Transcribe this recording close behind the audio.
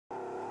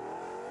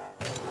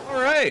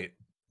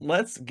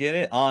let's get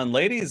it on.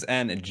 Ladies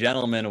and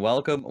gentlemen,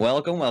 welcome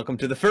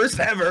to the first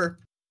ever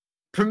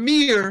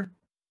premiere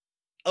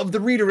of the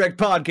Redirect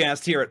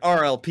podcast here at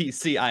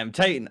RLPC. I am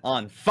Titan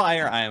on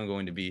Fire. I am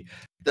going to be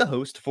the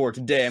host for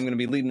today. I'm going to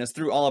be leading us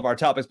through all of our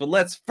topics, but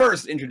let's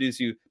first introduce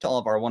you to all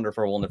of our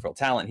wonderful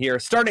talent here,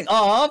 starting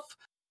off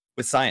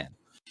with Cyan.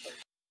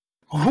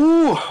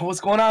 Ooh, what's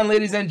going on,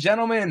 ladies and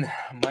gentlemen?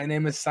 My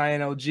name is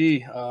Cyan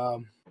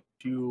LG.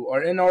 If you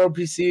are in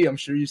RLPC, I'm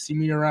sure you see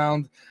me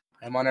around.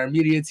 I'm on our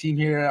media team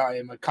here. I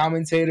am a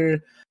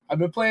commentator. I've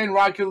been playing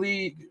Rocket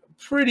League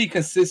pretty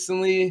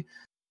consistently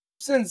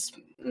since,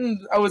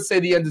 I would say,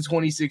 the end of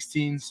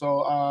 2016.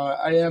 So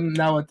I am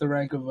now at the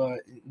rank of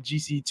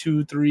GC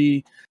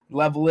 2-3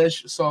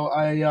 level-ish. So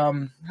I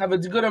have a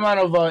good amount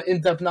of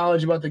in-depth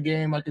knowledge about the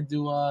game. I could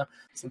do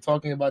some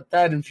talking about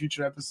that in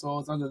future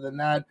episodes. Other than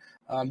that,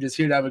 I'm just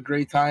here to have a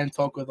great time,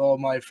 talk with all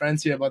my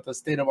friends here about the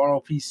state of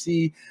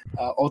RLPC,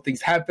 all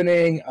things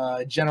happening,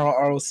 general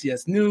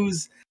RLCS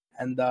news,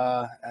 and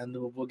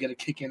we'll get a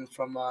kick in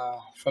from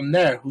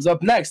there. Who's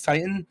up next,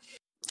 Titan?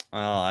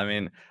 Well, I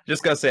mean,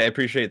 just gotta say, I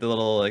appreciate the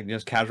little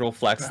just casual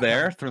flex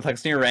there,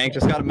 flexing your rank.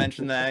 Just gotta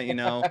mention that,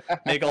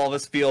 make all of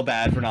us feel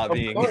bad for not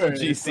being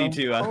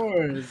GC2. Of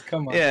course,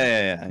 come on.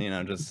 Yeah.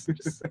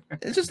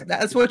 It's just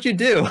that's what you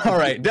do. All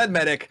right, Dead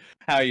Medic,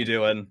 how are you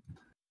doing?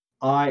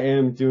 I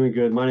am doing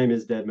good. My name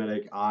is Dead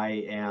Medic.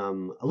 I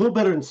am a little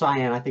better than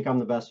Cyan. I think I'm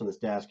the best on this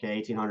desk.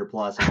 1800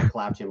 plus. I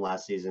clapped him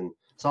last season.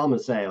 That's all I'm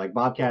gonna say. Like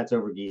Bobcats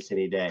over geese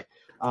any day.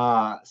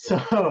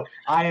 So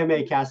I am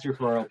a caster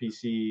for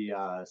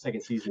RLPC,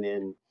 second season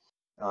in,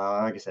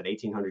 like I said,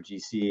 1800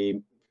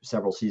 GC,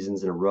 several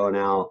seasons in a row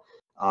now.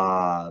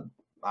 I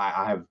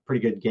have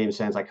pretty good game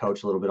sense. I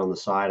coach a little bit on the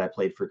side. I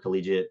played for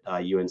collegiate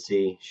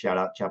UNC, shout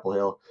out Chapel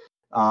Hill,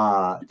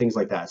 things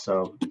like that.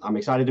 So I'm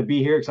excited to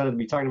be here, excited to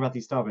be talking about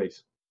these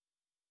topics.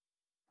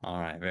 All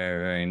right,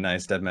 very, very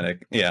nice, Dead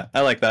Medic. Yeah,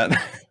 I like that.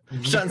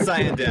 Shut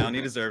Cyan down.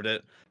 He deserved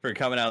it for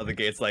coming out of the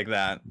gates like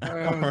that.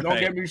 Don't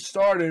get me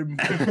started.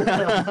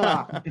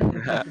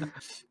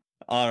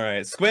 All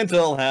right,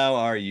 Squintle, how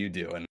are you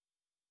doing?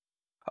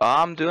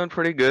 I'm doing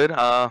pretty good.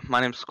 My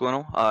name's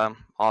Squintle. I'm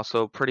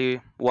also pretty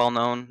well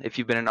known if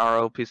you've been in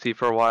RLPC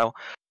for a while.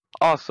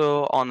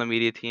 Also on the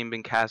media team,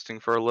 been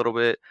casting for a little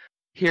bit.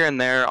 Here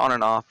and there, on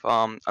and off.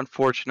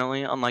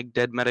 Unfortunately, unlike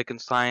Dead Medic and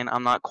Cyan,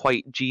 I'm not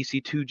quite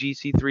GC2,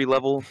 GC3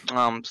 level.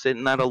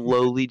 Sitting at a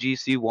lowly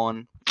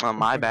GC1.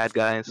 My bad,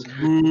 guys.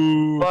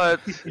 But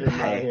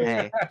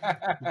hey.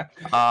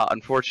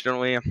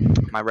 Unfortunately,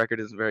 my record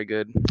isn't very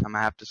good. I'm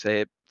gonna have to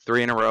say it.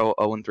 3 in a row,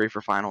 0-3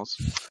 for finals.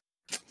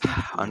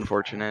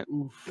 Unfortunate.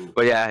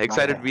 But yeah,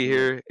 excited to be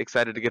here.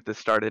 Excited to get this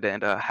started,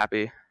 and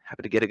happy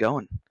to get it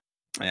going.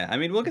 Yeah, I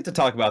mean, we'll get to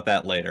talk about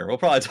that later. We'll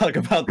probably talk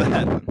about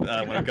that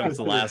when it comes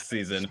to last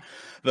season.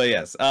 But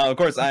yes, of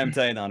course, I am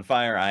Titan on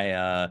Fire.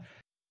 I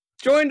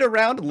joined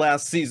around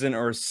last season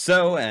or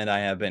so, and I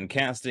have been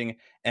casting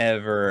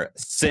ever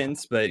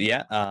since. But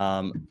yeah,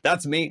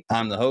 that's me.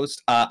 I'm the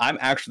host. I'm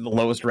actually the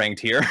lowest ranked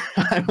here.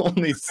 I'm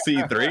only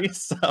C3,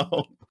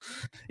 so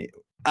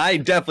I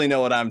definitely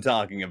know what I'm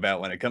talking about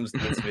when it comes to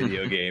this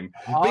video game.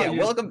 But yeah,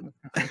 welcome.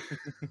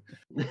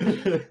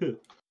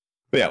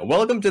 But yeah,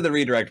 welcome to the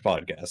Redirect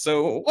podcast.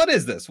 So what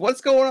is this? What's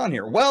going on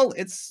here? Well,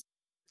 it's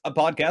a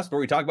podcast where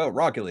we talk about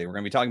Rocket League. We're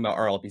going to be talking about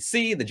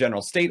RLPC, the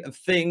general state of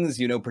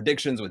things,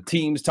 predictions with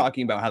teams,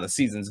 talking about how the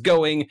season's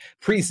going,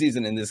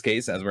 preseason in this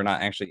case, as we're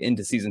not actually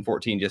into season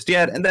 14 just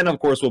yet. And then, of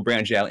course, we'll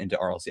branch out into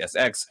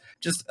RLCSX,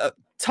 just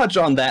touch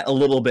on that a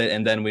little bit,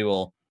 and then we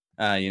will,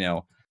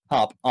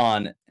 hop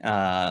on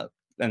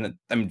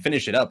and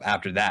finish it up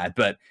after that.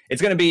 But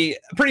it's going to be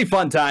a pretty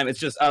fun time. It's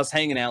just us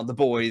hanging out, the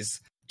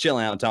boys,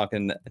 chilling out,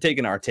 talking,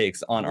 taking our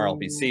takes on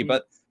RLPC.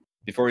 But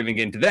before we even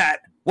get into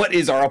that, what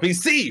is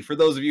RLPC? For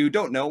those of you who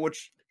don't know,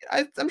 which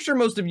I'm sure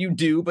most of you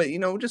do, but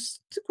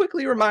just to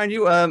quickly remind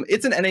you,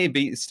 it's an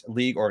NA-based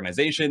league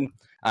organization.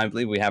 I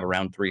believe we have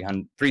around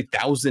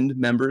 3,000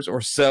 members or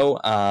so,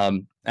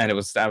 and it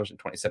was established in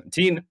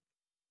 2017.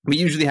 We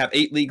usually have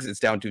 8 leagues. It's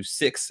down to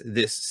 6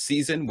 this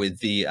season with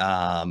the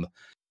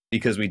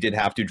because we did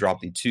have to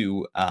drop the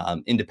 2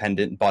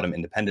 bottom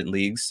independent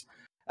leagues.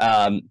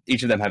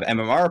 Each of them have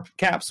MMR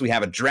caps. We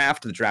have a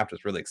draft. The draft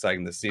was really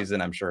exciting this season.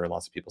 I'm sure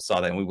lots of people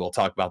saw that, and we will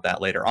talk about that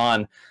later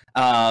on.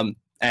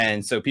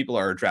 And so people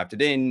are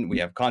drafted in. We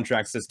have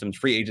contract systems,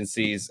 free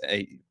agencies,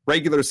 a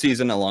regular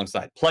season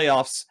alongside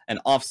playoffs, an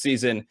off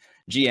season,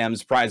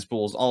 GMs, prize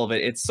pools, all of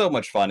it. It's so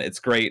much fun. It's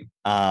great.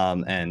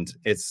 And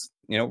it's,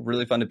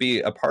 really fun to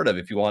be a part of.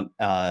 If you want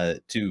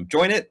to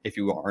join it, if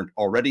you aren't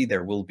already,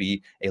 there will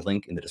be a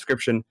link in the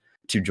description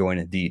to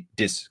join the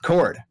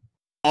Discord.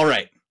 All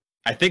right.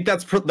 I think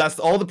that's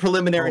all the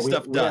preliminary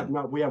stuff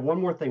done. We have one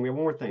more thing.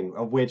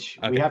 Of which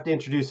we have to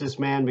introduce this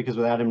man, because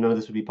without him, none of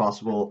this would be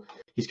possible.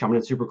 He's coming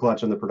in super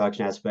clutch on the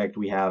production aspect.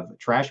 We have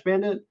Trash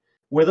Bandit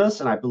with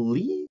us, and I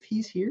believe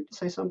he's here to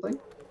say something.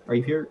 Are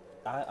you here,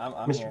 I'm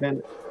Mr. here.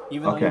 Bandit?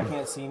 Even though you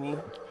can't see me,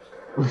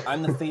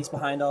 I'm the face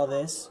behind all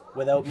this.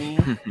 Without me,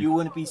 you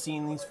wouldn't be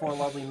seeing these 4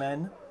 lovely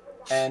men,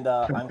 and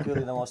I'm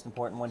clearly the most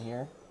important one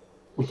here.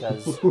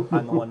 because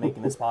I'm the one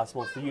making this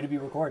possible for you to be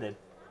recorded.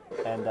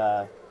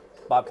 And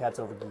Bobcats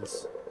over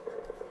Geese.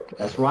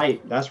 That's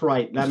right. That's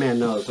right. That man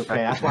knows. Okay,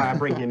 that's why I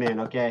bring him in.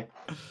 Okay,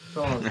 that's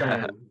all I'm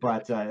saying.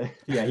 But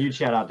yeah, huge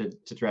shout out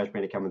to Trash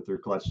Bandit coming through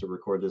clutch to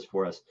record this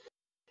for us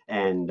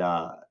and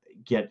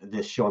get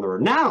this show on the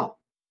road. Now,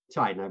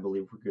 Titan, I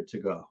believe we're good to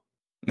go.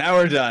 Now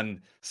we're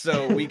done.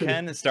 So we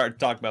can start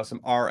talking about some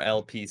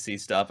RLPC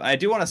stuff. I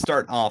do want to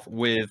start off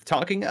with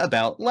talking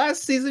about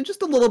last season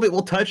just a little bit.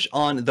 We'll touch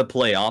on the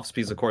playoffs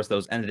because, of course,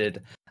 those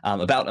ended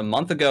about a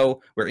month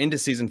ago. We're into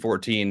season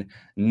 14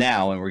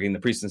 now, and we're getting the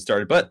preseason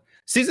started. But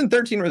season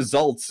 13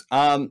 results,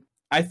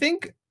 I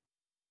think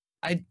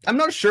I'm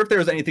not sure if there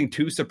was anything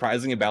too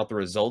surprising about the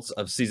results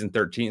of season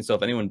 13. So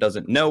if anyone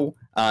doesn't know,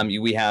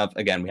 we have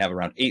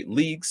around 8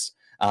 leagues.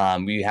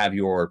 We have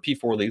your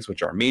P4 leagues,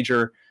 which are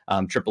major,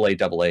 AAA,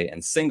 AA,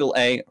 and single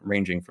A,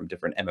 ranging from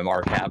different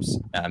MMR caps,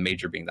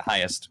 major being the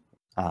highest,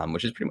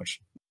 which is pretty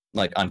much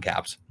like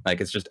uncapped.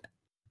 Like it's just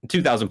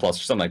 2,000 plus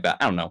or something like that.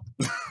 I don't know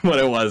what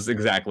it was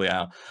exactly.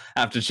 I'll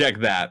have to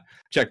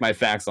check my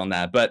facts on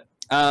that. But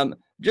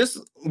just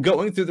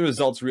going through the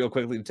results real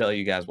quickly to tell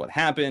you guys what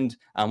happened,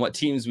 what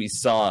teams we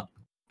saw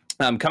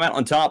come out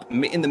on top.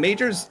 In the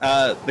majors,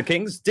 the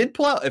Kings did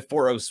pull out a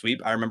 4-0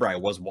 sweep. I remember I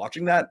was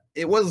watching that.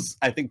 It was,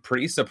 I think,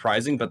 pretty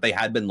surprising, but they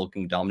had been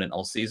looking dominant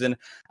all season.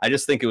 I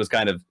just think it was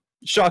kind of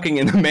shocking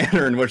in the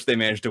manner in which they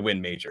managed to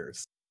win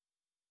majors.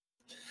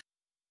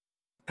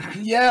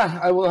 Yeah,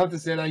 I will have to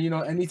say that,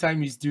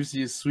 anytime you do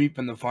see a sweep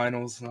in the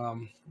finals,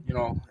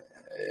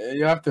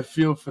 you have to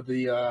feel for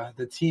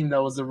the team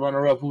that was the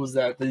runner-up. Who was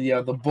that?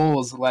 The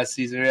Bulls last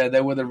season. Yeah,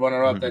 they were the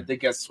runner-up that they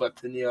got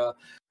swept in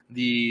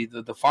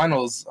the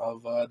finals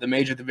of the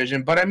major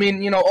division. But I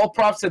mean, all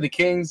props to the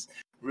Kings.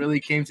 Really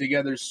came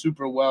together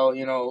super well.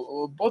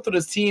 Both of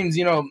those teams,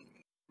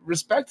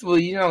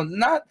 respectively,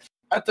 not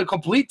at the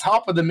complete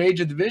top of the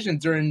major division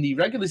during the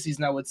regular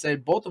season. I would say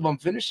both of them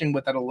finishing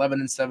with that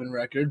 11-7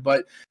 record.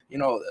 But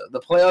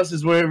the playoffs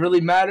is where it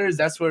really matters.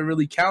 That's where it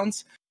really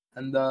counts.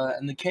 And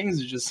the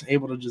Kings are just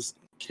able to just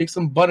kick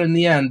some butt in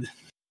the end.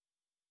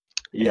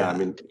 Yeah, I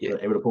mean,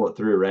 able to pull it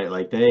through, right?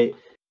 Like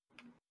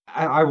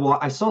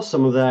I saw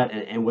some of that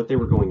and what they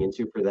were going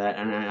into for that,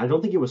 and I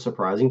don't think it was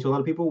surprising to a lot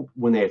of people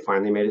when they had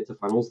finally made it to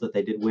finals that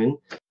they did win.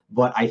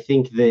 But I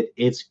think that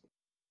it's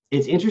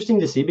interesting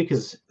to see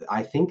because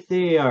I think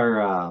they're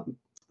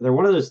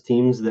one of those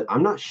teams that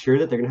I'm not sure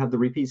that they're gonna have the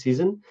repeat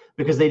season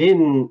because they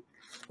didn't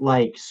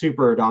like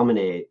super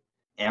dominate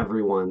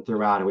everyone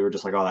throughout, and we were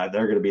just like, oh,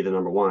 they're gonna be the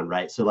number one,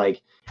 right? So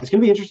like it's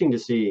gonna be interesting to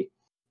see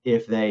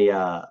if they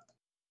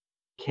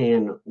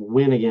can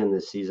win again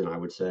this season, I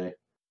would say.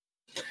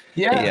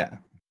 Yeah.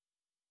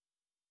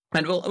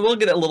 And we'll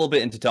get a little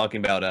bit into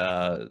talking about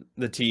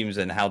the teams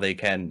and how they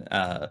can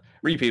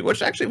repeat,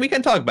 which actually we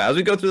can talk about as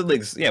we go through the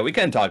leagues. Yeah, we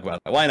can talk about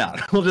that. Why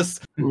not? We'll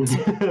just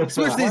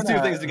switch these two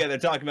things together,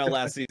 talking about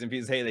last season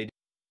because hey,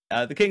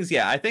 the Kings.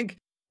 Yeah,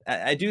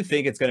 I do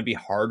think it's going to be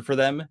hard for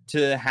them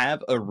to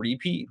have a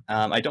repeat.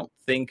 I don't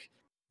think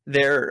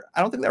their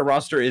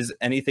roster is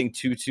anything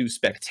too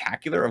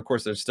spectacular. Of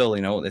course, there's still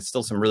it's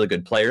still some really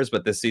good players,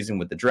 but this season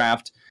with the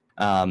draft.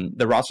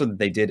 The roster that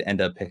they did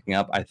end up picking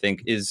up, I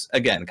think, is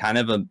again kind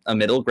of a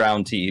middle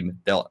ground team.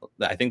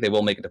 I think they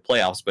will make it to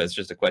playoffs, but it's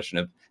just a question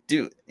of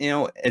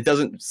it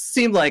doesn't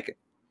seem like,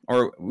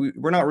 or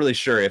we're not really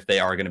sure if they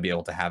are going to be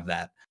able to have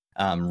that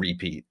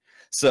repeat.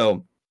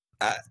 So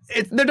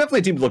they're definitely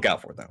a team to look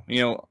out for,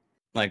 though.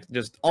 Like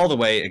just all the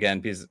way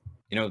again because.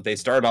 They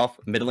started off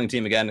middling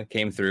team again,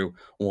 came through,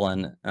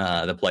 won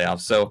the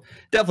playoffs. So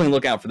definitely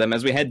look out for them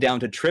as we head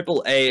down to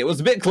AAA. It was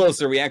a bit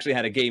closer. We actually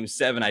had a game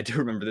 7. I do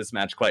remember this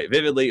match quite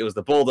vividly. It was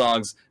the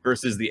Bulldogs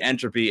versus the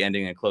Entropy,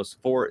 ending in a close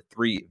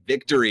 4-3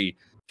 victory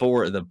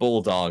for the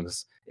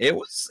Bulldogs. It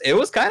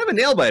was kind of a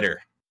nail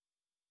biter.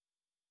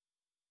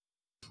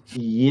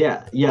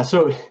 Yeah.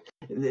 So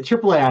the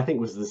AAA, I think,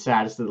 was the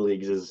saddest of the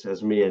leagues,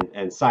 as me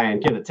and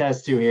Cyan can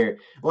attest to here.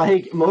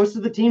 Like most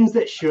of the teams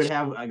that should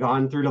have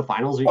gone through the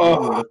finals,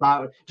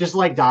 just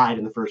like died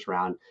in the first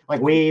round. Like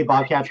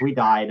Bobcats, we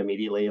died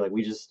immediately. Like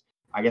we just,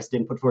 I guess,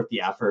 didn't put forth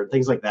the effort,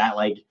 things like that.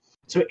 Like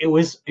so, it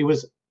was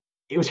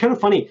kind of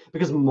funny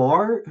because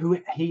Mar, who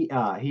he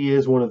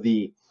is one of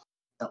the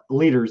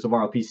leaders of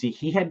RLPC,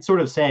 he had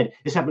sort of said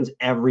this happens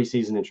every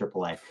season in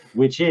AAA,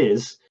 which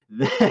is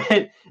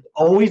that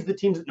always the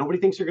teams that nobody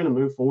thinks are going to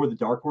move forward, the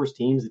dark horse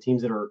teams, the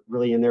teams that are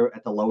really in there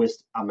at the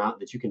lowest amount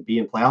that you can be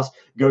in playoffs,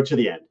 go to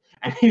the end.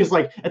 And he was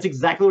like, that's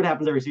exactly what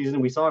happens every season.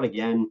 And we saw it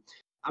again.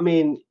 I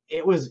mean,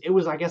 it was,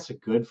 I guess, a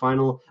good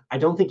final. I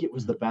don't think it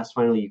was the best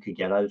final you could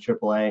get out of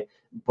AAA,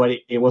 but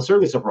it was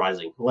certainly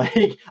surprising.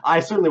 Like,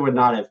 I certainly would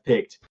not have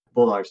picked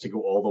Bulldogs to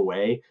go all the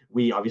way.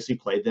 We obviously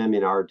played them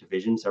in our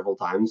division several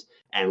times,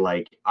 and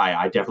like,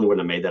 I definitely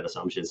wouldn't have made that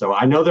assumption. So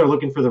I know they're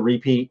looking for the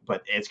repeat,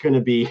 but it's going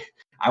to be,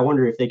 I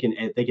wonder if they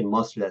can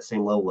muster that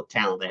same level of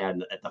talent they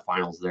had at the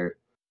finals there.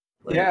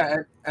 Like, yeah,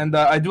 and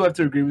I do have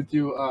to agree with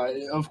you.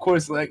 Of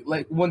course, like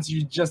once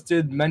you just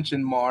did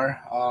mention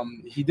Mar,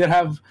 he did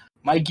have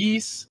my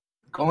Geese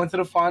going to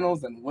the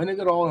finals and winning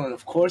it all, and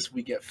of course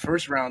we get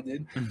first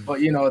rounded. Mhm.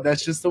 But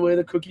that's just the way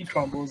the cookie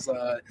crumbles.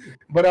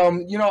 But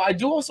I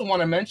do also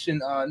want to mention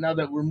now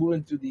that we're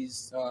moving through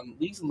these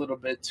leagues a little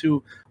bit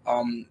too.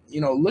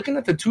 Looking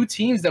at the two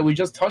teams that we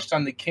just touched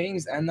on, the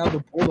Kings and now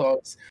the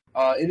Bulldogs,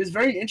 it is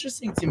very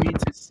interesting to me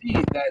to see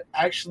that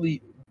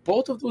actually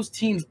both of those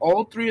teams,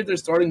 all three of their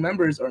starting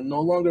members are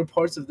no longer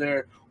parts of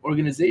their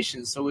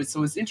organization. So it's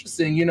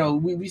interesting.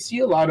 We see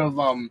a lot of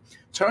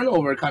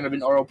turnover kind of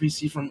in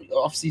RLPC from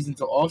off season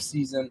to off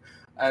season,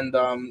 and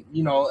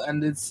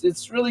and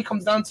it's really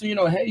comes down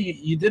to hey,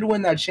 you did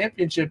win that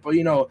championship, but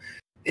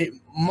it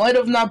might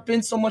have not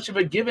been so much of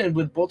a given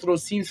with both of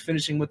those teams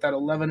finishing with that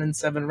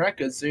 11-7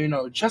 record.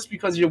 So just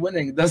because you're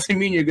winning doesn't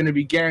mean you're going to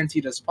be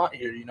guaranteed a spot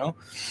here.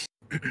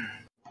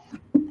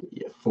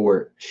 Yeah,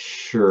 for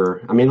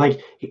sure. I mean,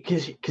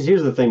 because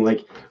here's the thing,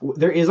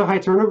 there is a high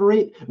turnover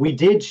rate. We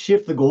did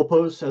shift the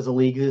goalposts as a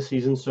league this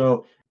season,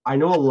 so I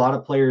know a lot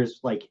of players,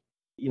 they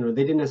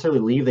didn't necessarily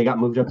leave. They got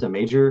moved up to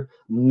major.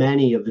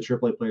 Many of the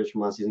AAA players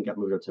from last season got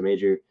moved up to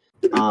major,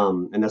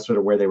 and that's sort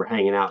of where they were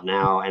hanging out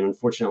now. And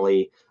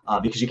unfortunately,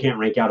 because you can't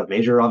rank out of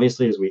major,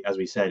 obviously, as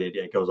we said,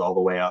 it goes all the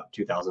way up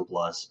 2,000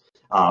 plus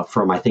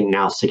from I think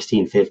now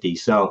 1,650.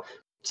 So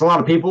it's a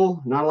lot of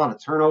people, not a lot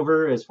of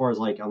turnover as far as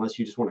unless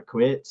you just want to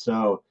quit.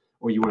 So,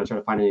 or you want to try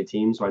to find a new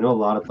team. So I know a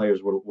lot of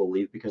players will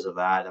leave because of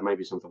that. That might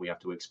be something we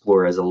have to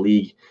explore as a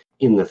league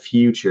in the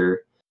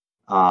future.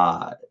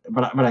 But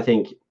I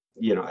think,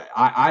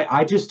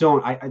 I just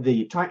don't,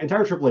 the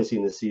entire AAA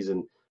scene this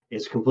season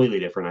is completely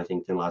different, I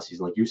think, than last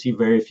season. You see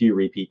very few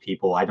repeat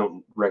people. I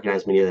don't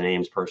recognize many of the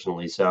names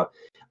personally. So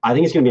I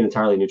think it's going to be an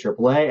entirely new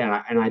AAA.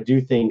 And I do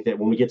think that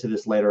when we get to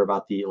this later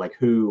about the,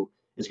 who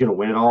is going to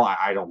win it all,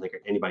 I don't think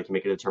anybody can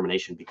make a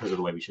determination because of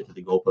the way we shifted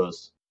the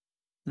goalposts.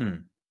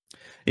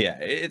 Yeah,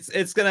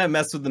 it's gonna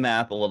mess with the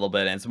map a little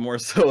bit, and it's more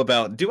so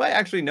about, do I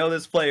actually know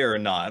this player or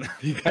not?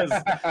 Because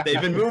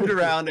they've been moved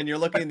around, and you're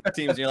looking at the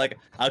teams, and you're like,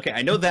 okay,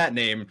 I know that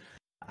name,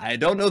 I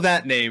don't know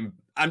that name.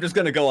 I'm just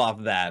gonna go off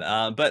of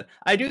that. But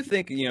I do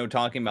think,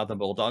 talking about the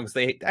Bulldogs,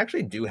 they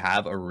actually do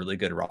have a really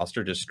good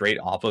roster just straight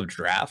off of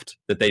draft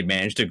that they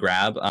managed to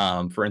grab.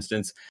 For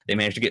instance, they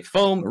managed to get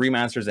Foam,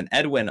 Remasters, and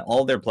Edwin,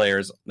 all their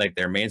players,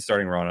 their main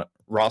starting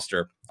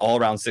roster, all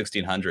around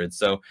 1,600.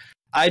 So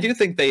I do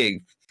think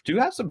they do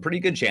have some pretty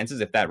good chances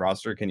if that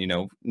roster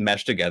can,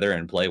 mesh together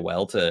and play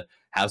well to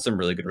have some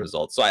really good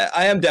results. So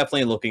I am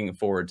definitely looking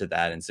forward to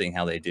that and seeing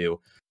how they do.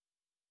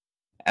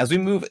 As we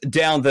move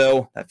down,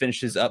 though, that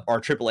finishes up our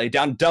AAA.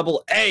 Down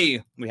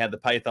AA, we had the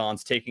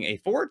Pythons taking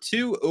a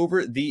 4-2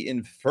 over the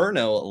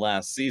Inferno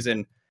last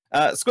season.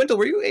 Squintle,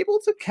 were you able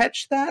to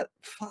catch that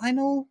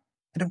final?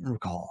 I don't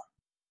recall.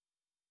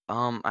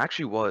 I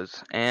actually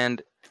was,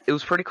 and it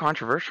was pretty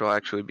controversial,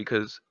 actually,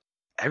 because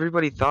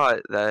everybody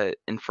thought that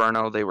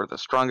Inferno, they were the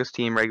strongest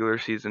team regular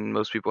season.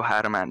 Most people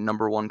had them at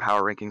 #1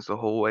 power rankings the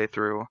whole way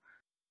through.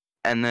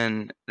 And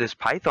then this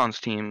Pythons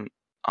team,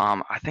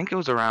 I think it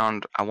was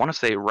around, I want to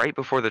say right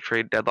before the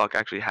trade deadlock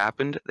actually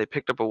happened, they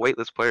picked up a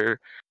waitlist player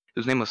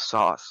whose name was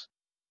Sauce.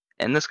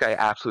 And this guy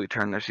absolutely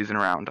turned their season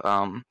around.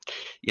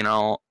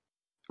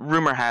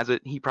 Rumor has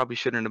it he probably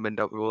shouldn't have been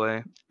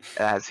AA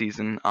that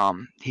season.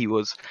 He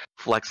was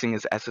flexing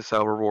his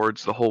SSL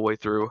rewards the whole way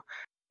through.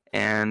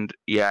 And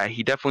yeah,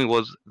 he definitely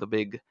was the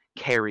big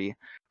carry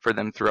for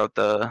them throughout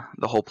the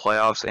whole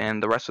playoffs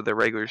and the rest of their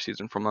regular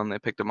season from when they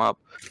picked him up.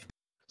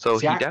 So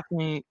he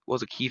definitely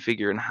was a key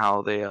figure in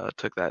how they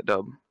took that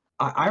dub.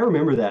 I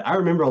remember that. I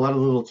remember a lot of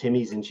little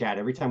Timmies in chat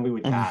every time we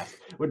would pass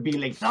would be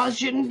like, Sauce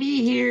shouldn't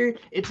be here.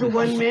 It's a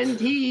one-man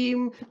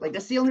team.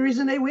 That's the only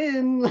reason they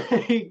win.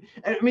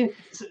 I mean,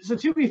 so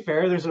to be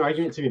fair, there's an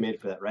argument to be made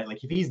for that, right?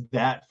 If he's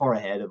that far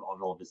ahead of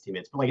all of his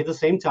teammates. But at the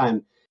same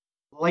time,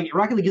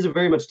 Rocket League is a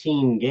very much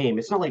team game.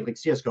 It's not like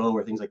CSGO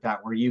or things like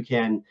that where you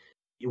can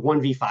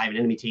 1v5 an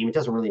enemy team. It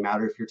doesn't really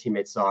matter if your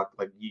teammates suck.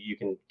 You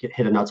can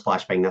hit a nuts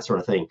flashbang, that sort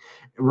of thing.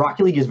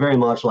 Rocket League is very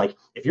much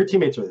if your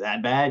teammates are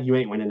that bad, you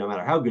ain't winning no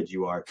matter how good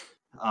you are.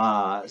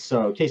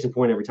 So case in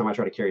point, every time I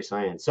try to carry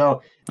Cyan.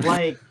 So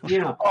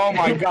oh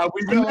my God,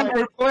 we've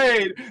never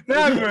played.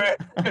 Never.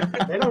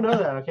 They don't know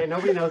that. Okay.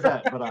 Nobody knows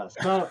that but us.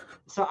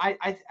 So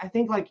I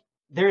think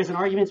there is an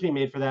argument to be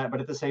made for that, but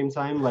at the same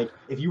time,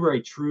 if you were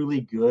a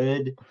truly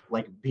good,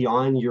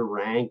 beyond your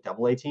rank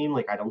AA team,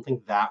 I don't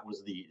think that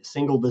was the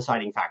single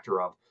deciding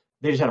factor of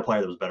they just had a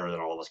player that was better than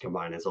all of us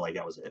combined, and so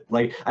that was it.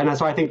 And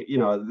so I think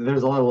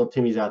there's a lot of little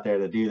Timmies out there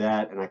that do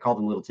that, and I call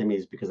them little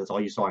Timmies because that's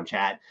all you saw in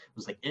chat. It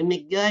was oh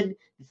my God,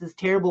 this is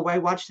terrible. Why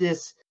watch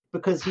this?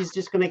 Because he's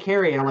just gonna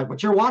carry. And I'm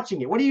but you're watching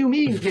it. What do you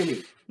mean,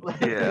 Timmy?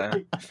 Yeah.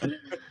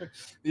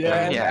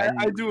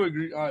 I do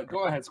agree.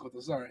 Go ahead,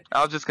 Squintle. Sorry.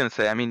 I was just gonna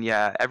say,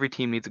 every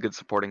team needs a good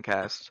supporting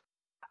cast.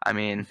 I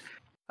mean,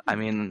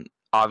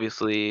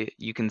 obviously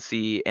you can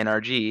see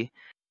NRG,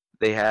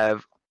 they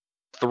have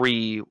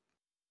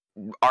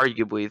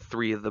arguably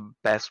three of the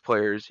best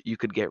players you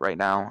could get right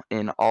now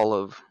in all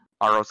of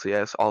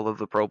RLCS, all of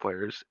the pro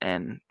players,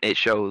 and it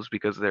shows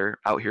because they're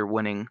out here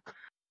winning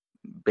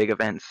big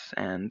events,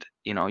 and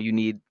you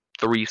need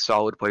 3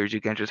 solid players. You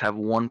can't just have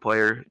one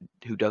player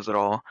who does it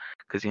all,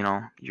 because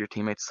your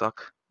teammates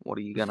suck. What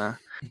are you gonna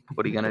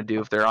do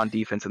if they're on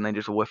defense and they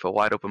just whiff a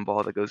wide open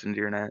ball that goes into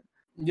your net?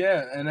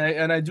 Yeah, and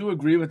I do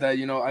agree with that.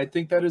 I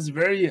think that is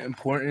very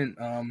important.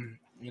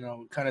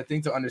 Kind of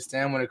thing to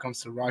understand when it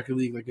comes to Rocket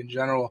League, like in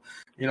general.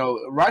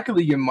 Rocket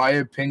League, in my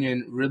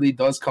opinion, really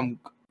does come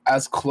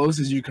as close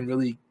as you can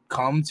really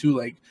come to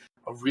like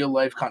a real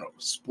life kind of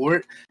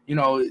sport.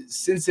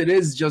 Since it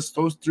is just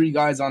those 3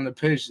 guys on the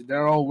pitch,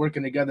 they're all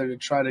working together to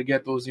try to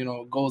get those,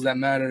 goals that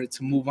matter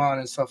to move on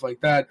and stuff like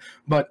that.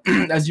 But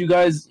as you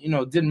guys,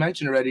 did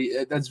mention already,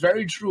 that's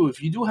very true.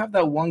 If you do have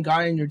that one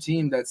guy in your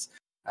team that's,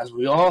 as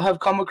we all have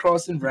come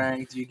across in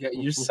ranked, you get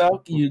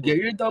yourself, you get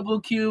your double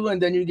Q,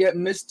 and then you get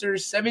Mr.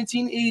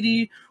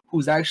 1780,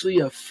 who's actually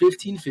a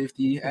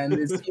 1550, and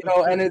it's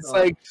and it's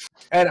like,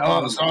 and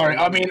sorry,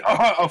 I mean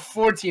a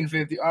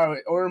 1450, all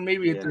right, or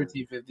maybe a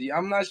 1350.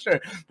 I'm not sure,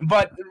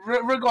 but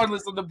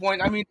regardless of the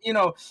point, I mean,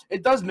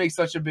 it does make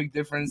such a big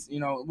difference,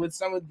 with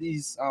some of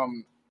these,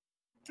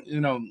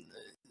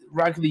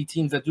 Rocket League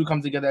teams that do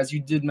come together, as you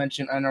did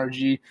mention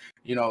NRG,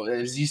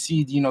 as you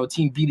see, Team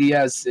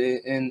BDS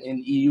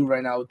in EU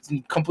right now,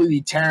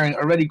 completely tearing,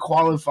 already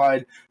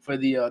qualified for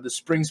the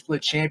Spring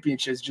Split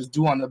Championships, just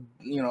due on the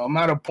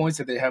amount of points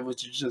that they have,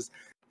 which is just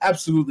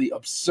absolutely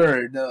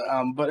absurd.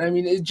 But I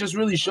mean, it just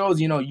really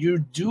shows, you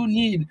do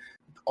need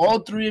all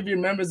 3 of your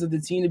members of the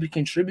team to be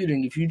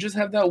contributing. If you just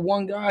have that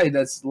one guy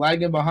that's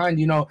lagging behind,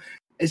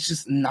 it's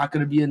just not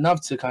going to be enough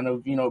to kind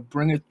of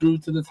bring it through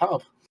to the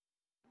top.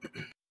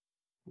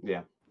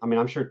 Yeah. I mean,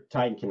 I'm sure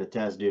Titan can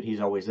attest, dude.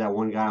 He's always that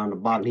one guy on the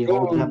bottom. He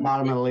holds that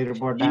bottom of the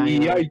leaderboard down.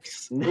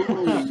 Yikes.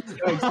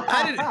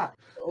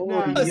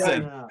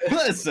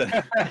 Listen.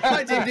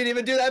 My team didn't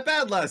even do that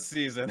bad last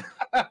season.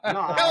 No,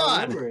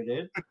 I remember it,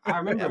 dude. I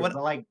remember Yeah, it.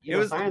 But like, we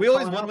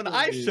always won when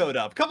I showed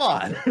up. Come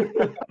on.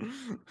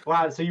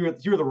 Wow, so you were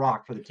the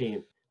rock for the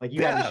team. Like,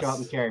 you had to show up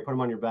and carry, put him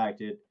on your back,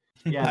 dude.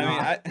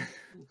 Yeah,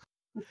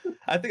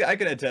 I think I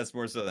can attest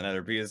more so than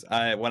other, because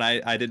when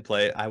I did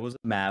play, I was a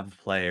Mav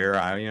player.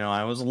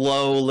 I was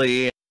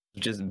lowly,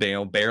 just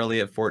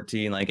barely at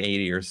 14, like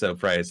 80 or so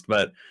priced.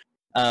 But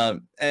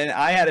and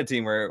I had a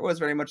team where it was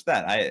very much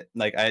that. I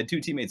had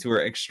 2 teammates who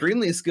were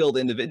extremely skilled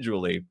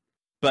individually,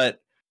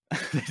 but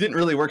they didn't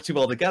really work too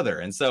well together.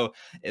 And so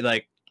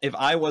if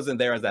I wasn't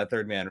there as that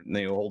third man,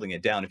 holding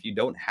it down, if you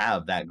don't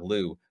have that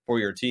glue for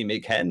your team,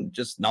 it can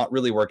just not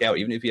really work out.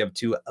 Even if you have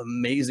 2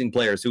 amazing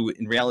players who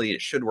in reality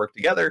it should work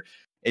together,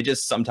 it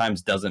just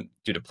sometimes doesn't,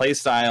 due to play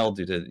style,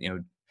 due to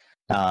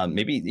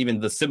maybe even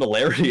the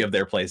similarity of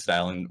their play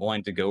style and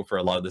wanting to go for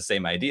a lot of the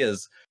same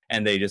ideas,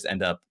 and they just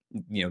end up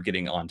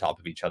getting on top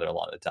of each other a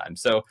lot of the time.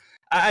 So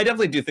I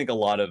definitely do think a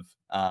lot of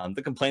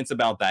the complaints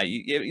about that,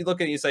 you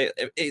look at it and you say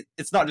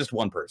it's not just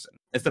one person.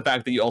 It's the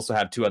fact that you also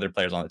have 2 other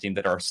players on the team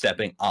that are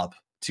stepping up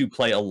to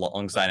play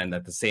alongside and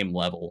at the same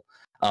level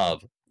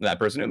of that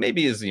person who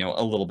maybe is a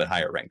little bit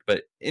higher ranked,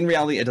 but in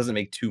reality it doesn't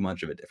make too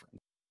much of a difference.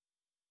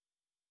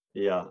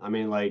 Yeah, I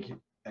mean, like,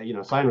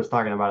 Simon was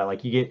talking about it.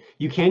 Like,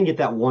 you can get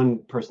that one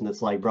person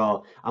that's like,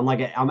 bro, I'm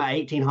at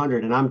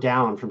 1800 and I'm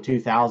down from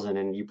 2000,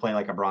 and you play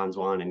like a bronze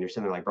 1, and you're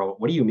sitting there like, bro,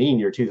 what do you mean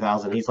you're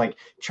 2000? He's like,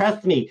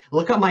 trust me,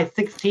 look at my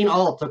 16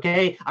 alts,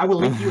 okay? I will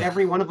link you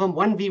every one of them.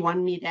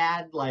 1v1 me,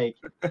 dad. Like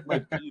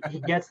he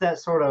gets that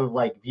sort of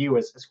like view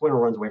as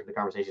Squintle runs away from the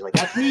conversation. He's like,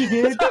 that's me,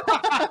 dude.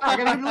 I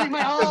gotta delete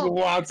my ult.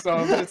 Walks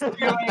off.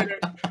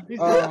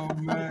 Oh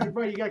man,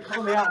 bro, you gotta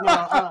call me out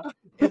now.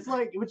 It's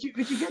like, but you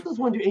get those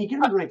one, dude, and you get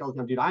them ranked all the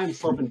time, dude. I am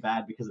sloping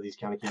bad because of these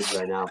kind of kids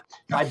right now.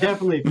 I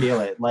definitely feel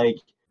it. Like,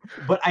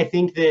 but I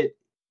think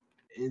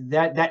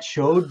that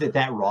showed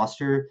that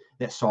roster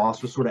that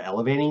Sauce was sort of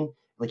elevating.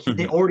 Like,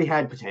 they already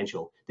had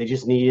potential. They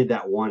just needed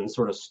that one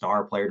sort of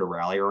star player to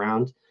rally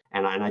around.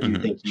 And I do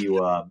think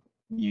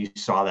you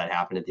saw that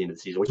happen at the end of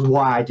the season, which is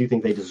why I do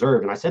think they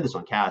deserve. And I said this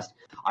on Cast.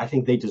 I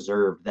think they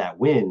deserve that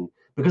win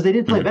because they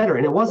did play better.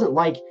 And it wasn't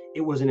like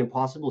it was an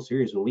impossible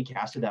series when we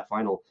casted that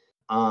final.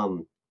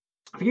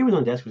 I forget who was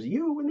on desk. Was it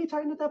you when they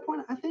tightened at that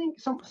point? I think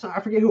I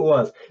forget who it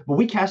was, but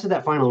we casted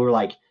that final. And we were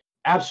like,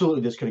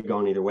 absolutely, this could have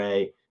gone either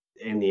way.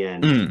 In the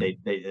end, they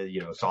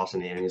Sauce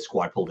and his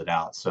squad pulled it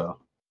out. So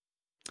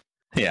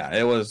yeah,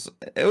 it was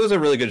a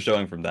really good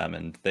showing from them,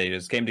 and they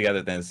just came together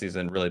at the end of the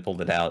season, really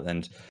pulled it out.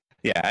 And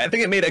yeah, I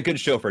think it made a good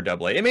show for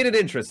AA. It made it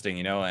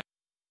interesting,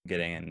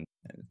 and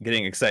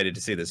getting excited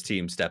to see this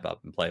team step up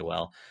and play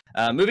well.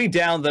 Moving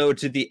down though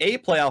to the A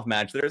playoff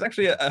match, there's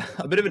actually a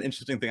bit of an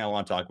interesting thing I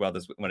want to talk about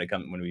this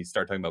when we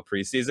start talking about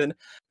preseason.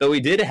 Though we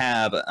did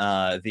have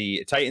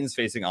the Titans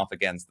facing off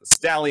against the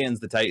Stallions.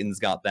 The Titans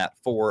got that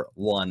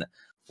 4-1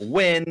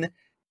 win.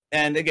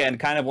 And again,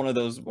 kind of one of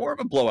those more of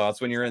a blowouts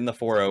when you're in the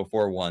 4-0,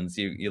 4-1s.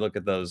 You look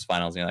at those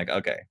finals and you're like,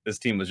 okay, this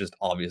team was just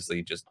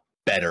obviously just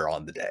better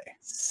on the day.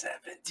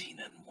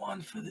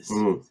 17-1 for the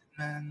season,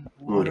 man.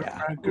 What a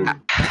record.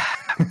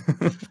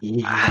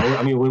 Yeah,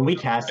 I mean, when we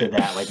casted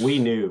that, like, we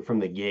knew from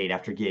the gate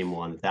after game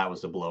 1 that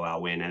was the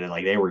blowout win, and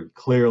like they were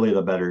clearly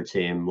the better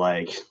team,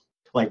 like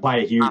by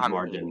a huge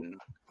margin.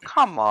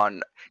 Come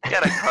on,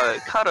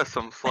 gotta cut us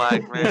some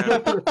slack,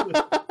 man.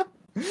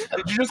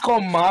 Did you just call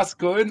Moss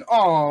good?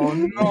 Oh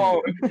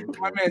no,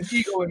 my man's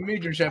ego and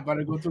Major Chef about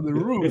to go through the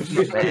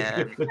roof.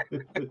 Man.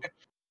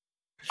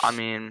 I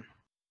mean,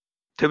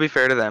 to be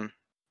fair to them,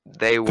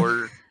 they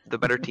were the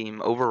better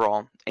team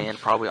overall and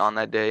probably on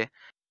that day.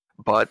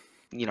 But,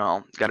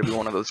 got to be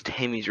one of those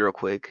Timmies real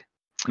quick.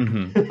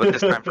 Mhm. But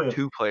this time for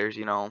 2 players,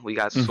 we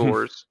got Mhm.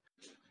 Soars.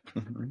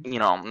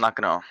 Mhm. I'm not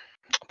going to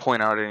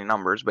point out any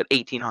numbers, but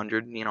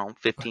 1,800,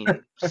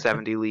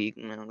 1570 league,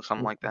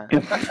 something like that.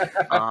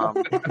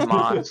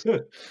 Moss,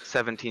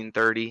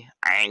 1730.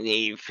 I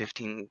mean,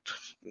 15,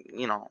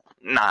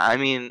 I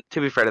mean,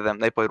 to be fair to them,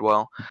 they played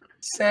well.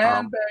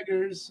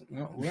 Sandbaggers.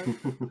 No, what?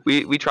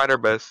 We tried our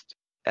best.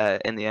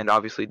 In the end,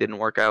 obviously, didn't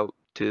work out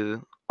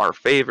to our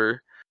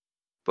favor.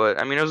 But,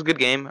 I mean, it was a good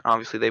game.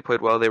 Obviously, they played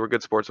well. They were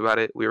good sports about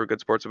it. We were good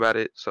sports about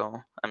it.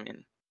 So, I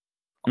mean,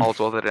 all's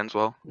well that ends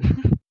well.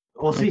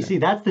 Well, see,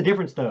 that's the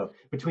difference though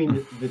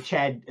between the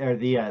Chad or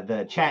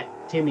the chat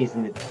Timmies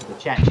and the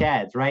chat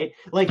Chads, right?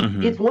 Like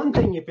Mhm. it's one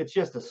thing if it's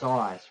just a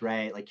sauce,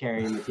 right? Like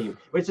carrying the team,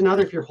 but it's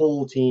another if your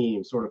whole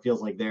team sort of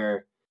feels like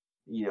they're,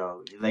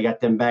 they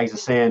got them bags of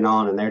sand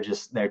on and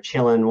they're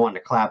chilling, wanting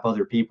to clap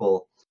other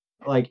people,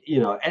 like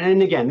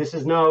And again, this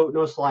is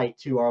no slight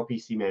to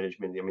RLPC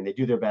management. I mean, they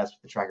do their best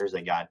with the trackers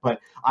they got, but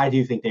I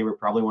do think they were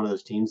probably one of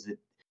those teams that,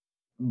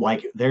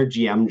 like, their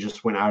GM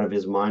just went out of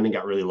his mind and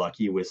got really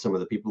lucky with some of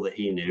the people that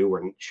he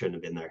knew shouldn't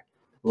have been there.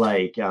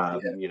 Like,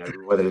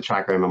 whether the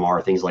tracker MMR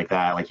or things like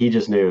that. Like, he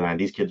just knew that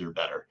these kids are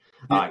better.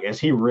 I guess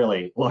he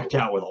really lucked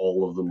out with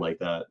all of them like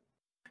that.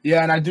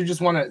 Yeah, and I do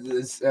just want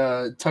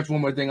to touch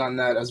one more thing on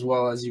that as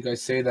well as you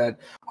guys say that.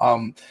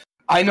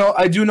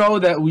 I do know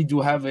that we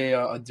do have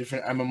a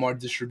different MMR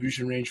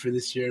distribution range for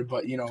this year,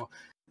 but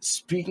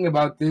speaking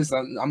about this,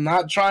 I'm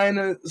not trying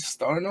to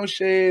start no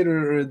shade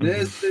or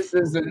this.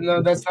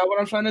 No, that's not what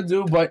I'm trying to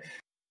do. But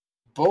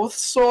both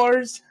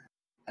Soars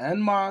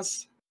and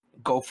Moss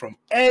go from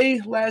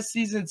A last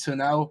season to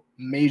now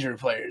major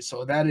players.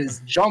 So that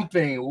is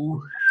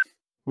jumping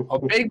a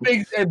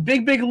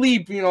big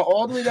leap.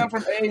 All the way down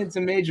from A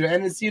into major,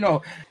 and it's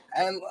what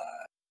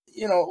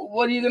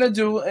are you gonna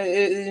do?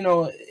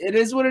 It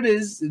is what it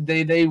is.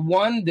 They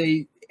won.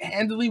 They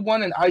handily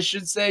won, and I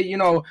should say, you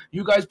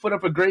guys put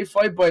up a great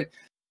fight, but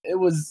it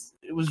was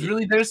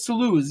really theirs to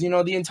lose. The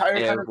entire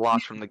Yeah, time. it was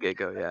lost from the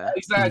get-go, yeah.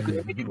 Exactly.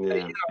 I mean, you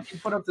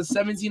put up the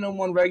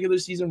 17-1 regular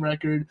season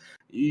record.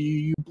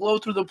 You blow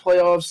through the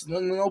playoffs,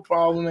 no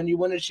problem, and you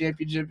win a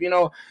championship.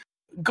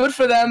 Good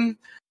for them.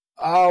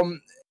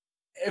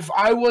 If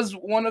I was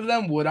one of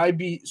them, would I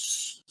be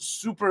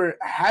super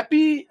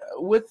happy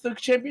with the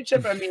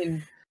championship? I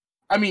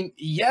mean,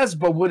 yes,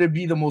 but would it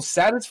be the most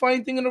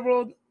satisfying thing in the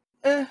world?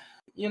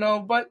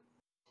 But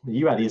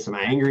you got to get some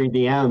angry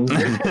DMs.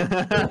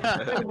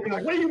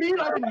 Like, what do you mean?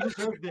 I didn't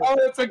deserve this? Oh,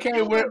 it's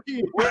okay. We're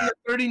in the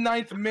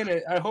 39th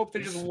minute. I hope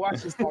they just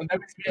watch this one.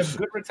 That means we have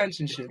good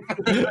retention shit.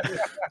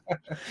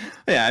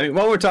 Yeah, I mean,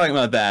 while we're talking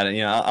about that,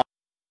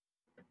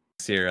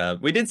 here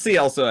we did see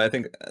also. I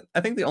think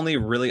the only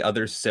really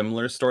other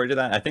similar story to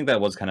that, I think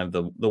that was kind of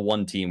the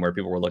one team where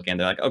people were looking at,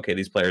 like, okay,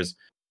 these players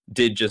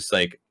did just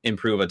like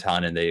improve a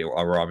ton, and they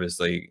were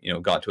obviously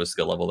got to a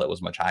skill level that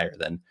was much higher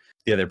than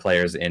the other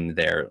players in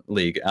their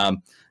league.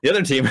 The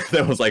other team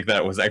that was like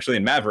that was actually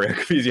in Maverick,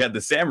 because you had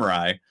the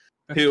Samurai,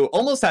 who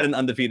almost had an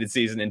undefeated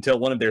season until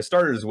one of their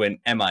starters went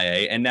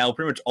MIA, and now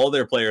pretty much all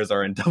their players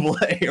are in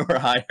AA or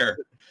higher.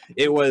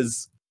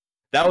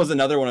 That was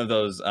another one of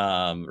those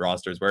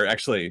rosters where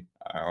actually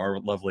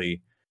our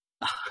lovely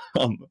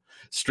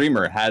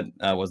streamer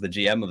was the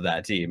GM of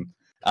that team.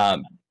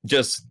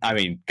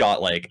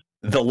 Got like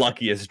the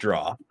luckiest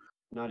draw.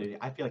 No, dude,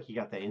 I feel like he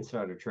got the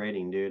insider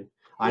trading, dude.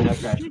 I know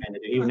Crash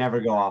Bandit. He would never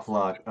go off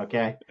luck.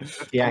 Okay,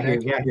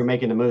 you're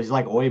making the moves. He's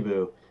like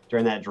Oibu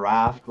during that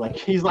draft. Like,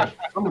 he's like,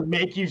 I'm gonna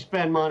make you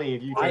spend money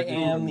if you. I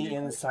am the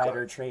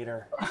insider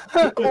trader.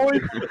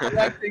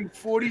 Collecting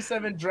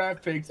 47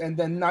 draft picks and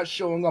then not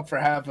showing up for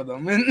half of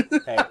them.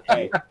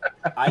 Hey,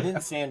 I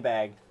didn't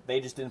sandbag. They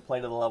just didn't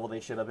play to the level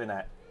they should have been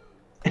at.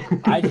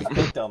 I just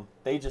picked them.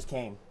 They just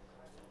came.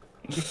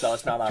 So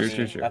it's not on me.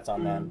 Sure. That's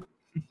on them.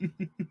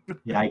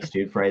 Yikes,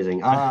 dude, phrasing.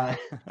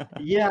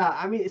 Yeah,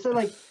 I mean, so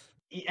like,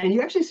 and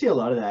you actually see a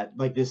lot of that,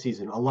 like, this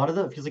season. A lot of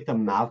it feels like the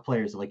Mav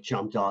players have, like,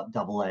 jumped up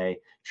AA,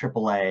 AAA.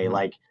 Mm-hmm.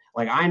 Like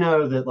I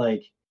know that,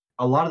 like,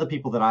 a lot of the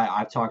people that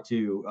I've talked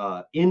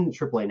to in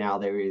AAA now,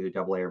 they're either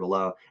AA or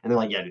below, and they're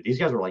like, yeah, dude, these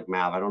guys were like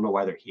Mav. I don't know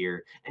why they're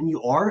here. And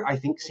you are, I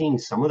think, seeing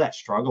some of that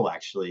struggle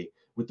actually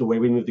with the way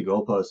we move the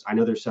goalposts. I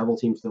know there's several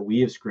teams that we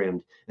have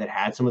scrimmed that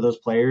had some of those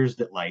players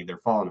that, like, they're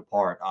falling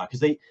apart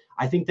because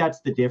I think that's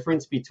the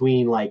difference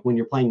between, like, when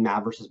you're playing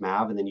Mav versus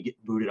Mav and then you get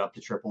booted up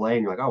to AAA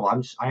and you're like, oh, well,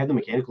 I have the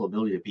mechanical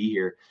ability to be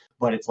here,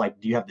 but it's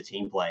like, do you have the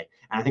team play?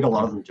 And I think a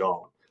lot of them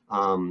don't.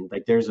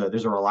 Like, there's a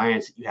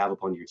reliance that you have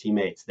upon your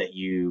teammates that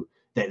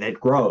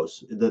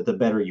grows the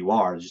better you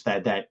are. Just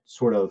that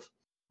sort of,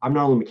 I'm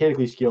not only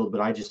mechanically skilled,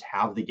 but I just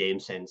have the game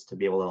sense to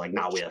be able to, like,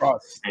 not whiff.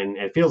 And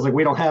it feels like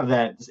we don't have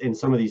that in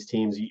some of these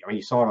teams. I mean,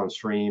 you saw it on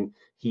stream.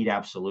 Heat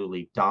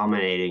absolutely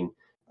dominating.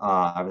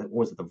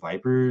 Was it the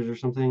Vipers or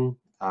something?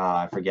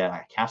 I forget.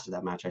 I casted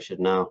that match. I should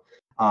know.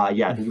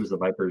 Yeah, I think it was the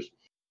Vipers.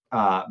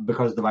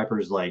 Because the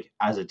Vipers, like,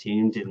 as a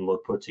team, didn't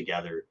look put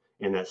together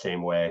in that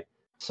same way.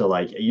 So,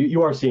 like,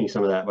 you are seeing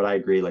some of that, but I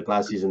agree. Like,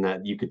 last season,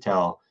 that you could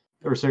tell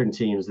there were certain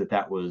teams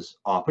that was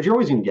off. But you're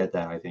always going to get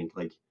that, I think.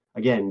 Like,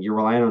 again, you're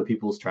relying on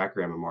people's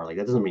tracker MMR. Like,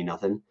 that doesn't mean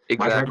nothing.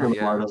 Exactly, my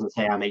tracker MMR doesn't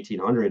say I'm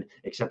 1800,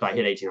 except I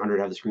hit 1800,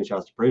 have the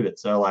screenshots to prove it.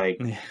 So,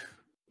 like,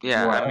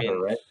 yeah, whatever, I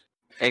mean, right?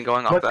 and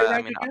going off that,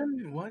 I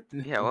mean, what?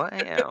 Yeah, what?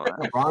 Yeah,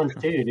 what? Bronze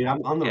too, dude.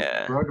 I'm on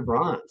the road to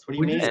bronze. What do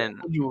you mean?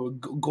 And you a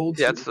gold?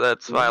 yeah,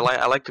 that's why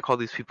I like to call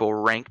these people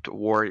ranked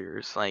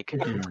warriors. Like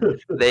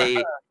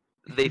they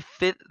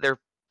fit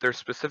their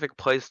specific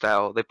play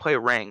style. They play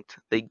ranked.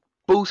 They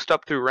boost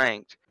up through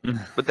ranked.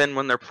 But then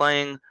when they're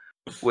playing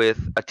with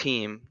a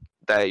team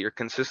that you're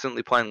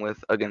consistently playing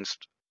with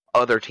against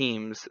other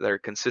teams that are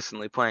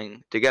consistently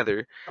playing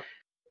together,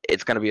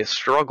 it's going to be a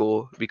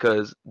struggle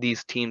because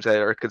these teams that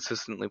are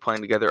consistently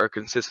playing together are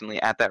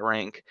consistently at that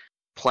rank,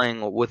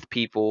 playing with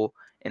people,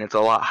 and it's a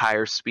lot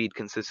higher speed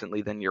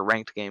consistently than your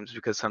ranked games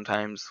because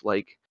sometimes,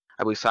 like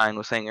I believe Cyan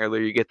was saying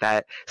earlier, you get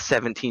that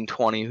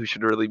 17-20 who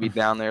should really be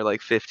down there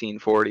like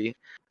 15-40.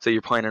 So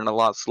you're playing it a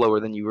lot slower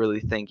than you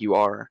really think you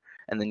are.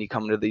 And then you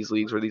come into these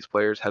leagues where these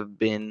players have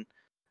been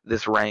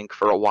this rank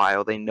for a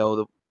while. They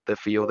know the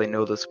field, they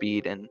know the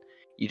speed, and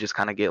you just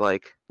kind of get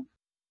like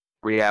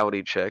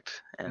reality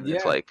checked, and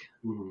it's like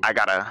I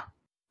gotta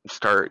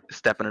start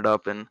stepping it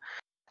up and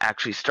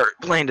actually start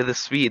playing to the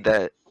speed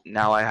that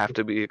now I have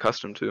to be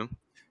accustomed to.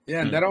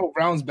 Yeah, and that all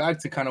rounds back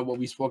to kind of what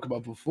we spoke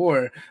about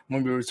before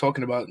when we were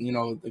talking about, you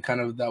know, the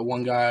kind of that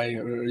one guy,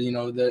 or, you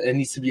know, it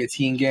needs to be a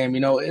team game.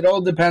 You know, it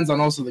all depends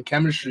on also the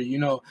chemistry. You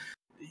know,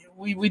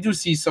 we do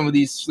see some of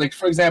these, like,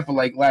 for example,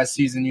 like last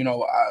season, you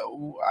know,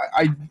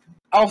 I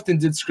often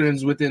did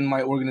scrims within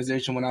my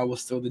organization when I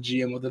was still the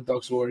GM of the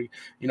Ducks org.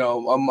 You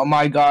know,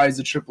 my guys,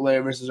 the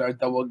AAA versus our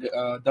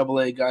double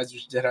A guys,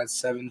 which did have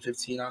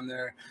 7-15 on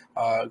there.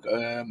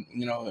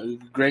 You know,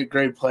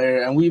 great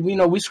player, and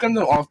we scrimmed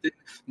them often.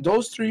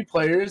 Those three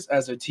players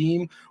as a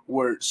team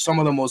were some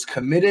of the most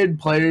committed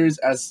players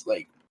as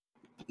like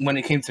when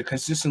it came to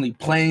consistently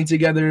playing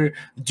together,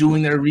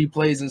 doing their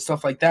replays and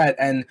stuff like that.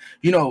 And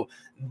you know,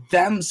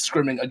 them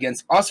scrimming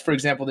against us, for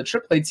example, the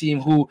AAA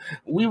team, who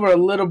we were a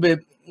little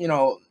bit, you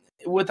know,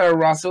 with our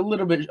roster, a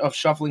little bit of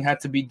shuffling had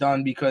to be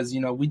done because,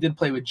 you know, we did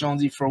play with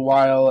Jonesy for a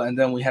while, and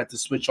then we had to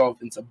switch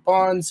off into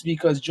Buns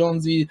because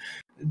Jonesy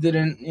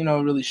didn't, you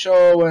know, really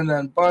show, and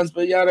then Buns,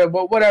 but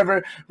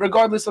whatever.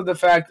 Regardless of the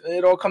fact,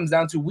 it all comes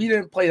down to we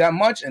didn't play that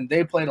much, and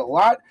they played a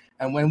lot,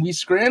 and when we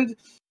scrimmed,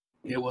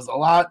 it was a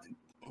lot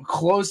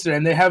closer,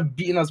 and they have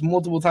beaten us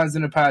multiple times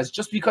in the past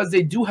just because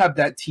they do have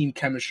that team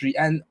chemistry.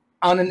 And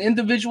on an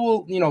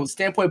individual, you know,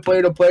 standpoint,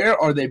 player to player,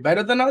 are they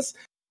better than us?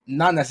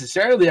 Not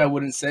necessarily, I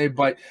wouldn't say,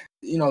 but,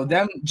 you know,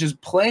 them just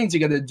playing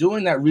together,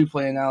 doing that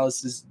replay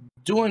analysis,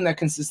 doing that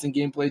consistent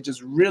gameplay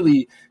just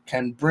really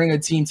can bring a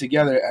team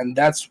together. And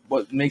that's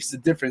what makes the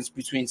difference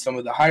between some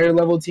of the higher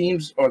level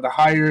teams, or the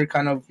higher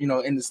kind of, you know,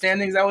 in the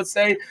standings, I would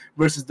say,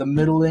 versus the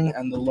middling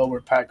and the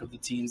lower pack of the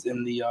teams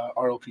in the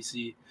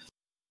RLPC.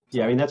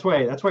 Yeah, I mean, that's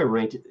why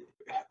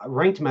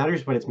ranked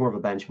matters, but it's more of a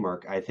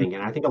benchmark, I think.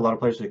 And I think a lot of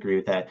players would agree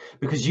with that,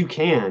 because you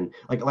can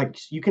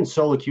like you can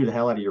solo queue the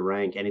hell out of your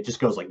rank, and it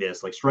just goes like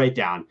this, like straight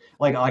down.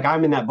 Like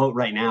I'm in that boat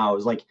right now.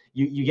 It's like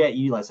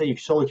you let's say you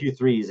solo queue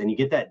threes, and you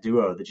get that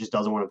duo that just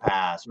doesn't want to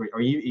pass, or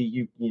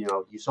you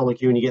solo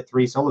queue and you get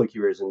three solo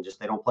queuers and just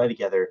they don't play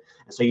together,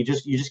 and so you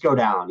just go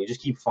down, you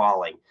just keep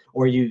falling.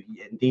 Or you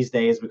these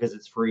days, because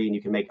it's free and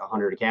you can make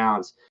 100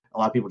 accounts, a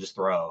lot of people just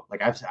throw.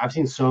 Like I've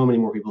seen so many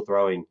more people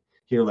throwing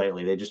here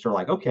lately. They just are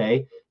like,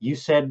 okay, you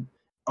said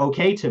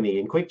okay to me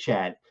in quick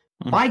chat,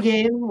 bye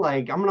game,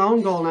 like I'm gonna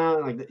own goal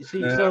now. Like, see,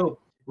 so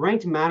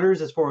ranked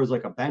matters as far as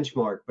like a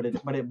benchmark, but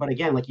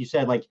again, like you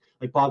said, like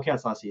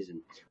Bobcats last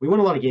season, we won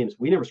a lot of games,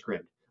 we never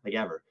scrimmed, like,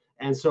 ever.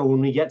 And so when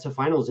we get to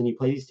finals and you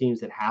play these teams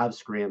that have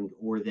scrimmed,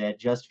 or that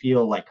just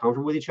feel like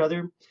comfortable with each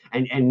other,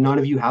 and none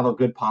of you have a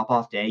good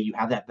pop-off day, you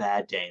have that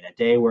bad day, that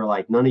day where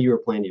like none of you are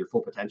playing to your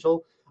full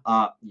potential,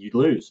 you'd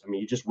lose. I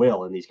mean, you just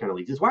will in these kind of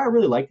leagues. That's why I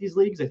really like these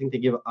leagues. I think they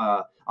give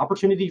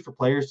opportunity for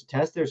players to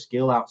test their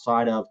skill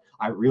outside of,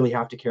 I really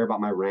have to care about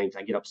my ranks.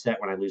 I get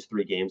upset when I lose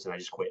 3 games and I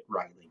just quit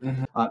Rocket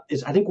League.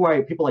 Is I think why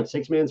people like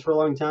Six Mans for a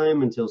long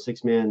time, until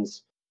Six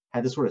Mans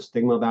had this sort of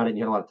stigma about it, and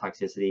you had a lot of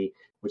toxicity,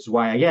 which is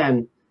why,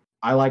 again,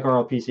 I like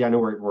RLPC. I know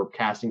we're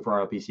casting for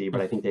RLPC,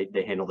 but I think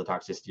they handle the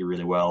toxicity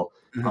really well,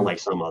 unlike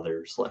some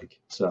others. Like,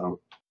 so.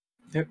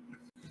 Yep.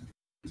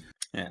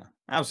 Yeah,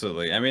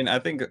 absolutely. I mean, I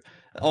think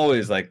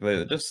always like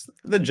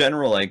the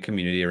general like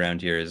community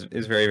around here is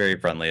very, very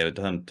friendly. A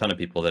ton of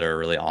people that are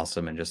really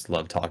awesome and just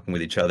love talking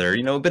with each other.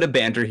 You know, a bit of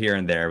banter here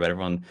and there, but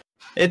everyone,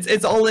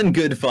 it's all in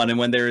good fun. And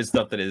when there is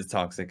stuff that is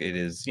toxic, it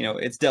is, you know,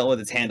 it's dealt with,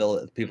 it's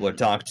handled. People are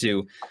talked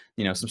to.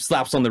 You know, some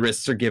slaps on the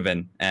wrists are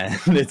given, and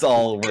it's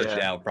all worked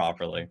out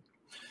properly.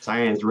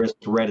 Cyan's wrist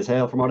red as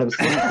hell from what I'm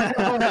seeing.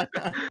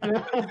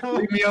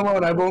 Leave me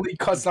alone. I've only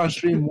cussed on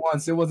stream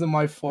once. It wasn't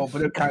my fault,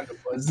 but it kind of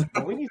was.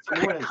 We need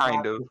some more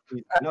Kind of.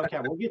 No,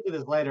 Cap, we'll get to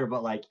this later,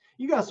 but like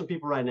you got some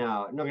people right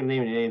now, I'm not gonna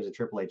name any names in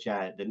AAA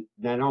chat, that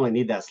not only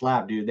need that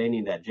slap, dude, they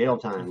need that jail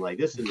time. Like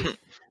this is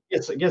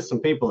get some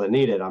people that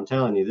need it. I'm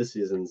telling you, this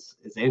season's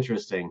it's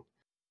interesting.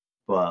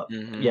 But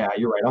yeah,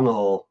 you're right. On the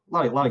whole,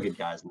 a lot of good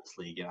guys in this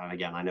league. And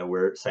again, I know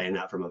we're saying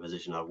that from a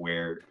position of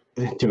we're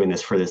doing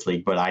this for this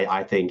league, but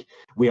I think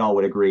we all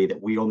would agree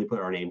that we only put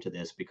our name to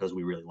this because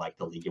we really like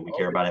the league and we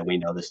care about it. We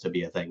know this to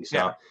be a thing.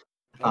 So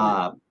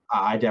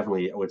I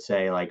definitely would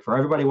say, like, for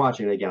everybody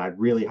watching, again, I'd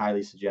really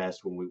highly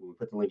suggest when we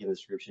put the link in the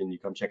description, you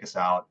come check us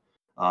out.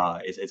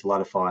 It's a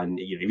lot of fun.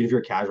 You know, even if you're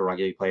a casual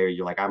Rocket League player,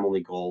 you're like, I'm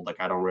only gold. Like,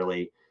 I don't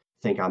really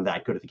think I'm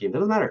that good at the game. It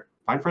doesn't matter.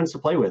 Find friends to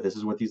play with. This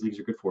is what these leagues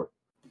are good for.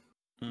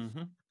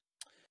 Mm-hmm.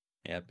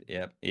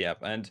 Yep.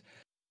 And,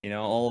 you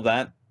know, all of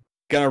that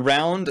gonna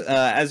round,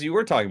 as you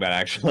were talking about,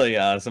 actually,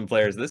 some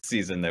players this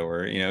season that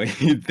were, you know,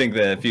 you'd think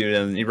that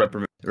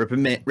if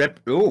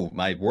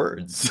my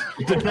words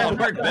did not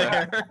work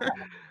there.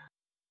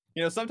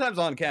 You know, sometimes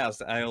on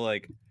cast,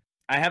 I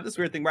have this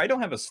weird thing where I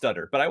don't have a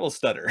stutter, but I will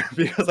stutter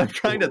because I'm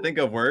trying to think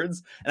of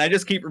words and I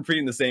just keep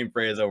repeating the same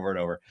phrase over and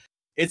over.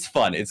 It's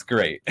fun. It's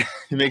great. It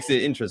makes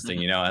it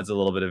interesting, you know, adds a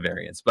little bit of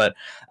variance. But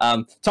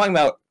talking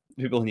about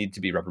people who need to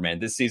be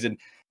reprimanded this season.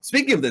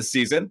 Speaking of this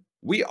season,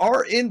 we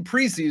are in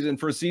preseason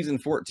for season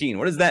 14.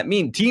 What does that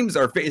mean? Teams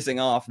are facing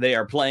off. They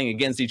are playing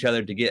against each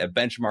other to get a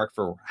benchmark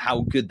for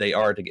how good they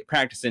are to get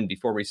practice in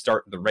before we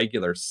start the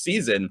regular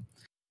season.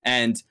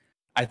 And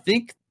I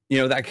think, you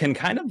know, that can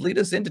kind of lead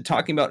us into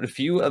talking about a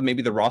few of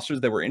maybe the rosters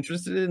that we're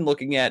interested in,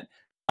 looking at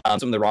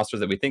some of the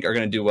rosters that we think are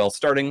going to do well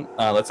starting.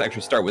 Let's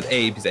actually start with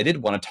A, because I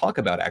did want to talk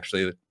about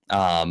actually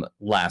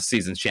last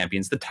season's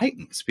champions, the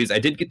Titans, because I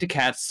did get to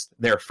catch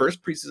their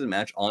first preseason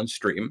match on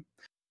stream,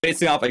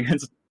 facing off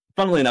against,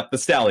 funnily enough, the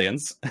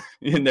Stallions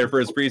in their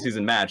first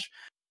preseason match.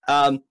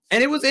 And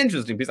it was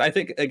interesting because I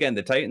think, again,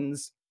 the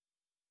Titans,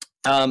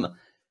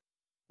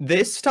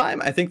 this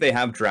time, I think they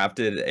have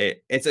drafted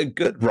it's a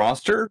good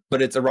roster,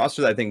 but it's a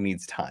roster that I think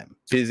needs time.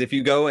 Because if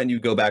you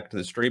go back to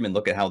the stream and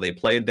look at how they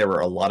played, there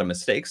were a lot of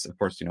mistakes. Of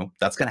course, you know,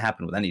 that's going to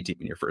happen with any team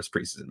in your first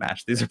preseason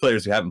match. These are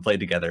players who haven't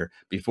played together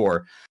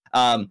before.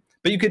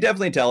 But you could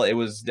definitely tell it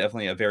was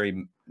definitely a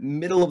very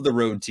middle of the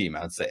road team,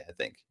 I would say, I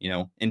think, you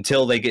know,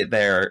 until they get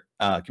their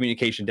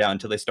communication down,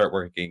 until they start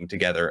working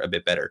together a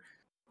bit better.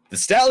 The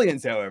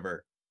Stallions,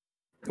 however,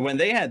 when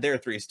they had their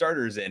 3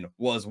 starters in,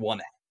 was one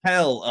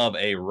hell of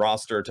a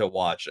roster to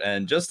watch.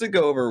 And just to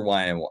go over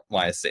why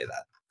I say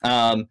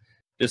that,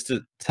 just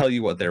to tell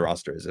you what their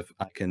roster is, if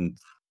I can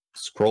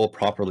scroll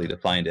properly to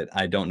find it.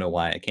 I don't know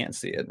why I can't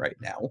see it right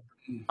now.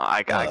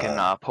 I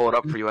can pull it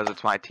up for you as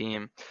it's my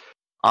team.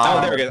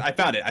 Oh, there we go. I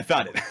found it. I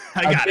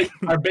got it.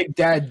 Our big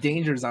dad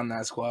Danger's on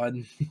that squad.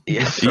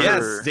 Yes, sir.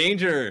 Yes,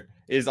 Danger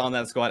is on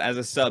that squad as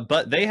a sub,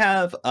 but they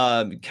have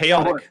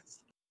Chaotic,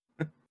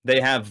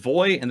 they have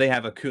Voy, and they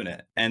have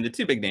Akuna. And the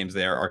 2 big names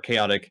there are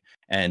Chaotic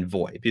and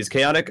Voy. Because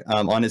Chaotic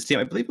on his team,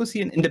 I believe, was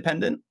he an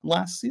independent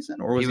last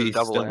season? Or was he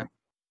double A?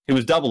 He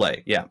was double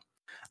A, yeah.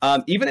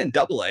 Even in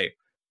double A,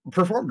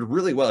 performed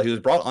really well. He was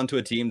brought onto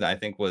a team that I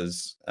think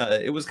was,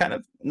 it was kind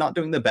of not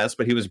doing the best,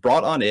 but he was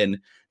brought on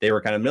in. They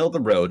were kind of middle of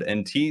the road,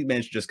 and he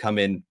managed to just come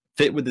in,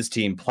 fit with this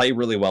team, play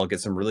really well, get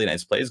some really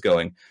nice plays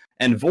going.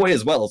 And Voy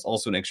as well is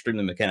also an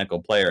extremely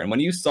mechanical player. And when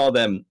you saw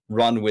them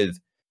run with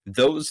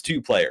those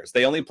 2 players,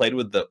 they only played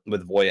with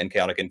Voy and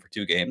Chaotic in for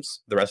 2 games.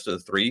 The rest of the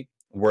 3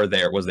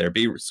 was their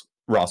B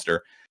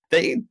roster.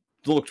 They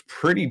looked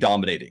pretty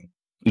dominating.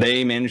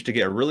 They managed to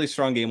get a really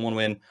strong game 1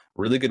 win,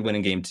 really good win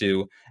in game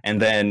 2,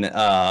 and then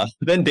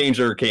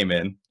Danger came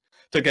in,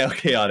 took out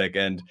Chaotic,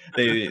 and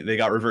they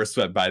got reverse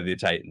swept by the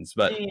Titans.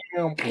 But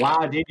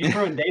wow, dude, you're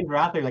throwing Danger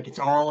out there like it's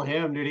all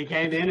him, dude. He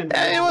came in and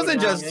it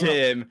wasn't just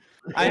him.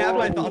 I have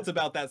my thoughts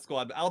about that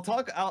squad. I'll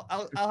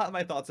have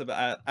my thoughts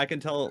about. I can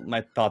tell my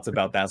thoughts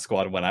about that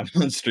squad when I'm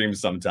on stream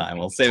sometime.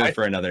 We'll save it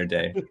for another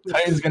day.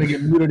 Titan's gonna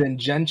get muted in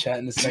Gen Chat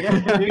in a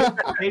second.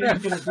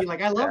 Titan's gonna be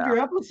like, "I loved your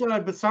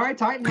episode, but sorry,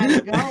 Titan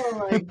had to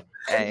go." Like,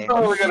 hey.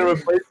 Oh, we're gonna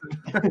replace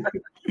him.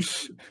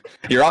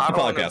 You're off the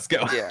podcast.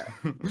 Go. Yeah,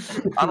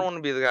 I don't want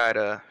to be the guy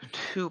to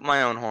toot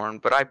my own horn,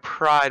 but I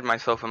pride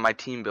myself in my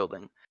team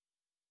building.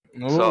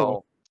 Ooh.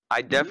 So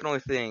I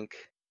definitely think.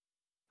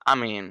 I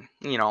mean,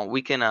 you know,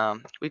 we can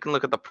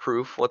look at the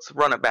proof. Let's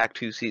run it back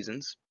 2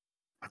 seasons.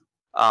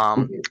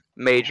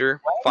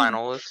 Major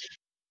finalist,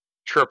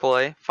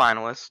 AAA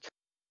finalist,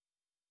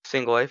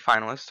 single A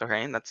finalist.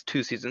 Okay, that's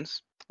 2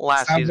 seasons.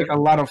 Last Sounds season, like a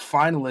lot of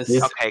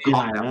finalists. Okay,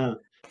 calm down.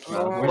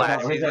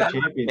 Last season,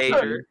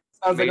 Major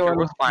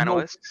was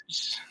finalist,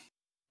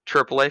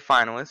 AAA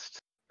finalist,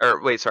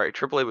 or wait, sorry,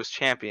 AAA was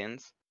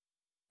champions,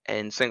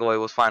 and single A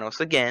was finalist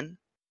again.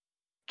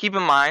 Keep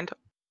in mind,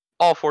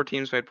 all 4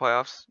 teams made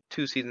playoffs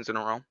 2 seasons in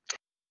a row.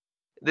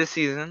 This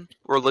season,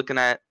 we're looking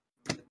at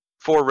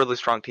 4 really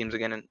strong teams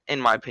again, in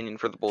my opinion,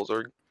 for the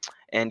Bullsorg.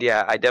 And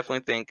yeah, I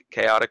definitely think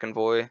Chaotic and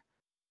Voy,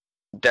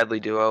 deadly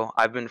duo.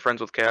 I've been friends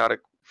with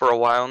Chaotic for a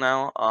while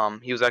now.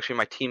 He was actually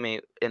my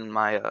teammate in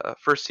my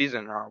first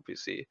season in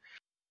RLPC.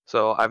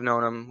 So I've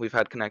known him, we've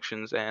had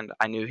connections, and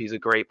I knew he's a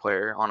great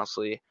player,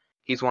 honestly.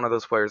 He's one of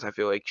those players I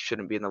feel like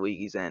shouldn't be in the league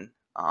he's in.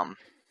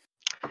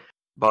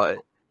 But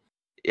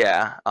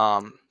yeah,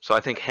 so I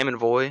think him and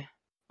Voy,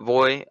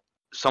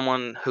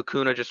 someone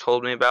Hakuna just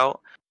told me about,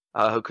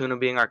 Hakuna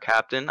being our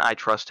captain, I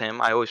trust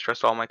him. I always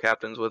trust all my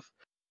captains with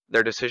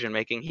their decision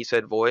making. He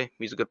said, Voy,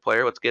 he's a good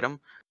player, let's get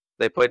him.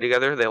 They played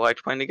together, they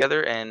liked playing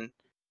together, and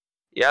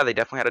yeah, they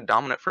definitely had a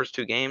dominant first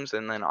 2 games,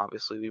 and then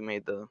obviously we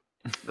made the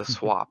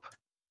swap.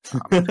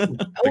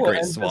 The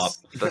great swap.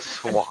 The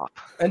swap.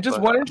 And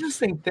just one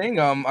interesting thing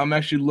I'm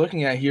actually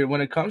looking at here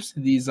when it comes to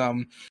these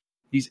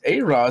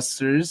A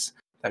rosters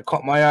that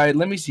caught my eye.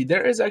 Let me see.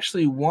 There is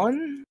actually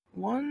 1,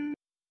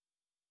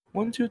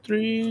 2,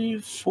 3,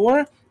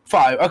 4,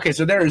 5. Okay,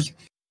 so there's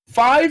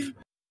 5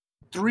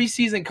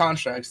 3-season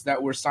contracts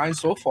that were signed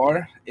so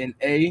far in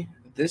A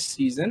this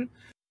season.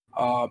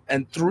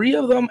 And 3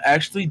 of them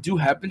actually do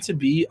happen to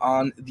be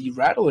on the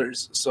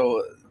Rattlers.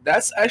 So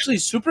that's actually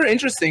super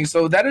interesting.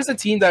 So that is a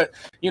team that,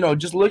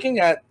 just looking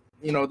at,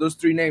 those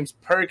 3 names,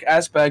 Perk,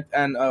 Aspect,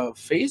 and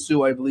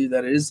Feisu, I believe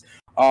that is.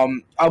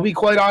 I'll be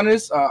quite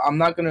honest. I'm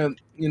not going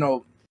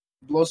to,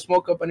 blow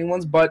smoke up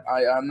anyone's butt.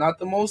 I'm not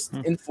the most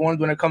informed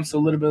when it comes to a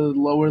little bit of the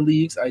lower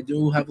leagues. I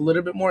do have a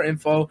little bit more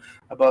info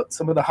about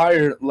some of the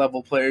higher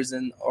level players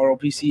in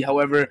RLPC.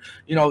 However,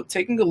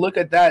 taking a look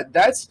at that,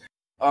 that's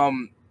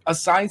a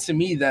sign to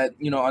me that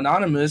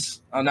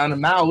Anonymous,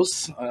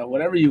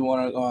 whatever you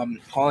want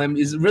to call him,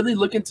 is really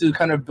looking to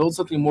kind of build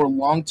something more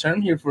long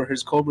term here for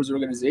his Cobras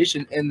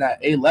organization in that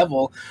A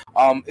level.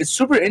 It's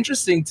super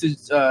interesting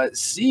to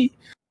see,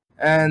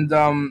 and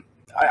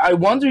I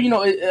wonder,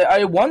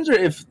 I wonder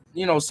if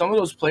some of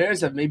those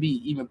players have maybe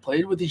even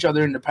played with each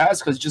other in the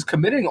past, because just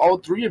committing all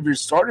 3 of your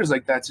starters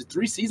like that to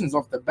 3 seasons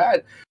off the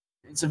bat,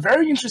 it's a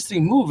very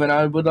interesting move, and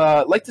I would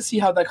like to see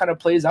how that kind of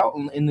plays out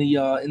in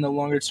the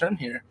longer term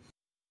here.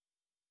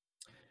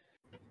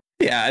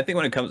 Yeah, I think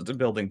when it comes to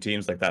building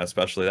teams like that,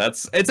 especially,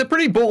 it's a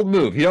pretty bold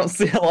move. You don't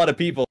see a lot of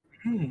people.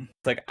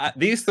 It's like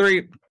these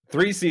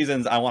three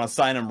seasons, I want to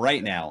sign them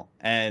right now,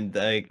 and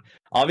like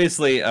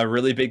obviously a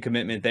really big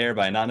commitment there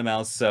by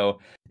Anonymous. So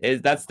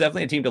that's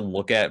definitely a team to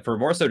look at for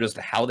more so just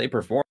how they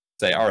perform.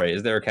 Say, all right,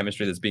 is there a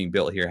chemistry that's being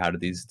built here? How do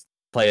these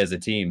play as a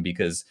team?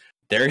 Because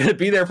they're going to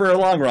be there for a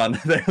long run.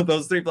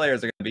 Those 3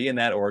 players are going to be in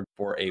that org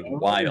for a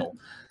while.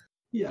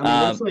 Yeah,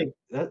 I mean,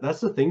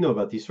 that's the thing though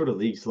about these sort of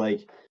leagues.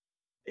 Like,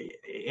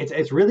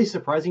 it's really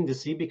surprising to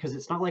see, because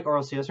it's not like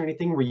RLCS or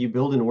anything where you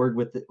build an org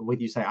with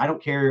you say, I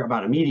don't care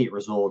about immediate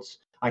results.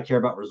 I care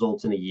about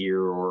results in a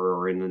year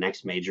or in the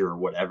next major or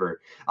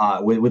whatever.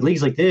 With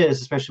leagues like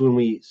this, especially when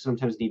we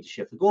sometimes need to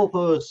shift the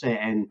goalposts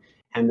and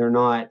they're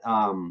not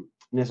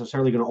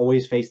necessarily going to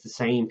always face the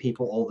same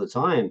people all the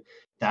time.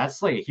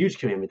 That's like a huge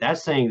commitment.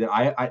 That's saying that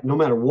I no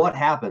matter what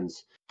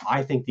happens,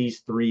 I think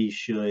these 3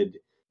 should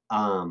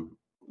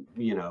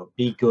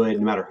be good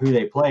no matter who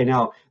they play.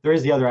 Now, there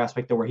is the other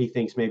aspect though where he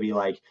thinks maybe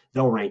like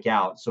they'll rank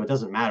out, so it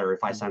doesn't matter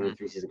if I sign a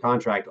 3-season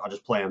contract. I'll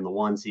just play them the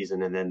 1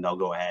 season and then they'll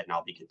go ahead and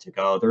I'll be good to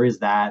go. There is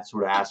that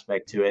sort of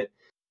aspect to it,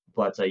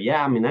 but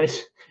yeah, I mean,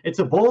 it's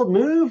a bold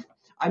move.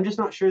 I'm just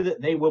not sure that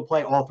they will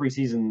play all 3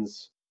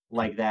 seasons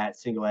like that,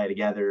 single A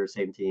together,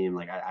 same team.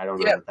 Like I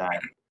don't know if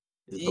that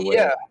is the way.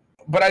 Yeah,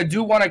 but I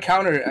do want to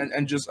counter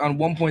and just on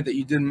one point that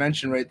you did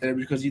mention right there,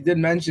 because you did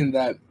mention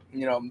that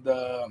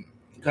the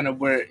kind of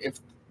where if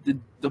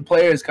the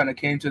players kind of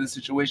came to the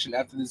situation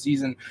after the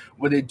season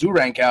where they do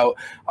rank out.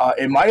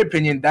 In my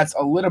opinion, that's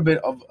a little bit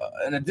of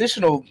an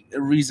additional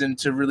reason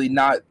to really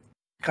not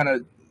kind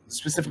of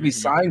specifically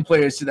sign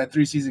players to that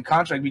 3-season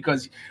contract,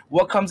 because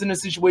what comes in a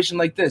situation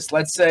like this?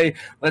 Let's say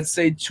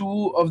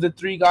 2 of the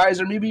 3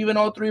 guys, or maybe even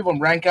all 3 of them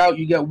rank out.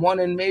 You get 1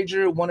 in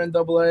major, 1 in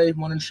AA,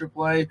 1 in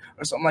AAA,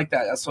 or something like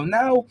that. So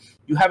now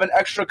you have an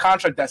extra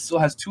contract that still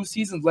has 2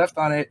 seasons left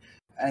on it,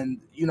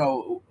 and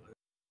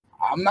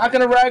I'm not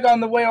going to rag on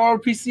the way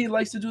RPC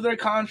likes to do their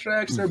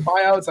contracts or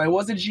buyouts. I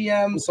was a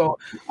GM, so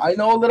I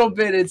know a little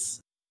bit. It's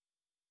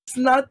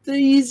not the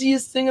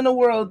easiest thing in the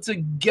world to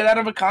get out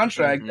of a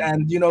contract.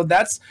 And,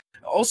 that's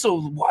also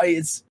why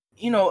it's,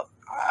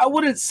 I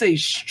wouldn't say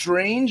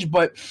strange,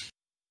 but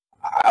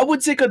I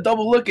would take a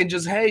double look and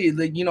just, hey,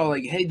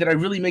 hey, did I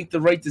really make the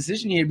right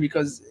decision here?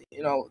 Because,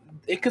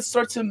 it could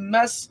start to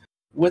mess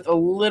with a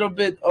little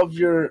bit of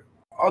your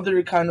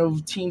other kind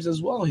of teams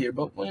as well here,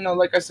 but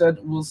like I said,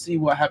 we'll see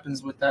what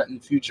happens with that in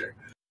the future.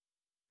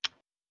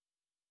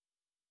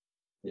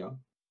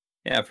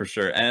 Yeah, for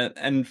sure.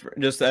 And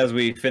just as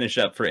we finish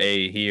up for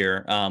A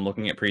here,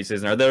 looking at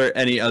preseason, are there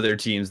any other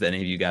teams that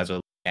any of you guys are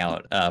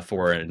looking out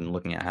for and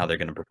looking at how they're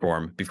going to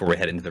perform before we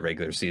head into the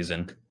regular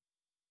season?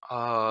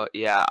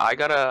 Yeah, I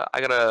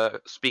gotta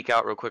speak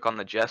out real quick on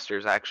the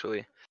Jesters.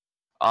 Actually,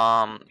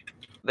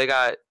 they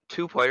got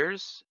 2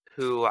 players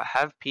who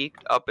have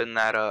peaked up in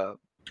that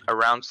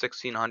around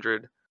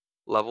 1600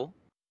 level,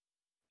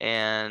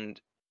 and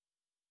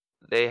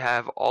they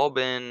have all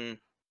been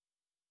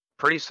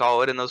pretty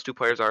solid, and those 2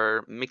 players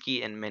are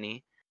Mickey and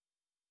Minnie.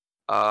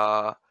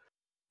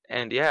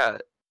 And yeah,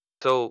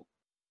 so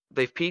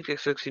they've peaked at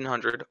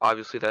 1600.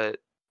 Obviously, that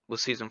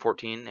was season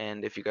 14,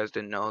 and if you guys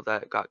didn't know,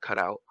 that got cut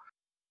out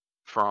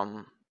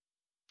from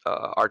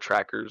our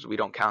trackers. We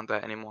don't count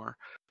that anymore.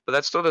 But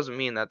that still doesn't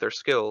mean that their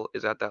skill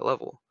is at that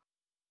level.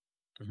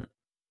 Mhm.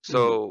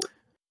 So,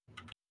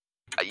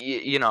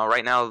 you know,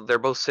 right now they're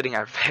both sitting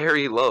at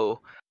very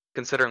low,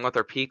 considering what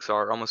their peaks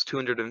are, almost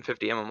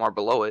 250 MMR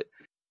below it.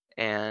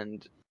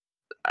 And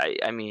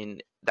I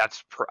mean,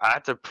 that's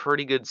a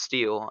pretty good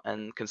steal.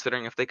 And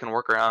considering if they can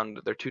work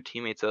around their two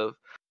teammates of,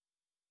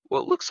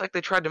 well, it looks like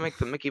they tried to make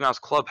the Mickey Mouse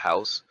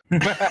Clubhouse.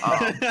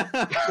 I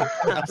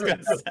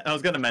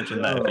was gonna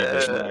mention that.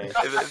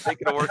 If they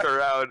can work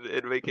around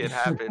and make it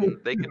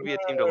happen, they could be a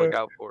team to look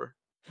out for.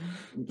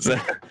 So,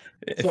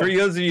 for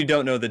those of you who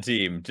don't know the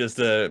team, just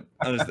to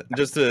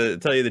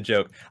tell you the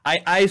joke,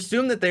 I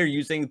assume that they're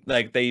using,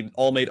 like, they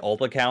all made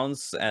alt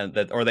accounts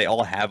or they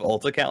all have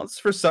alt accounts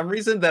for some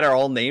reason that are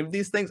all named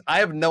these things. I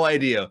have no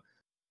idea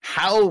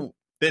how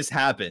this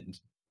happened.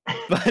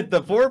 But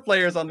the 4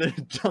 players on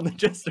the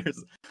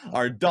Jesters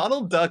are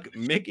Donald Duck,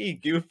 Mickey,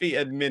 Goofy,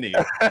 and Minnie.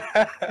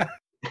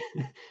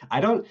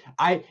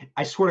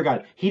 I swear to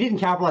God, he didn't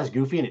capitalize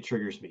Goofy and it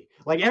triggers me.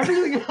 Like,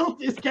 everything else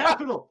is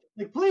capital.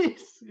 Like,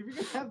 please, if you're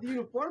gonna have the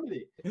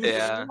uniformity.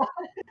 Yeah.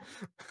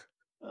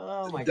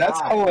 Oh my God.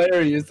 That's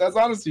hilarious. That's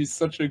honestly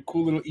such a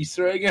cool little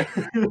Easter egg.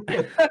 I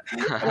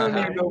don't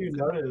even know who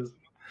that is.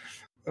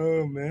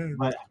 Oh man.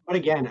 But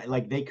again,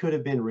 like, they could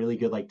have been really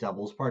good like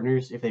doubles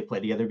partners if they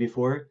played together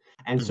before.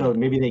 And so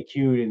maybe they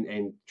queued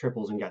and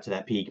triples and got to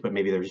that peak, but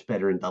maybe they're just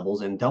better in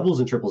doubles. And doubles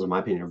and triples, in my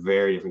opinion, are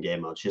very different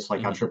game modes. Just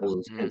like how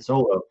triples and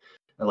solo,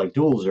 like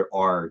duels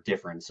are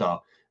different.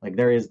 So like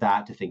there is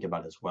that to think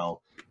about as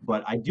well.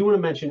 But I do want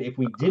to mention, if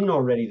we didn't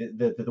already,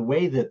 the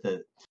way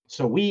that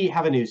so we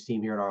have a news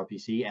team here at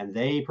RLPC, and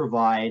they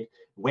provide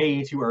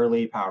way too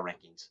early power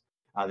rankings.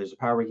 There's a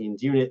power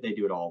rankings unit, they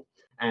do it all.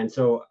 And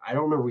so I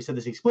don't remember if we said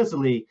this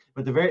explicitly,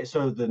 but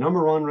the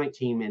number 1 ranked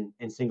team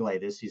in single A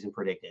this season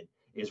predicted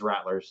is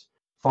Rattlers,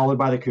 followed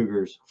by the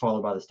Cougars,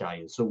 followed by the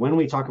Stallions. So when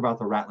we talk about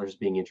the Rattlers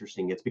being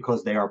interesting, it's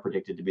because they are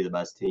predicted to be the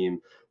best team.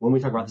 When we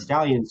talk about the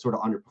Stallions sort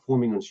of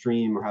underperforming on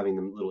stream or having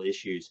them little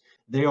issues,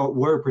 they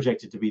were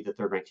projected to be the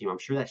 3rd ranked team. I'm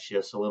sure that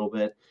shifts a little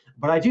bit,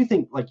 but I do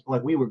think like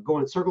we were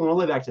circling all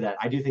the way back to that.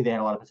 I do think they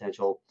had a lot of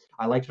potential.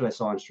 I liked what I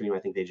saw on stream. I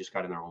think they just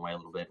got in their own way a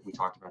little bit. We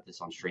talked about this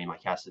on stream. I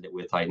casted it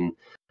with Titan.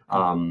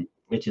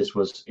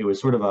 It was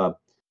sort of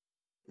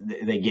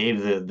they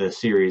gave the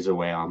series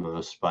away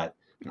almost, but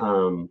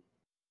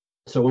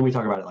so when we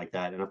talk about it like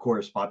that, and of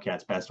course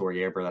Bobcats best org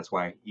ever, that's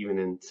why even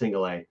in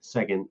single A,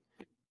 second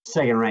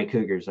ranked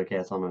Cougars, okay,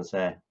 that's all I'm gonna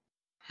say.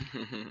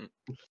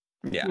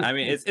 Yeah, I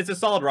mean it's a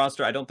solid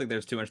roster. I don't think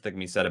there's too much that can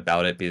be said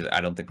about it, because I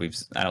don't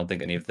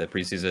think any of the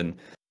preseason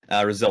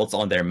results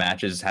on their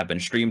matches have been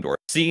streamed or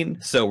seen,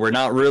 so we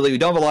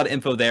don't have a lot of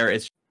info there.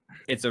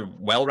 It's a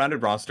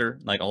well-rounded roster.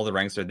 Like, all the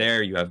ranks are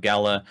there. You have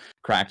Gala,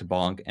 Cracked,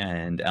 Bonk,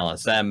 and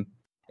LSM.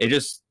 It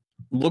just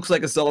looks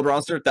like a solid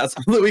roster. That's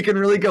all that we can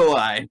really go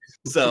by.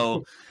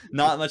 So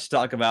not much to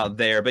talk about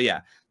there. But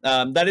yeah,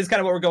 that is kind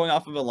of what we're going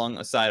off of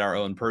alongside our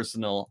own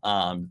personal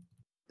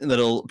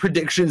little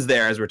predictions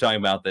there as we're talking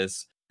about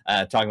this,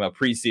 talking about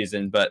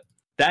preseason. But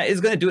that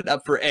is going to do it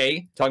up for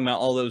A, talking about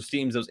all those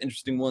teams, those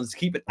interesting ones to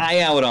keep an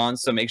eye out on.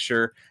 So make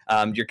sure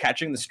you're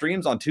catching the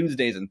streams on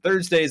Tuesdays and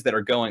Thursdays that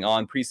are going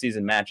on,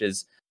 preseason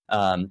matches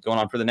going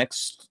on for the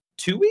next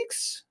 2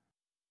 weeks.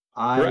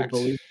 I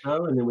believe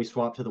so, and then we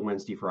swap to the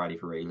Wednesday, Friday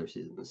for regular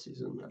season this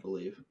season, I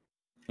believe.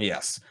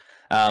 Yes,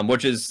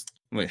 which is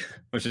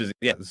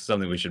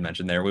something we should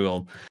mention there. We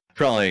will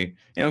probably,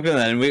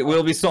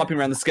 we'll be swapping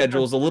around the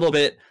schedules a little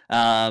bit.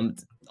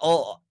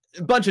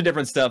 A bunch of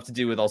different stuff to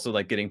do with also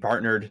like getting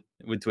partnered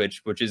with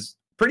Twitch, which is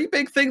a pretty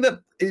big thing that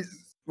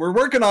we're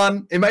working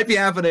on. It might be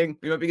happening.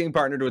 We might be getting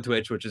partnered with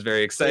Twitch, which is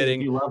very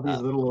exciting. If you love these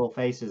little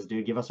faces,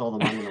 dude, give us all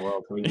the money in the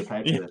world so we can get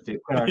paid for this,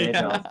 dude. Quit our day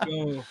jobs.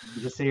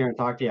 Just sit here and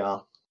talk to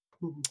y'all.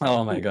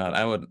 Oh my God,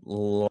 I would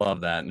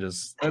love that. And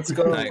just let's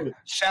go.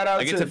 Shout out!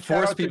 I get to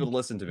force people to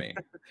listen to me.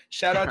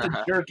 Shout out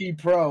to Jerky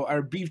Pro,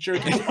 our beef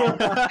jerky.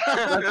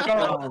 Let's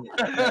go.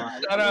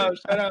 Shout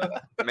out.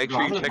 Make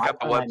sure you check out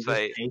the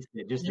website.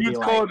 Just to use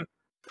code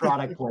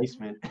product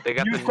placement. They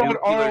got use the code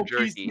nuclear ROPC.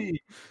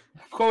 Jerky.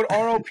 Code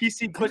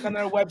ROPC. Click on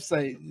their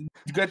website.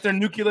 Get their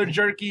nuclear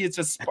jerky. It's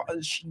a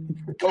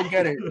go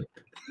get it.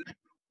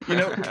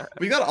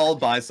 We gotta all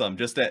buy some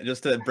just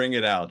to bring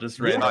it out. Just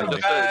randomly.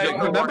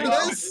 Remember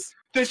this?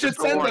 They should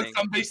send us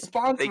some. They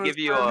sponsor. They give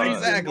you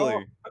exactly.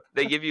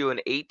 They give you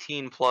an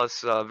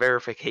 18+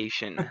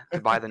 verification to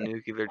buy the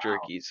nuclear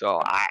jerky.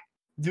 So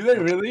do they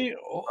really?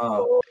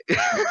 Oh,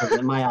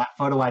 my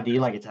photo ID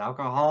like it's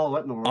alcohol?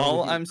 What in the world?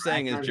 All I'm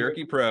saying is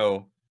Jerky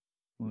Pro.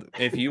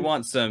 If you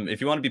want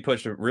to be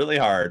pushed really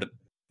hard,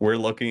 we're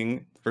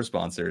looking for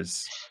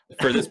sponsors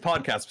for this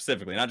podcast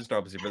specifically, not just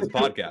RLPC, for this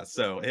podcast.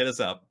 So hit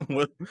us up.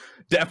 We're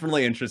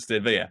definitely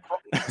interested. But yeah,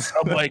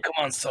 Subway, come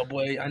on,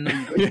 Subway. I know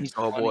you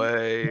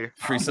Subway,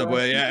 free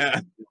Subway. Yeah.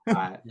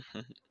 But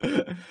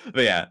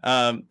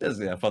yeah, this is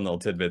a fun little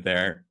tidbit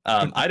there.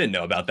 I didn't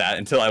know about that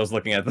until I was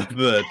looking at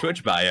the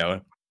Twitch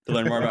bio to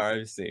learn more about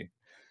RFC.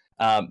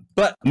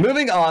 But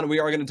moving on, we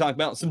are going to talk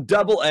about some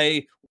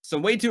AA,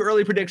 some way too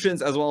early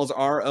predictions, as well as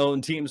our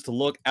own teams to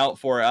look out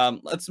for.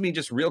 Let's me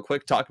just real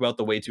quick talk about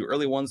the way too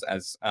early ones,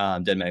 as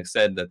Deadmedic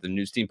said that the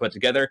news team put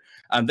together.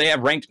 They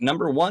have ranked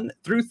number 1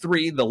 through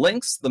 3, the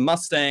Lynx, the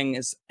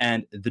Mustangs,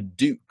 and the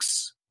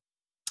Dukes.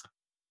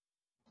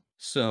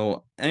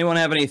 So, anyone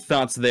have any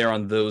thoughts there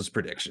on those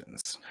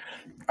predictions?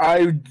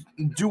 I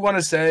do want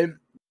to say,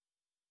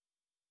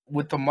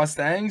 with the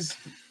Mustangs,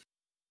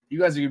 you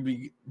guys are going to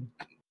be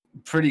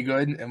pretty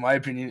good, in my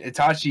opinion.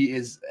 Itachi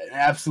is an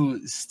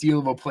absolute steal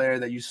of a player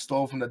that you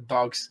stole from the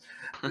Ducks.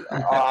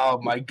 Oh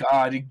my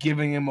God, you're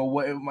giving him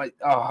away.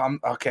 I'm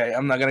not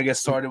gonna get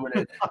started with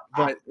it.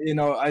 But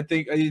I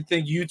think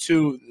you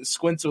two,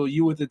 Squintle,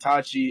 you with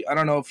Itachi. I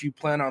don't know if you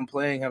plan on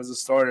playing him as a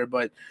starter,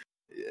 but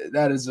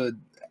that is a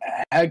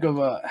heck of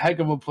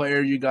a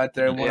player you got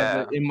there.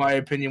 In my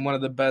opinion, one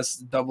of the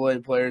best AA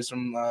players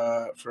from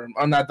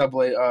not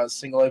AA,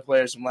 single A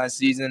players from last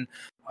season.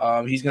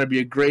 He's going to be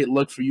a great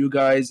look for you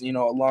guys.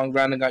 Along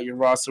round and got your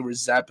roster with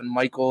Zap and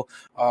Michael.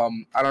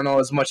 I don't know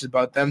as much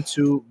about them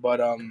two, but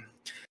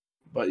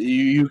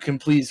you can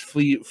please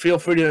feel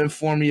free to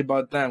inform me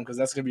about them, because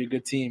that's going to be a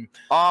good team.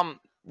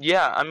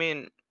 Yeah, I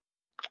mean,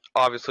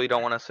 obviously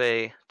don't want to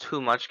say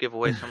too much, give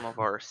away some of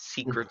our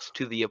secrets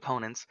to the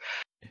opponents.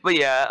 But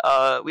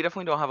yeah, we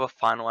definitely don't have a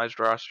finalized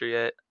roster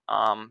yet.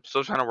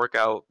 Still trying to work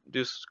out,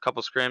 do a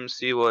couple scrims,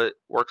 see what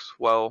works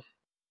well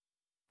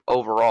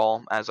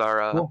overall as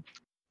our Cool.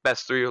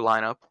 best 3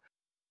 lineup.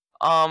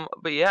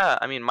 But yeah,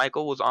 I mean,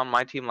 Michael was on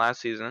my team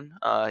last season.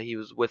 He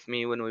was with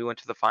me when we went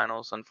to the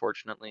finals.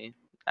 Unfortunately,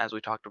 as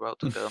we talked about,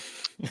 took a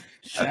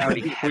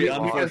pretty we loss.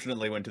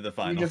 unfortunately went to the We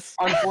finals. just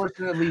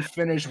unfortunately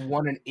finished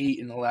 1-8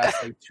 in the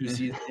last 2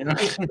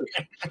 seasons.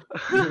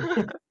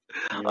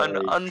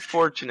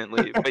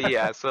 Unfortunately, but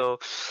yeah. So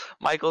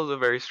Michael's a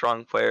very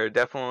strong player.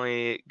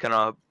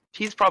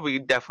 He's probably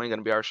definitely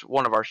gonna be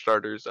one of our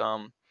starters.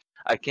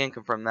 I can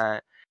confirm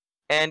that.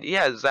 And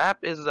yeah, Zap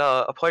is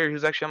a player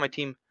who's actually on my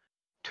team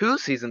 2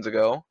 seasons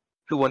ago,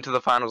 who went to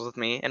the finals with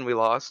me and we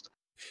lost.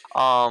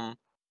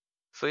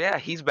 So yeah,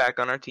 he's back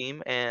on our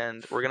team,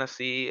 and we're gonna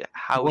see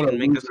how we can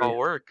make this all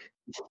work.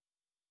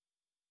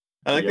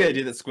 I like the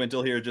idea that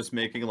Squintle here just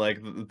making like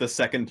the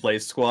second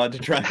place squad to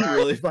try and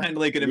really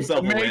finally get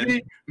himself a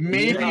win.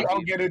 Maybe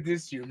I'll get it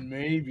this year.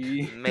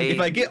 Maybe. If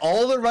I get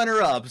all the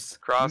runner-ups,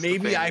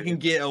 maybe I can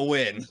get a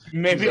win.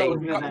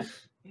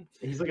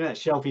 He's looking at that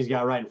shelf he's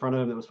got right in front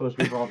of him that was supposed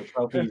to be for all the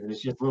trophies, and it's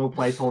just little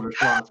placeholder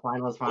slots,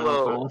 finalists.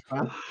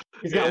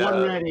 He's got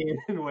one ready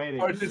and waiting.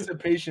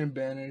 Participation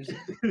banners.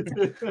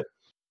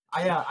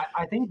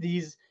 I think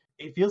these.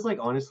 It feels like,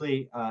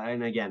 honestly,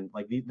 and again,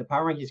 like the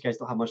power rankings guys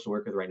still have much to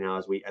work with right now,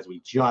 as we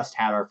just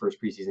had our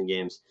first preseason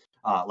games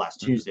last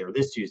Tuesday, or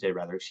this Tuesday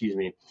rather. Excuse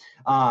me.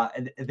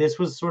 This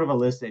was sort of a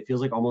list that it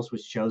feels like almost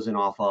was chosen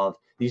off of.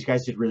 These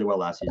guys did really well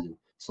last season.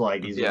 So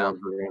like these are the ones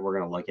we're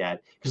gonna look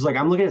at, because like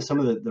I'm looking at some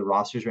of the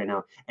rosters right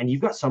now, and you've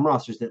got some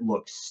rosters that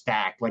look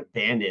stacked like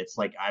bandits.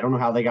 Like I don't know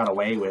how they got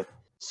away with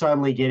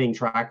suddenly getting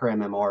tracker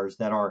MMRs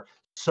that are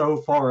so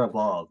far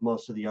above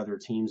most of the other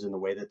teams in the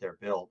way that they're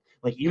built.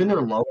 Like even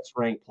their lowest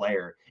ranked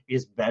player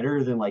is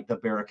better than like the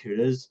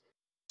Barracuda's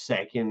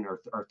second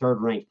or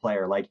third ranked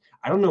player. Like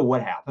I don't know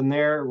what happened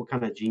there, what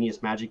kind of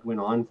genius magic went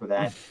on for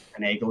that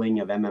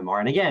finagling of MMR.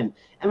 And again,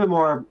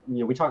 MMR,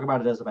 we talk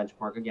about it as a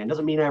benchmark. Again,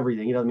 doesn't mean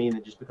everything. It doesn't mean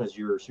that just because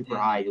you're super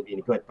high you'll be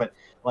any good. But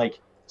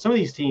like some of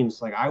these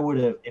teams, like I would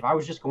have, if I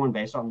was just going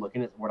based on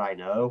looking at what I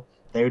know,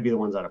 they would be the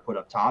ones that I put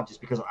up top,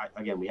 just because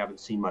we haven't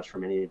seen much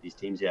from any of these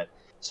teams yet.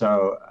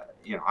 So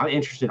I'm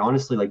interested,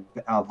 honestly, like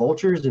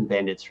Vultures and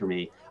Bandits for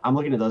me. I'm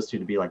looking at those two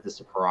to be like the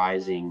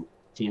surprising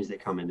teams that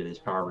come into this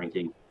power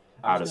ranking.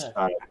 I'm just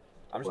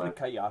gonna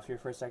cut you off here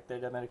for a sec there,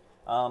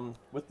 Deadmedic.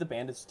 With the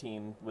Bandits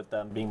team, with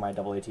them being my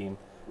AA team,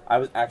 I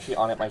was actually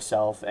on it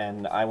myself,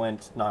 and I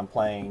went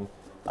non-playing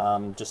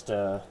just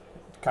to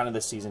kind of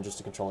this season just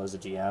to control as a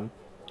GM,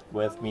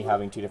 with me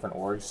having 2 different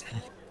orgs.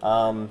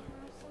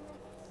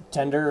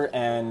 Tender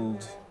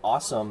and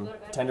Awesome.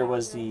 Tender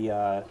was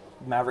the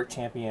Maverick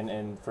champion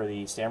and for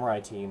the Samurai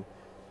team.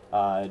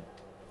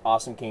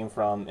 Awesome came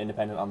from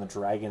Independent on the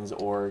Dragons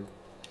org.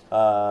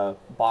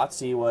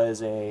 Botsy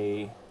was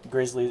a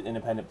Grizzly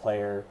independent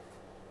player,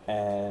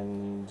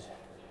 and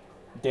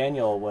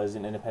Daniel was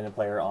an independent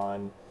player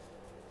on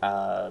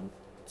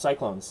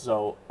Cyclones.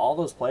 So all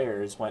those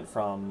players went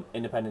from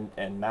Independent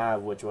and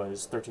Mav, which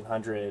was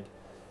 1,300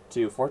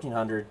 to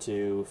 1,400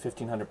 to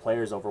 1,500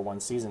 players over one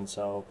season.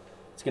 So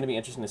it's going to be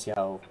interesting to see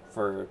how,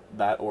 for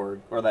that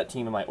org, or that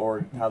team in my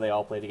org, how they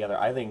all play together.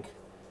 I think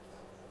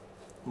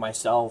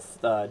myself,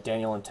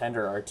 Daniel, and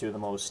Tender are 2 of the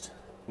most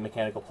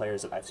mechanical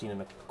players that I've seen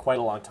in quite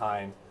a long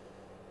time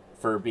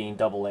for being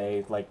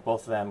AA. Like,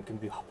 both of them can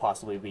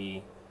possibly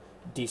be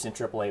decent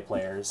AAA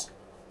players.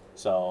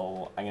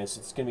 So I guess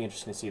it's going to be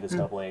interesting to see this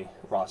AA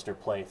roster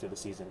play through the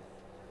season.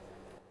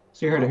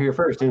 So you heard it here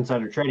first.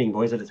 Insider trading,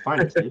 boys, at its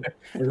finest, dude.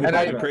 And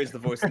I praise the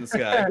voice in the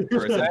sky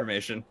for his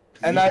information.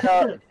 And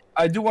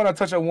I do want to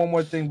touch on one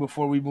more thing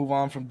before we move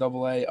on from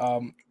AA.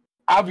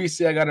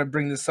 Obviously, I got to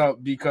bring this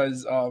up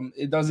because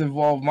it does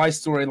involve my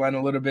storyline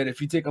a little bit. If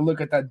you take a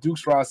look at that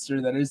Dukes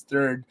roster that is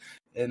third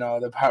in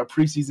the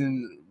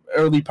preseason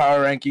early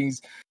power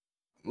rankings,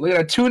 look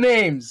at 2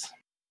 names,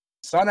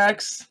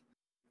 SunX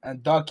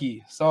and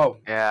Ducky. So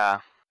Yeah.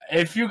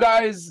 if you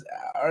guys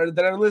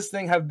that are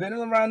listening have been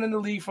around in the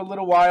league for a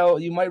little while,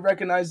 you might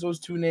recognize those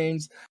 2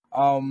 names.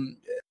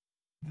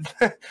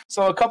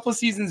 So a couple of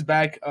seasons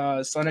back,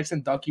 SunX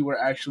and Ducky were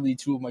actually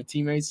 2 of my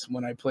teammates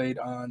when I played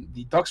on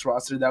the Ducks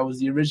roster. That was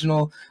the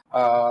original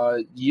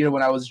year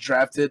when I was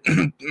drafted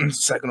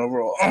 2nd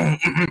overall.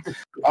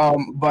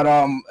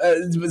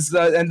 It was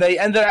and they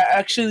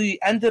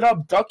ended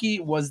up Ducky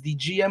was the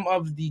GM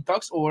of the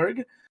Ducks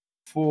org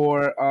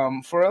for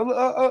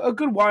a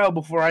good while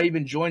before I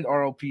even joined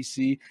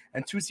ROPC.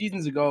 And 2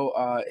 seasons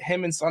ago,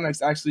 him and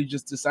SunX actually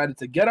just decided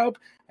to get up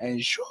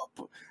and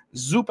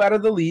zoop out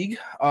of the league,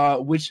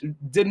 which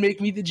did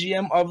make me the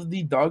GM of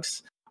the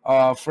Ducks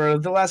for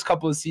the last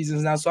couple of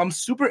seasons now. So I'm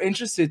super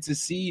interested to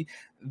see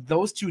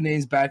those 2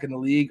 names back in the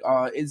league.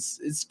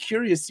 It's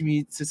curious to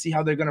me to see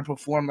how they're going to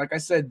perform. Like I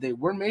said, they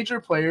were major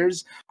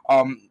players.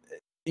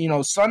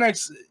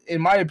 SunX,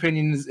 in my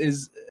opinion,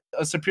 is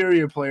a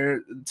superior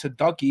player to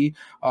Ducky.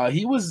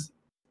 He was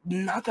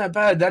not that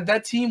bad.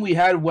 That team we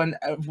had when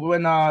I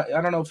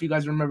don't know if you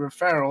guys remember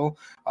Farrell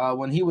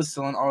when he was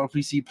still in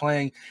ROPC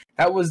playing.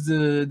 That was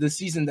the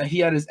season that he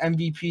had his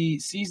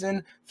MVP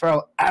season.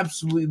 Farrell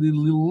absolutely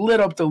lit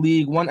up the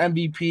league. Won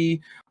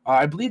MVP.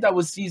 I believe that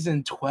was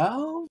season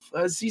 12.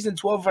 Season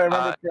 12, if I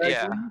remember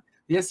correctly.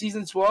 Yeah,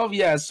 season 12.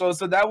 Yeah, so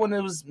that one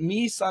it was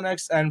me,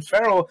 SunX, and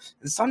Farrell.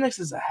 And SunX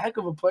is a heck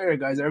of a player,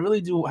 guys. I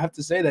really do have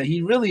to say that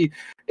he really,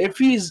 if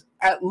he's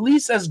at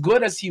least as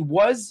good as he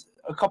was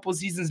a couple of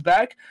seasons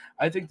back,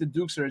 I think the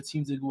Dukes are a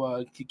team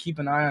to keep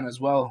an eye on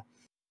as well.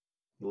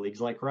 The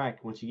league's like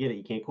crack. Once you get it,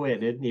 you can't quit,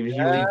 dude. Even if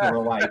you leave for a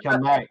while, you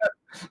come back.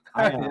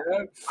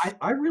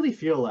 I really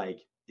feel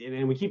like,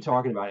 and we keep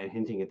talking about it and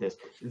hinting at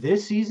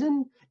this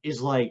season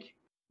is like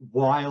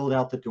wild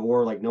out the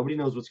door. Like nobody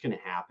knows what's going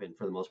to happen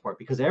for the most part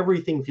because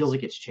everything feels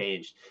like it's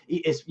changed.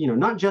 It's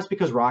not just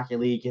because Rocket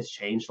League has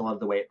changed a lot of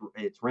the way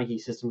its ranking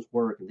systems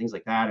work and things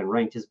like that, and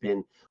ranked has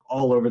been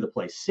all over the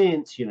place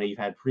since. You've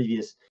had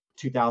previous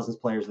 2000s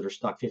players that are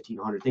stuck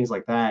 1500, things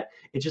like that.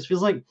 It just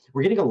feels like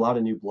we're getting a lot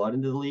of new blood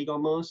into the league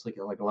almost. Like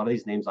a lot of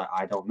these names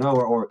I don't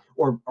know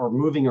or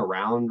moving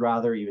around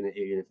rather, even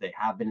if they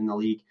have been in the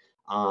league.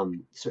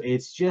 So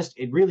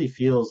it really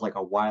feels like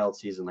a wild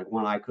season, like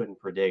one I couldn't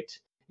predict.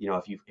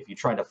 If you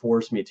tried to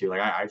force me to, like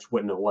I just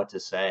wouldn't know what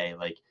to say.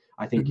 Like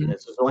I think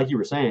so like you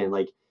were saying,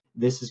 like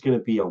this is going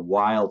to be a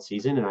wild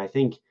season, and I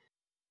think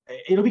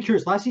it'll be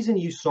curious. Last season,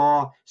 you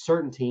saw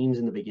certain teams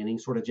in the beginning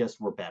sort of just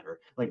were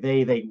better. Like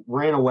they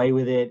ran away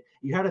with it.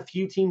 You had a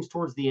few teams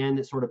towards the end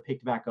that sort of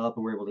picked back up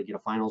and were able to get a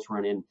finals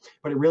run in.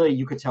 But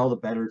you could tell the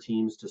better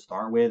teams to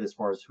start with as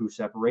far as who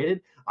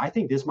separated. I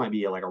think this might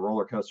be like a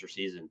roller coaster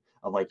season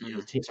of like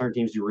certain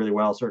teams do really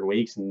well certain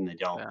weeks and then they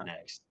don't the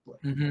next.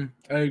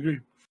 I agree.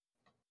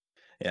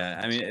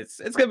 Yeah, I mean it's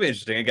gonna be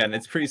interesting. Again,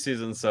 it's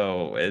preseason,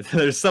 so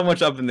there's so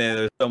much up in there.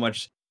 There's so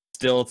much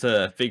still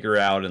to figure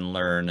out and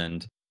learn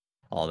and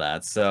all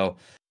that. So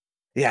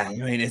yeah, I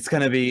mean it's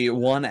gonna be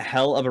one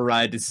hell of a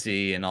ride to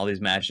see in all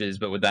these matches.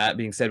 But with that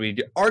being said, we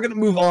are gonna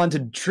move on to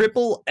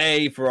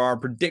AAA for our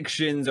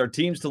predictions, our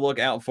teams to look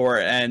out for,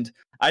 and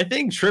I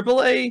think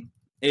AAA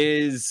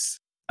is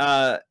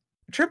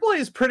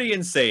pretty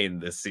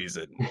insane this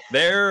season.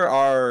 There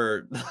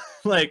are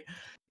like,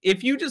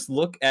 if you just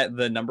look at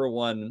the number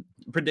 1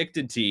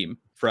 predicted team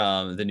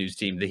from the news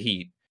team, the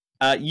Heat,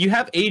 you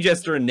have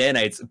Ajester and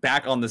Nanites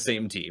back on the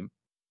same team.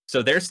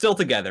 So they're still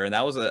together, and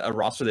that was a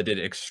roster that did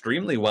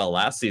extremely well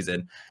last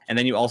season. And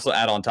then you also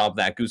add on top of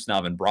that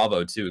Gusnav and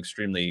Bravo, two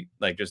extremely,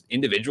 like, just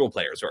individual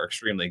players who are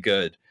extremely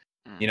good.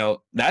 And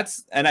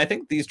I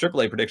think these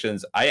AAA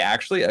predictions, I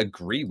actually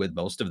agree with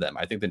most of them.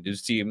 I think the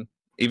news team,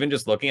 even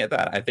just looking at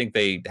that, I think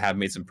they have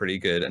made some pretty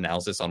good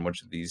analysis on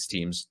which of these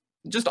teams,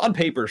 just on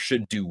paper,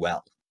 should do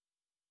well.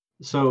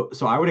 So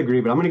I would agree,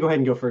 but I'm going to go ahead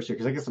and go first here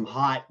because I get some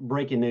hot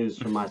breaking news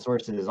from my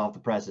sources off the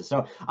presses.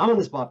 So I'm on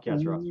this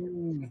Bobcats roster.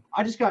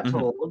 I just got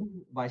told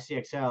by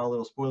CXL, a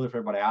little spoiler for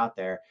everybody out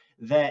there,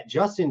 that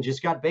Justin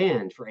just got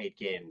banned for 8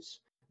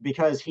 games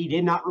because he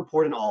did not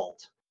report an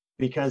alt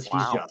because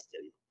he's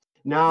Justin.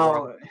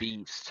 Now,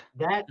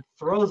 that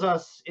throws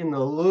us in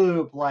the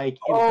loop, like,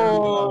 in terms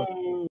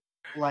of,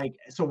 like,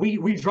 so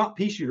we dropped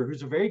P Shooter,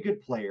 who's a very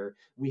good player.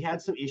 We had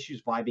some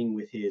issues vibing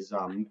with his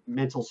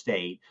mental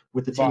state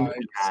with the team that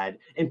we had.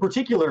 In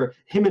particular,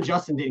 him and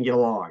Justin didn't get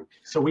along.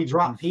 So we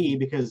dropped P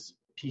because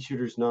P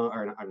Shooter's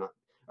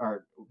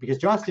because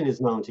Justin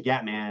is known to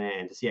Gatman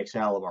and to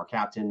CXL of our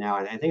captain now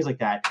and things like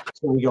that.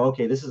 So we go,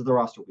 okay, this is the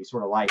roster we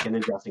sort of like, and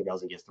then Justin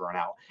goes and gets thrown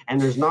out. And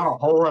there's not a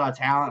whole lot of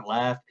talent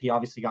left. He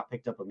obviously got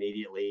picked up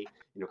immediately.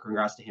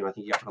 Congrats to him. I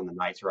think he got put on the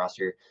Knights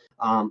roster.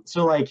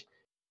 So like,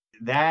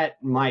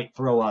 that might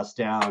throw us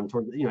down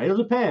toward, it'll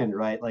depend,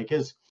 right? Like,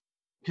 because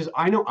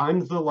I know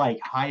I'm the like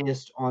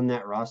highest on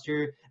that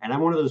roster, and I'm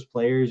one of those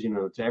players,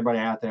 to everybody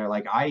out there.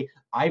 Like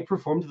I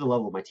perform to the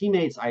level of my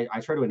teammates. I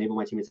try to enable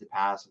my teammates to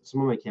pass. Some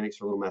of my mechanics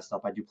are a little messed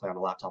up. I do play on a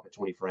laptop at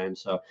 20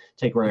 frames, so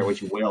take whatever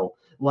what you will.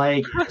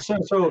 Like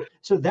so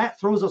that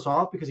throws us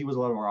off because he was a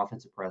lot of our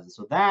offensive presence.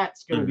 So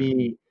that's going to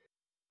be.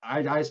 I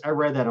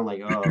read that, I'm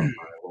like, oh my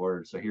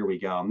Lord. So here we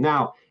go.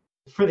 Now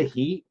for the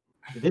Heat.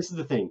 This is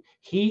the thing.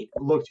 Heat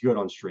looked good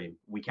on stream.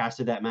 We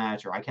casted that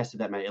match, or I casted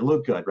that match. It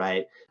looked good,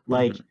 right?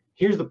 Like,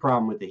 here's the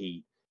problem with the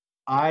Heat.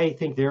 I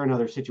think they're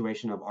another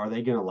situation of, are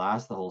they going to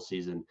last the whole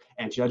season?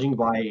 And judging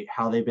by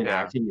how they've been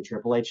acting in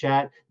AAA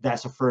chat,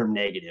 that's a firm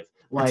negative.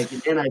 Like,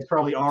 Nanites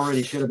probably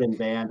already should have been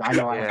banned. I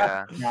know I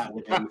have that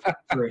with him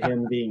for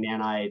him being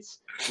Nanites.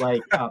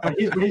 Like, but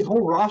his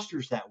whole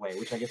roster's that way,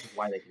 which I guess is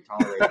why they can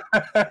tolerate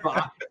it.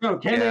 But,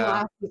 can they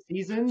last the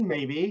season?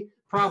 Maybe.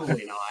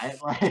 Probably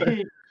not.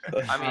 Like,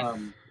 I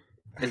mean,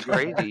 it's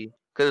crazy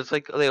because it's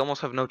like they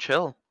almost have no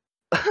chill.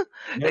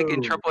 Like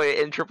in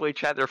AAA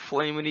chat, they're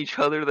flaming each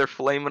other. They're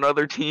flaming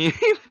other teams.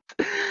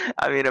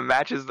 I mean, it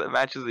matches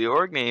the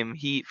org name,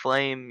 Heat,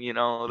 Flame.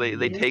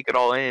 They take it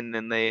all in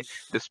and they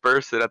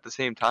disperse it at the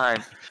same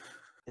time.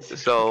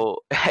 So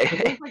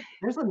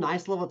there's a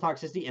nice level of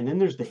toxicity, and then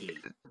there's the Heat.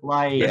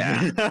 Like,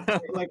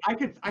 like I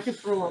could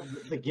throw up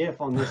the GIF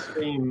on this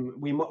stream.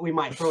 We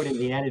might throw it in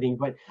the editing,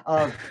 but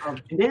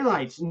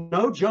Nanites,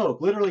 no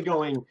joke, literally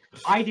going,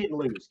 I didn't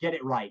lose. Get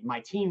it right.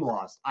 My team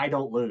lost. I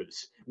don't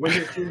lose. When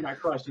his team got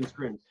crushed in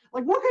scrims.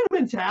 Like, what kind of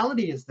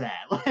mentality is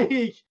that?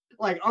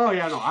 Like, oh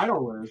yeah, no, I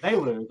don't lose. They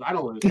lose. I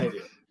don't lose. They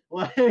do.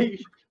 Like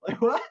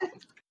what?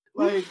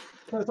 Like,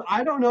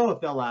 I don't know if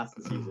they'll last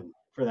the season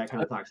for that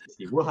kind of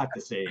toxicity. We'll have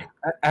to see.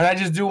 And I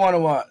just do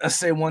want to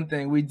say one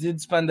thing. We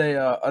did spend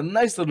a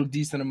nice little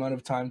decent amount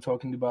of time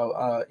talking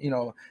about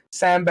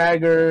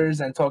sandbaggers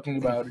and talking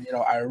about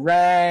our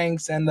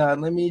ranks, and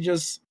let me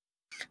just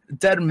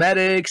Dead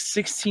Medic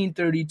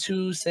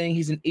 1632 saying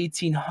he's an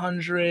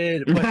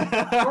 1800. But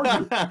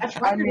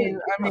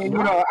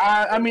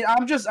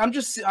I'm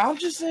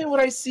just saying what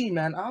I see,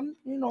 man. I'm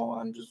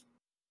just.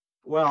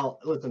 Well,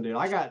 listen, dude,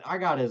 I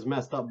got as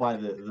messed up by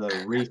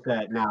the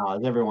reset now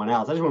as everyone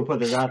else. I just want to put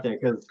this out there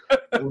because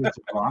I'm going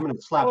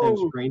to slap them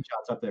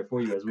screenshots up there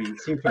for you as we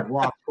seem to have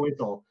lost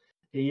Coital.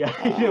 He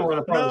didn't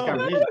want to follow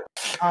this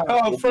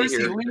conversation. First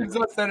he leaves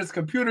us that his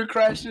computer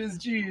crashes.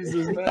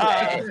 Jesus, man.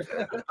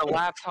 The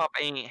laptop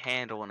ain't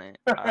handling it.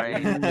 All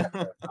right.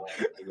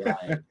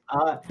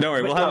 Don't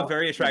worry, we'll have a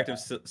very attractive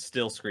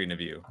still screen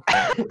of you.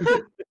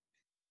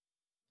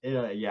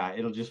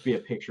 It'll just be a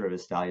picture of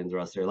his Stallions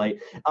roster.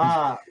 Like,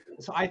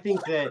 so I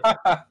think that,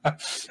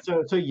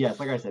 so yes,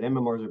 like I said,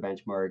 MMRs are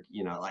benchmark,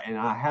 and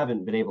I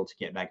haven't been able to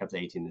get back up to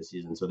 18 this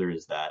season. So there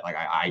is that. Like,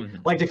 I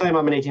like to claim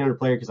I'm an 1800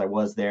 player because I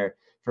was there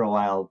for a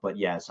while, but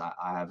yes, I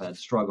have had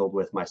struggled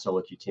with my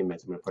solo queue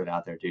teammates. I'm going to put it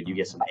out there, dude. You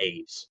get some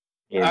A's.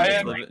 I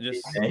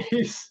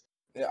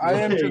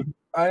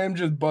am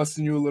just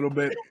busting you a little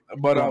bit,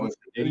 but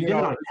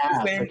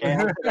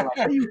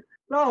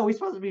no, we're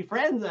supposed to be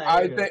friends.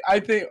 I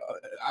think.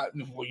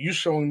 Well, you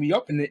showing me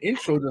up in the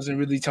intro doesn't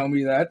really tell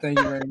me that. Thank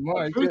you very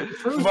much.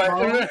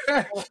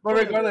 but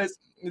regardless,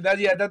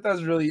 that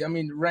does really. I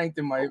mean, ranked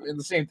in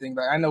the same thing.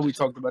 Like, I know we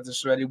talked about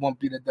this already. Won't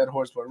beat a dead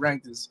horse, but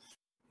ranked is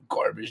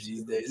garbage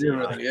these days. It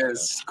really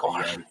is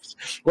garbage.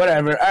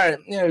 Whatever. All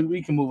right,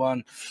 we can move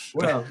on.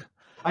 Well.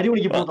 I do want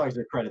to give Bulldogs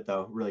their credit,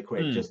 though, really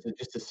quick, just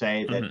to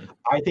say that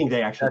I think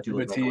they actually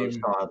do a really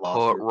solid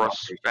put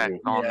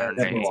respect on their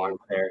name.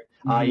 There.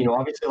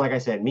 Obviously, like I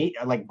said,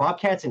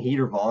 Bobcats and Heat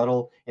are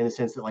volatile in the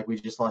sense that, like, we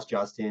just lost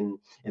Justin,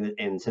 and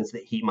in the sense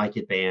that Heat might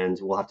get banned.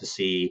 We'll have to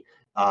see,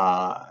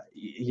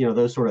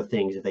 those sort of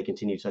things if they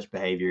continue such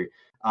behavior.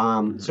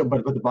 But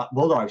the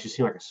Bulldogs just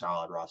seem like a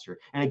solid roster.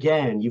 And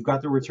again, you've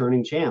got the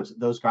returning champs,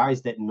 those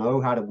guys that know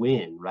how to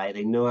win, right?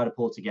 They know how to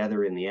pull it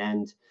together in the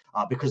end.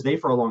 Because they,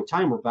 for a long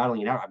time, were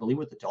battling it out, I believe,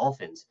 with the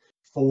Dolphins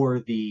for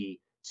the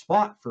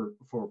spot for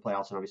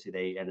playoffs. And obviously,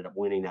 they ended up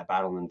winning that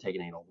battle and then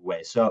taking it all the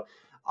way. So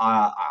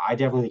I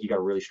definitely think you got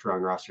a really strong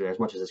roster there, as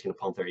much as it's going to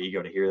pump their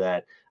ego to hear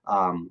that.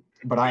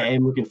 But I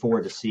am looking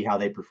forward to see how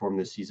they perform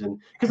this season,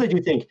 because I do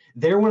think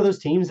they're one of those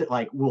teams that,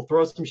 like, will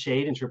throw some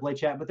shade in AAA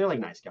chat, but they're, like,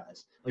 nice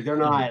guys. Like, they're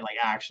not, like,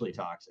 actually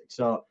toxic.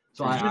 So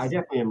I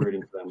definitely am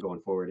rooting for them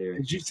going forward here.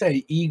 Did you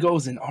say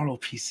egos in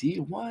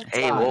ROPC? What?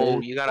 Hey, whoa,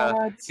 you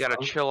gotta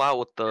chill out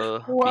with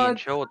being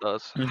chill with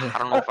us. I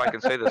don't know if I can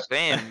say the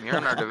same. You're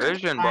in our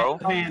division, bro.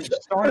 Man,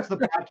 starts the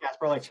podcast,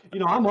 bro. Like,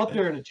 I'm up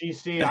there in the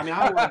GC. I mean,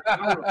 I don't want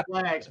to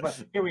flex,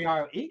 but here we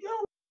are. Ego,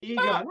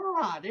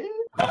 nah, dude.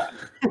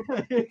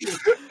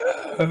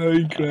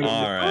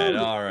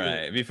 All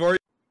right. Before.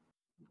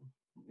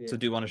 So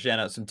do want to shout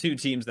out some two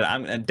teams that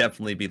I'm going to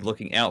definitely be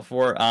looking out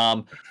for.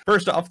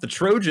 First off, the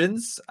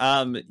Trojans.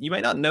 You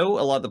might not know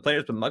a lot of the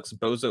players, but Mux,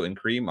 Bozo, and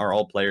Cream are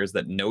all players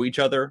that know each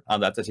other.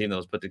 That's a team that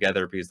was put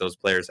together because those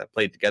players have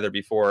played together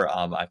before.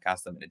 I've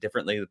cast them in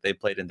differently that they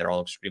played, and they're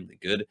all extremely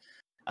good.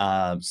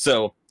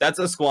 So that's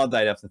a squad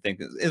that I definitely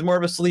think is more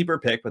of a sleeper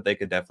pick, but they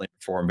could definitely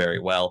perform very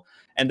well.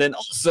 And then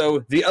also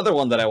the other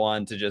one that I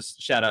wanted to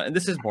just shout out, and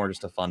this is more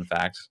just a fun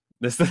fact.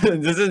 This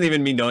isn't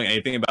even me knowing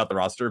anything about the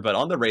roster, but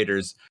on the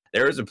Raiders,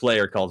 there is a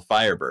player called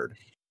Firebird.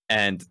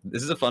 And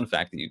this is a fun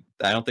fact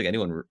that I don't think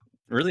anyone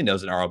really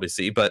knows in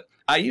RLBC, but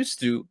I used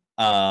to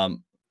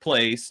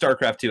play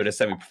StarCraft 2 at a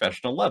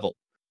semi-professional level.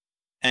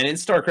 And in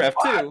StarCraft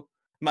 2,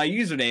 my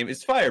username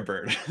is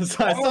Firebird.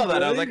 So I saw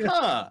that, I was like,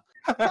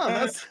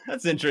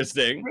 that's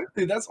interesting.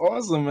 Really? That's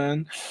awesome,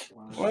 man.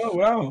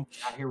 Wow.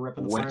 Out here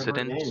ripping the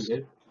Coincidence. Firebird name,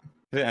 dude.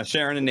 Yeah,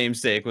 sharing a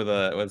namesake with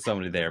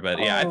somebody there. But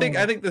yeah, I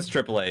think this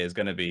AAA is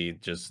going to be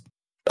just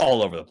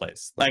all over the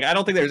place. Like, I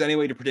don't think there's any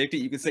way to predict it.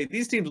 You could say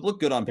these teams look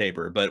good on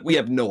paper, but we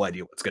have no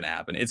idea what's going to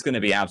happen. It's going to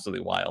be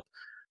absolutely wild.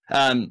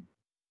 On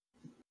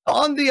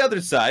the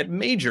other side,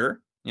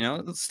 Major,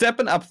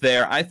 stepping up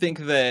there, I think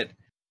that,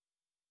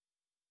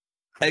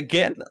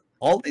 again,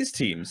 all these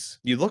teams,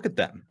 you look at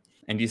them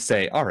and you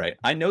say, all right,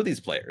 I know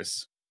these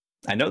players.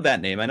 I know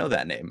that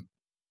name.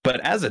 But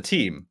as a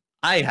team,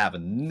 I have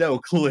no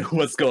clue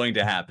what's going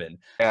to happen.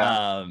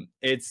 Yeah.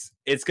 It's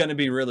going to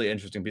be really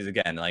interesting because,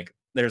 again, like,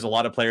 there's a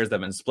lot of players that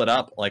have been split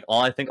up. Like,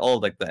 all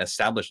the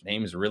established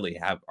names really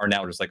are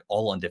now just like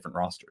all on different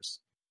rosters.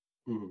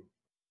 Mm-hmm.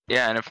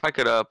 Yeah, and if I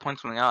could point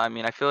something out, I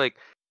mean, I feel like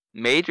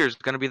Major is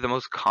going to be the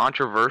most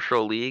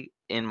controversial league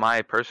in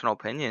my personal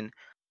opinion.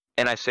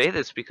 And I say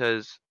this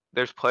because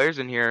there's players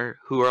in here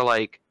who are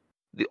like,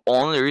 the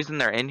only reason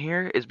they're in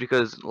here is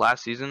because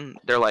last season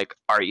they're like,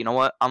 all right, you know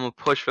what? I'm going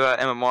to push for that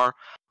MMR.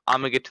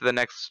 I'm going to get to the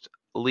next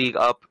league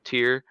up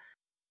tier.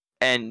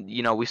 And,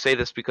 we say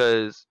this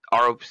because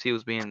ROPC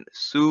was being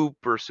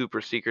super,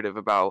 super secretive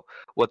about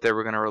what they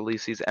were going to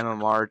release these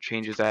MMR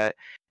changes at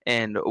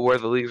and where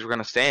the leagues were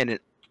going to stand. And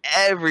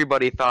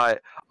everybody thought,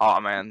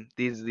 oh, man,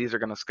 these are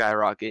going to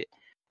skyrocket.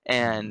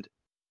 And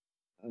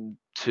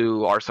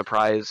to our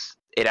surprise,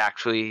 it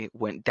actually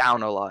went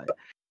down a lot.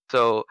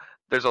 So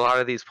there's a lot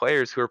of these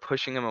players who are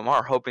pushing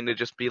MMR, hoping to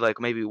just be like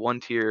maybe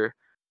one tier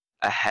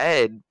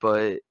ahead,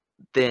 but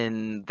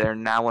then they're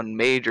now in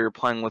Major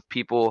playing with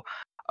people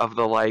of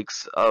the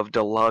likes of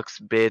Deluxe,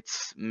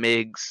 Bits,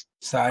 Migs,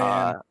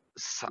 Cyan.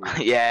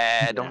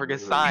 Don't forget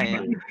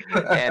Cyan.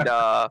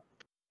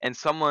 And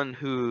someone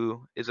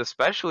who is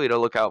especially to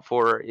look out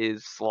for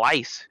is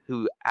Slice,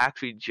 who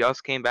actually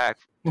just came back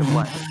to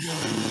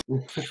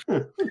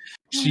play.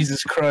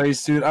 Jesus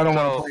Christ, dude! I don't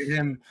want to play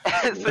him.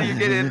 So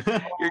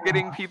you're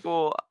getting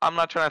people. I'm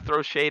not trying to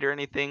throw shade or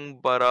anything,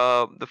 but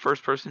the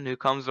first person who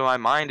comes to my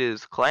mind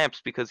is Clamps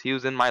because he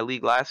was in my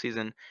league last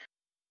season,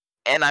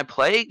 and I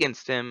play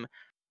against him,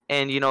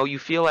 and you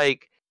feel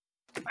like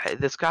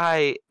this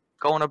guy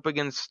going up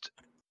against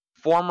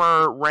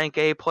former rank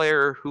A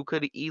player who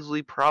could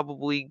easily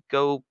probably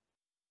go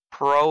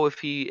pro if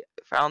he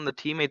found the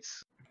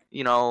teammates,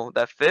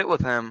 that fit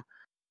with him.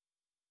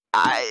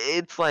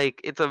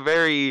 It's a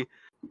very,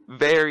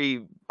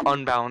 very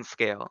unbalanced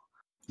scale.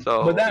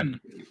 So, but then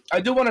I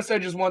do want to say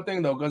just one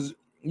thing though, because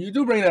you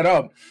do bring that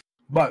up,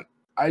 but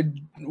I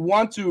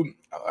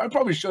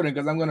probably shouldn't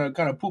because I'm gonna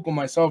kind of poop on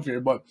myself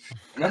here. But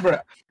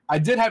remember, I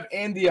did have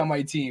Andy on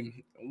my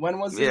team. When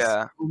was this?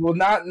 Yeah. Well,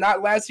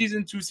 not last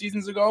season, 2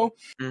 seasons ago.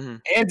 Mm-hmm.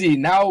 Andy,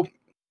 now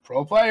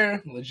pro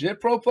player,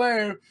 legit pro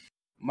player.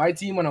 My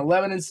team went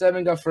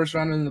 11-7, got first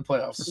round in the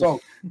playoffs.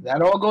 So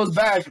that all goes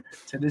back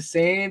to the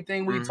same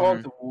thing we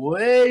talked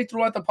way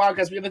throughout the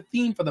podcast. We have a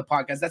theme for the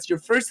podcast. That's your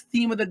first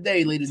theme of the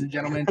day, ladies and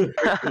gentlemen.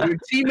 Your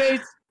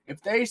teammates,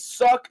 if they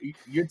suck,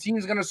 your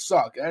team's gonna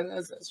suck. And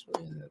that's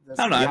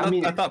I don't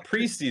know. I thought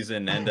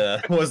preseason and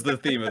was the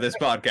theme of this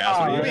podcast.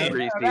 What do you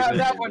mean?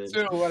 That one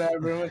too.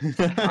 Whatever.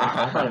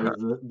 I thought it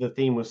was the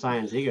theme was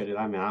Science Ego, dude.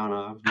 I mean, I don't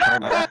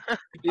know.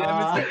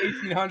 Yeah, Mr.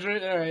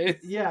 1800. All right.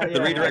 Yeah.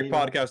 The Redirect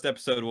Podcast,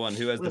 episode 1.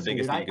 Who has the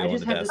biggest dude, ego I on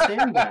just the had desk? to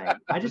sandbag.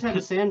 I just had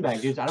to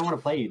sandbag, dude. I don't want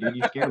to play you, dude.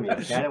 You scare me.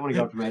 Okay? I don't want to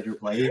go up to Major and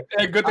play you.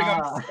 Yeah, good thing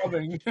I'm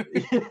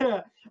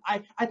subbing.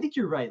 I think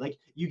you're right. Like,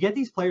 you get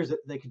these players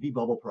that could be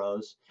bubble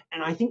pros,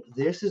 and I think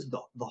this is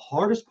the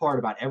hardest part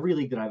about every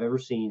league that I've ever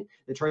seen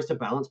that tries to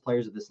balance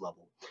players at this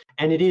level.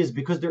 And it is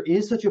because there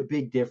is such a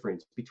big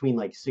difference between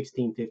like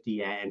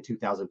 1650 and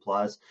 2000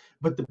 plus.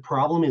 But the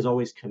problem is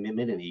always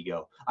commitment and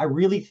ego. I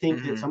really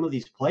think that some of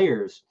these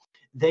players,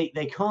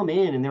 they come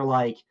in and they're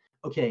like,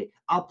 okay,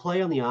 I'll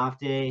play on the off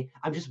day.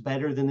 I'm just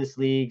better than this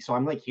league. So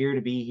I'm like here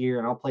to be here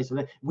and I'll play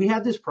something. We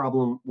had this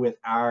problem with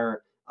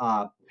our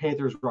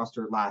Panthers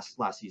roster last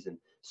season.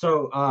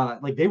 So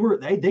like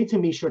they to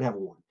me should have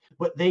won,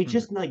 but they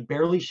just like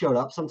barely showed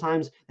up.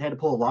 Sometimes they had to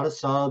pull a lot of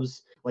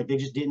subs. Like they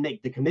just didn't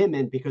make the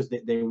commitment because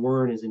they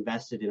weren't as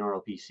invested in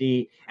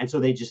RLPC. And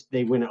so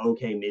they went an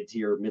okay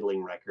mid-tier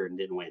middling record and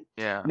didn't win.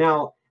 Yeah.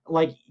 Now,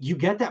 like you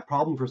get that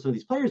problem for some of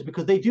these players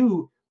because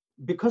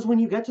when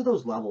you get to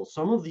those levels,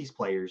 some of these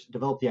players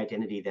develop the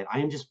identity that I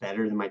am just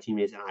better than my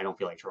teammates and I don't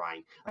feel like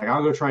trying. Like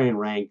I'll go try and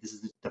rank. This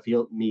is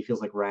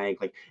feels like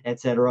rank, like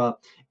etc.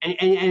 And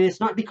it's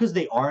not because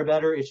they are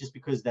better. It's just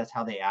because that's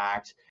how they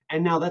act.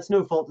 And now that's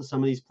no fault to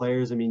some of these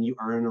players. I mean, you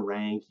earn a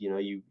rank.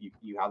 You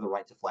have the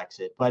right to flex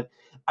it. But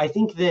I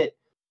think that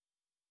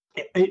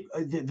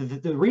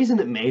The reason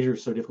that majors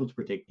are so difficult to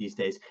predict these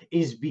days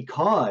is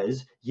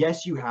because,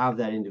 yes, you have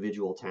that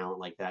individual talent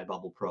like that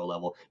bubble pro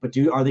level, but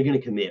are they going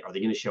to commit? Are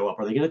they going to show up?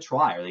 Are they going to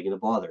try? Are they going to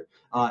bother?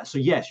 So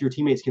yes, your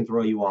teammates can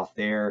throw you off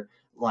there.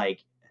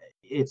 Like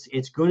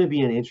it's going to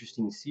be an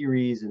interesting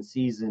series and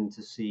season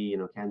to see,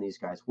 can these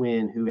guys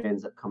win? Who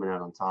ends up coming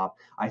out on top?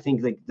 I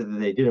think they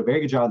did a very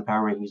good job in the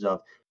power rankings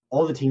of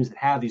all the teams that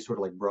have these sort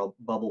of like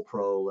bubble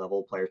pro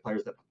level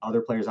players that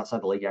other players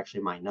outside the league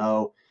actually might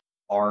know.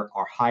 Are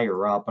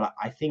higher up, but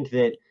I think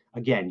that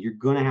again, you're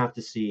going to have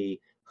to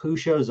see who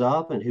shows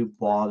up and who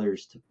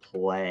bothers to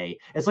play.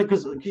 It's like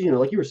because like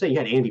you were saying, you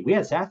had Andy, we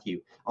had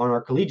Satthew on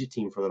our collegiate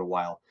team for a little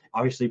while.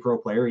 Obviously, pro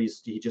player.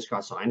 He just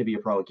got signed to be a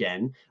pro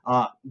again.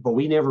 But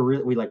we never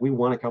really we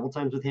won a couple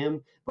times with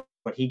him.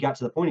 But he got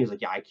to the point. He was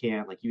like, yeah, I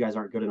can't. Like, you guys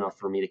aren't good enough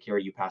for me to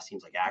carry you past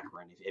teams like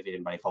Akron. If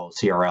anybody follows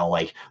CRL,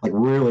 like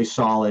really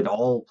solid.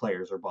 All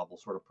players are bubble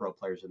sort of pro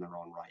players in their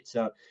own right.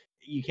 So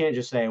you can't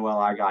just say, well,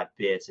 I got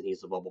Bits and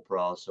he's the bubble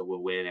pro, so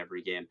we'll win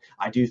every game.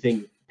 I do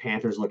think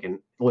Panthers looking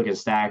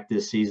stacked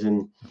this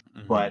season,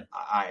 but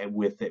I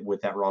with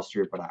that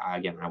roster. But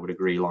I would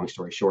agree. Long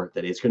story short,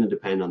 that it's going to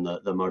depend on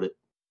the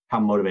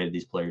how motivated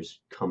these players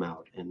come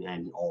out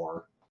and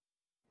are.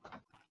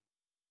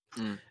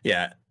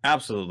 Yeah,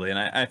 absolutely. And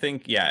I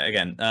think,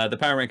 again, the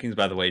power rankings,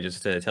 by the way,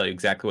 just to tell you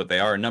exactly what they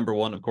are. Number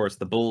one, of course,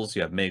 the Bulls.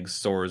 You have Migs,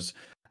 Soares,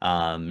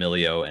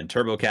 Milio, and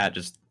TurboCat.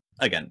 Just,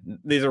 again,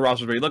 these are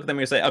rosters where you look at them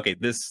and you say, okay,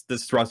 this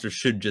roster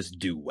should just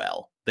do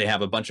well. They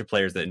have a bunch of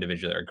players that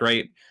individually are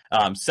great.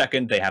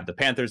 Second, they have the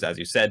Panthers, as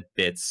you said,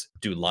 Bits,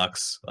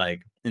 Dulux,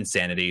 like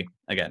Insanity.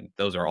 Again,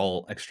 those are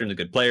all extremely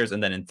good players.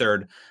 And then in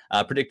third,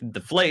 predicted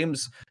the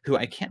Flames, who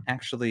I can't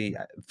actually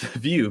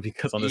view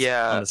because on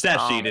the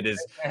stat sheet it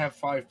is. I have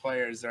 5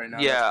 players right now.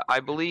 Yeah, I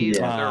believe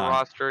their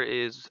roster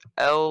is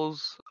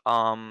Els,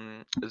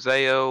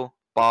 Zayo,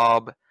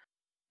 Bob,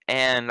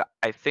 and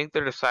I think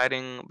they're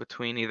deciding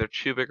between either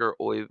Chubik or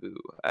Oivu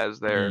as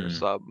their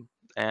sub.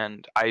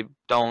 And I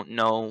don't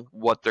know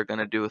what they're going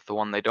to do with the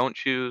one they don't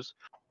choose.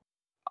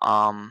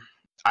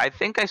 I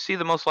think I see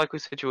the most likely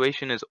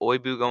situation is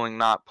Oibu going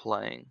not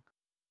playing.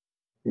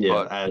 Yeah,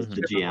 but, as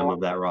the GM of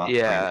that roster.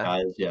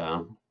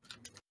 Yeah.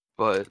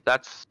 But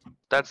that's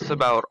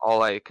about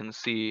all I can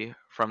see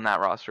from that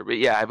roster. But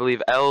yeah, I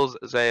believe Els,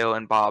 Zayo,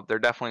 and Bob, they're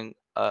definitely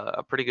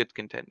a pretty good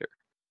contender.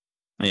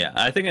 Yeah,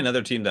 I think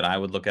another team that I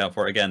would look out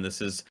for, again, this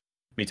is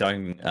me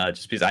talking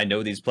just because I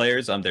know these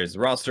players. There's the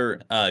roster.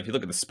 If you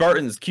look at the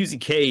Spartans,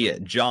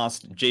 QZK,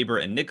 Jost,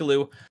 Jaber, and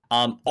Nikolou,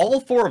 all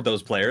 4 of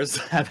those players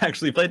have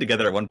actually played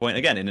together at one point,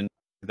 again, in a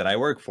that I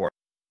work for.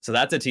 So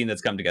that's a team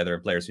that's come together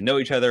of players who know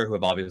each other, who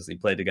have obviously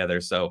played together.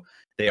 So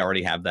they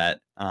already have that.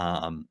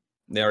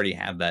 They already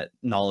have that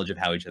knowledge of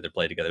how each other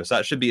play together. So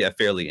that should be a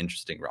fairly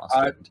interesting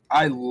roster.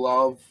 I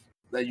love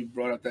that you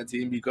brought up that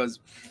team because,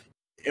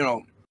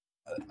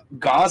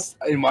 Goss,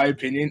 in my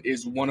opinion,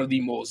 is one of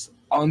the most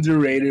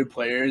underrated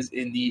players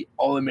in the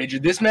all major.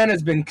 This man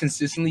has been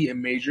consistently a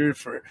major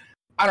for,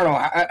 I don't know,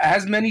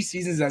 as many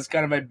seasons as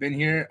kind of I've been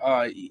here.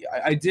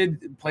 I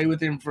did play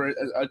with him for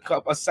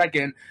a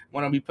second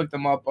when we picked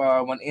him up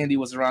when Andy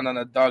was around on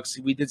the Ducks.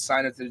 We did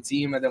sign him to the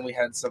team, and then we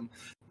had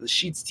the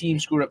Sheets team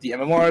screwed up the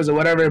MMRs or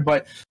whatever.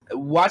 But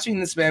watching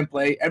this man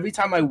play, every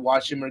time I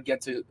watch him or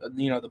get to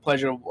the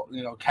pleasure of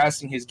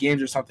casting his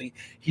games or something,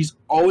 he's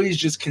always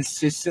just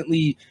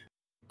consistently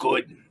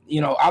good.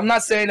 I'm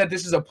not saying that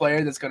this is a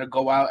player that's going to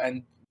go out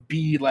and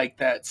be like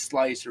that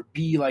Slice or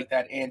be like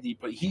that Andy,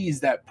 but he's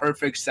that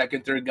perfect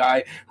second, third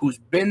guy who's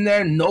been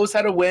there, knows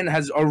how to win,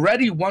 has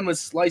already won with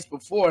Slice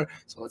before.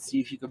 So let's see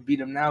if he could beat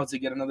him now to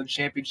get another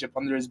championship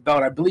under his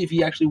belt. I believe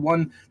he actually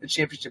won the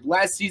championship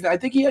last season. I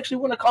think he actually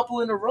won a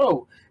couple in a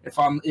row. If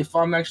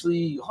I'm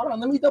actually, hold on,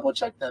 let me double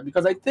check that,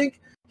 because I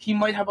think he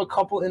might have a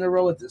couple in a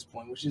row at this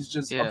point, which is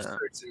just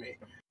absurd to me.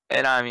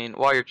 And I mean,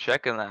 while you're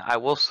checking that, I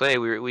will say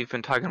we've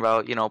been talking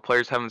about,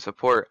 players having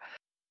support.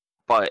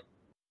 But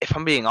if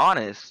I'm being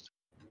honest,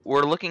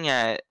 we're looking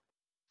at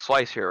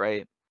Slice here,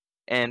 right?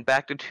 And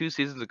back to 2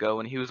 seasons ago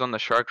when he was on the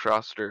Sharks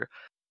roster,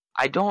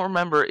 I don't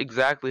remember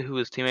exactly who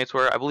his teammates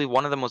were. I believe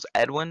one of them was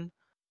Edwin.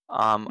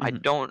 I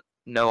don't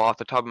know off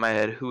the top of my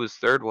head who his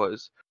third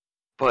was.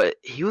 But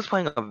he was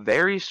playing a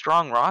very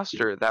strong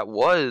roster that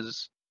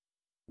was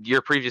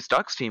your previous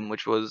Ducks team,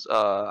 which was,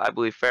 I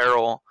believe,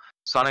 Farrell,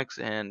 Sonics,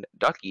 and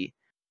Ducky.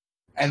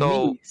 And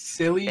me,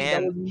 silly.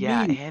 And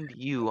and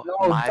you.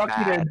 No, my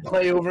Ducky bad. didn't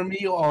play over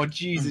me. Oh,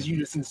 Jesus, you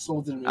just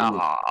insulted me.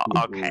 Oh,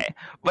 okay.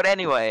 But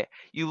anyway,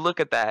 you look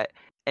at that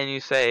and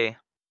you say,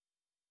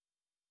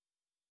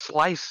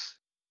 Slice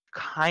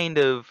kind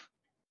of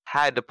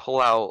had to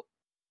pull out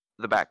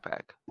the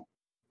backpack.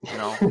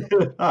 Trying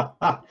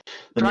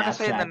to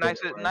say it in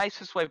the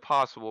nicest way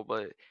possible,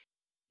 but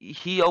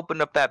he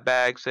opened up that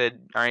bag, said,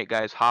 all right,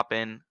 guys, hop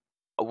in.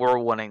 We're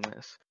winning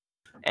this.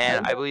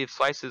 And I believe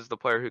Slice is the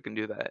player who can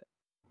do that.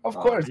 Of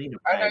course.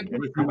 I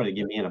need somebody to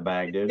get me in a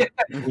bag, dude.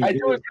 I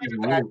do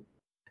agree.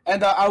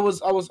 And I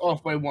was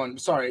off by 1.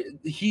 Sorry.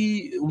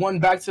 He won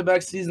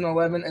back-to-back season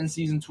 11 and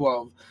season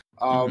 12.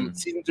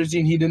 Season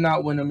 13, he did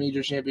not win a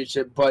major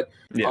championship, but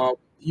Yeah.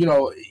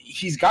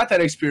 he's got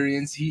that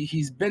experience.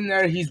 He's been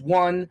there. He's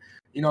won.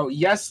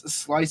 Yes,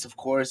 Slice, of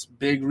course,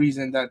 big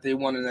reason that they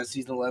won in that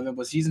season 11.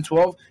 But season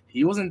 12,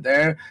 he wasn't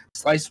there.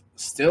 Slice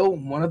still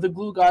one of the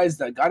glue guys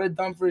that got it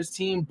done for his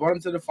team, brought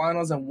him to the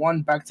finals, and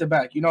won back to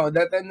back.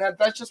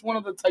 That's just one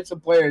of the types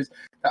of players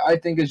that I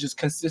think is just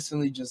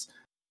consistently just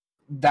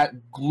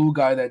that glue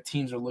guy that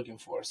teams are looking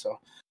for. So.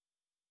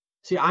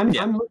 See, I'm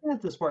looking at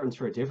the Spartans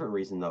for a different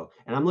reason, though,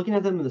 and I'm looking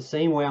at them in the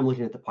same way I'm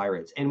looking at the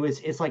Pirates. And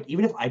it's like,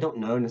 even if I don't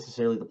know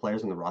necessarily the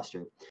players on the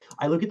roster,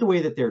 I look at the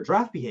way that their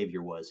draft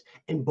behavior was,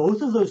 and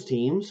both of those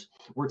teams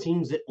were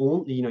teams that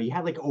only, you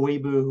had like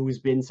Oebu, who's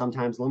been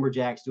sometimes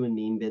Lumberjacks doing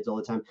meme bids all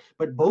the time,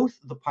 but both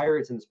the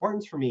Pirates and the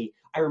Spartans, for me,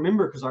 I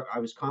remember because I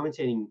was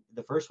commentating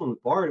the first one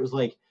with Bard, it was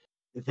like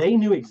they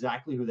knew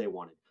exactly who they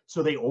wanted,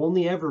 so they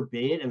only ever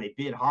bid, and they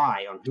bid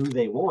high on who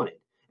they wanted.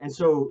 And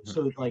so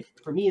like,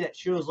 for me, that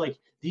shows like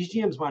these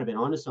GMs might have been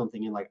onto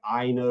something, and like,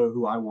 I know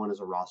who I want as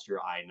a roster.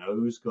 I know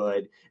who's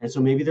good. And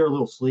so maybe they're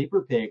little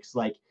sleeper picks,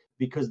 like,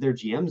 because their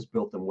GMs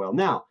built them well.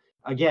 Now,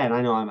 again,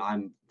 I know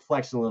I'm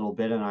flexing a little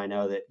bit, and I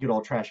know that good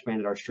old Trash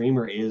Bandit, our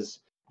streamer, is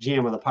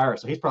GM of the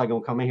Pirates. So he's probably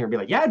going to come in here and be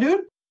like, yeah,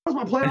 dude, that was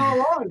my plan all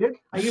along, dude.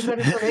 I used that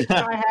information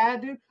I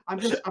had, dude. I'm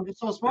just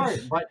so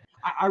smart. But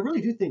I really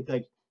do think,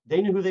 like, they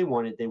knew who they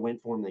wanted. They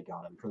went for him. They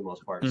got him for the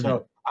most part. Mm-hmm.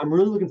 So I'm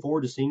really looking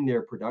forward to seeing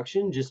their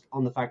production, just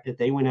on the fact that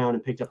they went out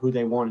and picked up who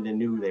they wanted and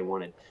knew who they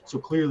wanted. So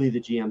clearly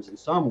the GMs in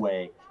some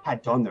way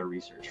had done their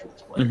research for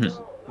these players.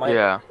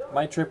 Mm-hmm.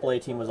 My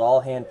AAA team was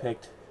all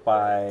handpicked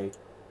by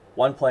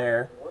one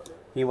player.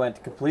 He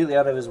went completely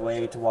out of his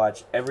way to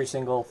watch every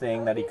single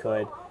thing that he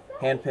could.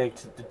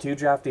 Handpicked the two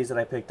draftees that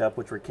I picked up,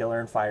 which were Killer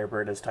and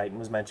Firebird, as Titan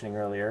was mentioning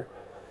earlier.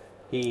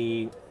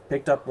 He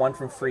picked up one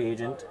from free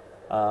agent.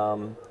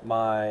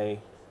 My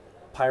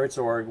Pirates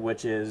org,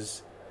 which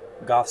is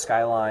Goth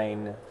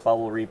Skyline,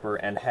 Bubble Reaper,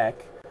 and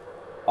Heck,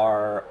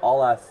 are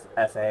all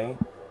FA.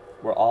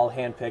 We're all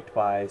handpicked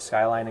by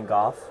Skyline and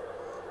Goth.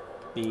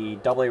 The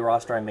AA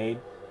roster I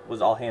made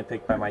was all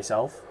handpicked by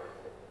myself.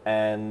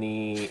 And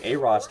the A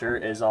roster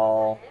is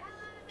all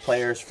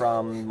players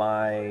from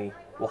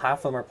half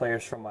of them are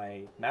players from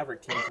my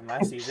Maverick team from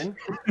last season.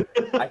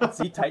 I can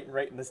see Titan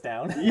writing this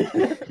down.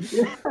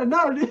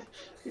 No, dude.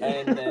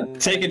 And then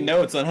taking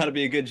notes on how to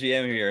be a good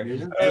GM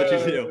here. That's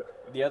what you do.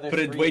 The other Put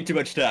in way too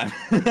much time.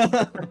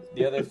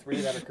 The other three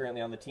that are currently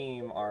on the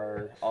team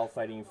are all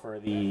fighting for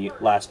the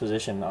last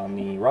position on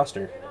the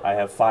roster. I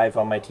have 5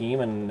 on my team,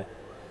 and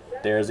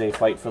there's a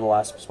fight for the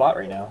last spot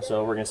right now.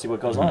 So we're going to see what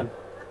goes on.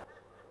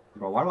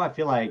 Bro, why do I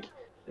feel like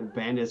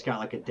Bandit's got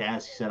like a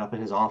desk set up in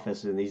his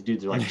office, and these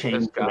dudes are like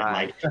chained to it,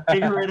 like,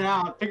 figure it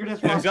out, figure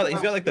this Yeah, out. he's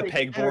got like the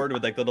pegboard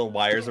with like the little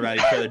wires around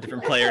each other,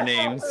 different player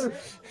names.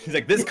 He's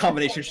like, this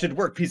combination should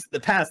work. Piece of the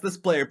past, this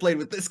player played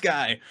with this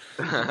guy.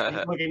 He's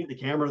looking at the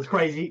camera with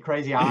crazy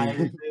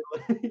eyes.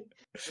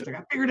 It's like,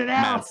 I figured it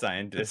out. Mad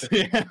scientist.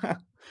 Yeah.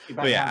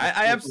 But yeah,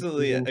 I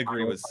absolutely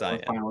agree with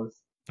Cyan.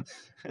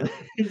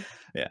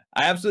 Yeah,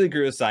 I absolutely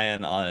agree with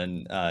Cyan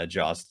on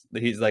Joss.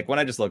 He's like, when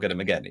I just look at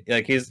him again,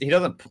 like he's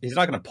not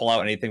going to pull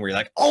out anything where you're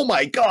like, oh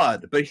my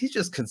god, but he's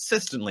just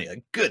consistently a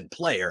good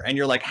player, and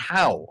you're like,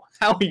 how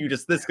are you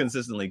just this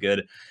consistently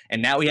good?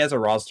 And now he has a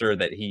roster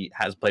that he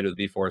has played with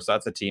before, so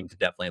that's a team to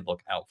definitely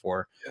look out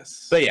for.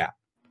 Yes. But yeah,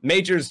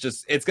 Majors,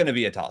 it's going to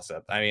be a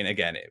toss-up. I mean,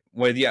 again,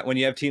 when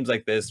you have teams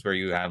like this where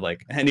you have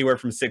like anywhere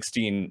from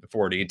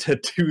 1640 to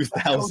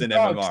 2000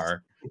 MMR.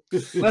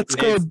 Let's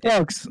go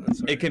Ducks.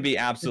 It can be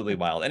absolutely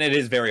wild, and it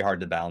is very hard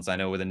to balance. I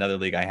know with another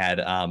league I had,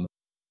 I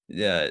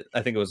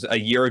think it was a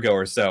year ago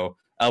or so,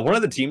 one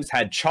of the teams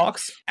had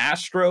Chalks,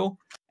 Astro,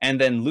 and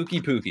then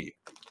Lukey Pookie.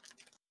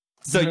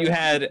 So you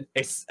had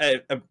a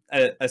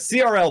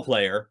CRL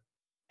player,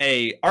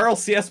 a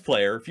RLCS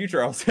player, future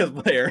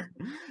RLCS player,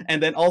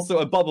 and then also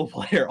a bubble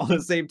player on the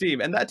same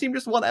team, and that team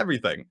just won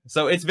everything.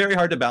 So it's very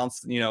hard to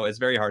balance. It's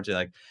very hard to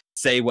like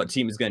say what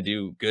team is going to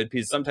do good,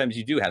 because sometimes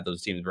you do have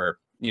those teams where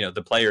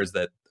the players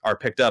that are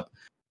picked up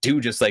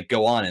do just like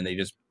go on and they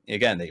just,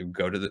 again, they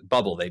go to the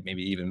bubble. They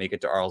maybe even make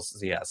it to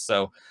RLCS.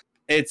 So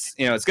it's,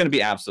 it's going to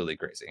be absolutely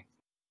crazy.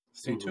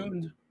 Stay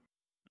tuned.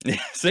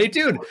 Stay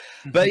tuned.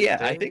 But yeah,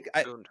 I think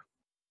that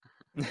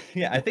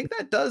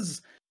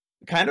does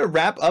kind of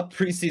wrap up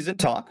preseason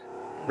talk,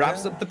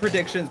 wraps up the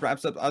predictions,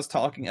 wraps up us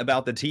talking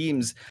about the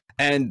teams.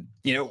 And,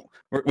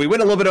 we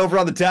went a little bit over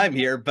on the time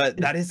here, but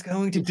that is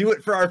going to do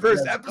it for our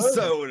first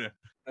episode.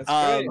 That's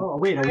great. Oh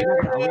wait, are we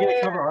going to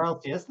cover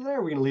RLCS today, or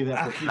are we going to leave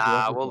that for future?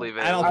 Nah, we'll leave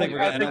it. I don't think we're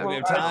going to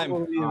have time.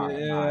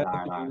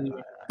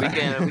 We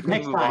can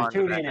Next move time, on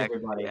tune to in, that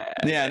everybody.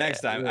 Yeah,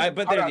 next time.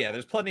 But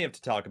there's plenty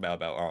to talk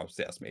about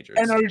RLCS Majors.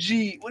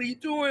 NRG, what are you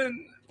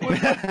doing?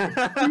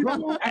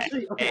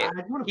 Actually, okay, Hey, I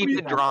just want to keep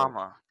the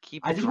drama.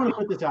 I just want to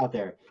put this out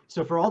there.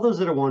 So for all those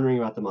that are wondering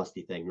about the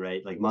Musty thing,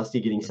 right? Like Musty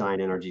getting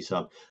signed NRG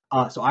sub.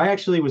 So I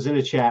actually was in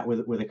a chat with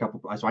a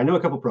couple. So I know a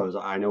couple pros.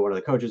 I know one of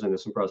the coaches. I know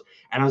some pros.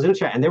 And I was in a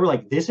chat, and they were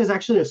like, "This is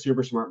actually a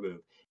super smart move.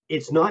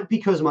 it's not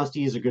because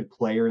Musty is a good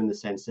player in the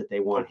sense that they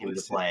want him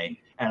to play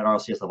at an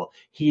RLCS level.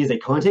 He is a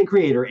content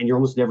creator, and you're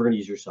almost never going to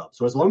use your sub.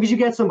 So as long as you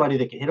get somebody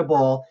that can hit a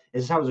ball,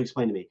 this is how it was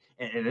explained to me,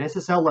 at an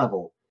SSL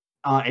level,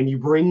 and you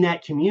bring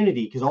that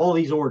community, because all of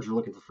these orgs are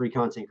looking for free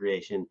content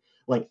creation,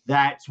 like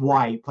that's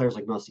why players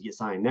like Musty get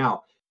signed.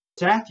 Now,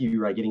 Sathu,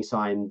 right, getting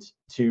signed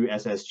to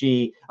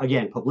SSG,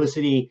 again,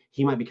 publicity,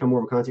 he might become more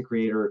of a content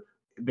creator,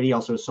 but he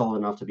also is solid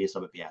enough to be a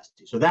sub if he has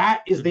to. So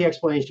that is the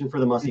explanation for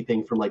the Musty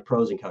thing from like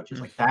pros and coaches.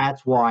 Like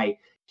that's why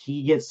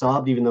he gets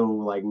subbed, even though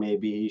like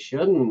maybe he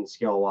shouldn't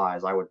skill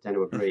wise. I would tend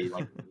to agree.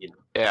 Like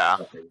Yeah.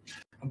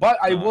 But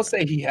I will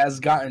say he has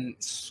gotten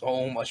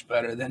so much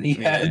better than he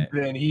had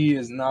been. He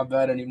is not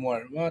bad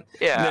anymore. But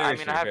yeah, I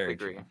mean, I have to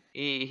agree.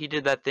 He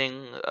did that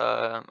thing.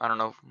 I don't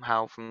know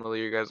how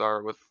familiar you guys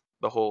are with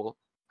the whole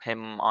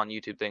him on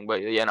YouTube thing,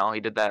 but you know, he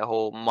did that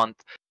whole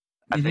month.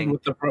 I think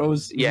with the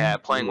pros. Yeah,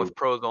 playing with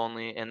pros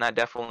only, and that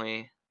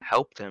definitely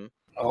helped him.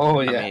 Oh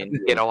yeah, I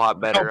mean, get a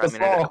lot better.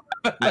 Help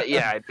I mean,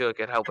 yeah, I feel like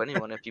it'd help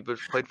anyone if you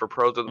played for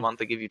pros of the month.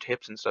 They give you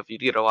tips and stuff.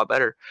 You'd get a lot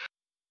better.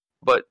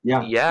 But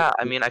yeah,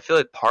 I mean, I feel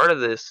like part of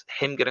this,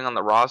 him getting on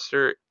the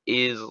roster,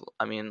 is,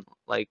 I mean,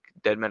 like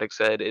Dead Medic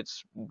said,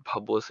 it's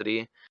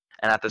publicity,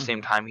 and at the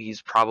same time,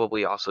 he's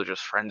probably also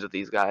just friends with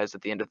these guys.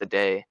 At the end of the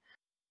day,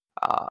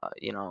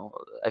 you know,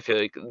 I feel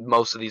like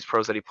most of these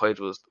pros that he played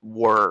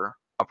were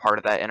a part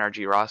of that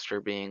NRG roster,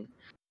 being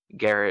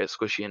Garrett,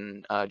 Squishy,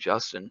 and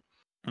Justin.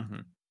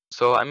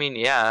 So I mean,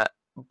 yeah,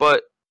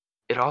 but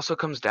it also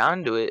comes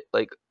down to it,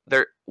 like,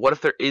 what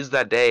if there is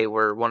that day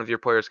where one of your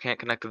players can't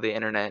connect to the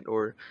internet,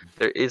 or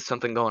there is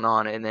something going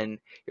on, and then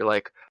you're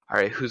like, all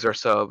right, who's our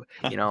sub?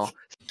 You know,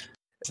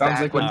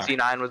 sounds like when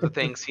C9 was the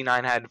thing.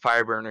 C9 had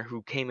Fireburner,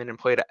 who came in and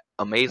played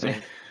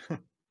amazing,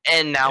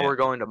 and now we're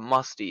going to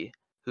Musty,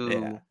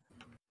 who,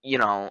 you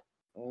know,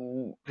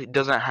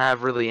 doesn't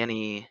have really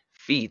any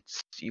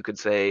feats, you could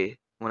say,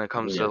 when it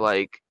comes to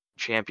like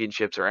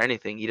championships or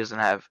anything. He doesn't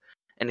have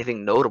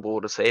anything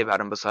notable to say about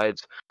him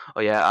besides,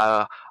 oh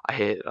yeah, I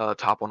hit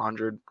top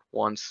 100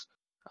 once.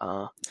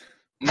 My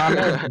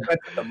man,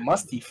 the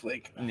Musty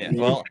flick. Yeah,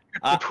 well,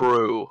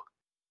 true.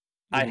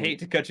 I hate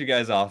to cut you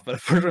guys off, but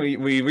unfortunately,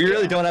 we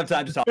really don't have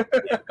time to talk.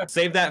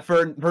 Save that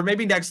for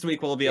maybe next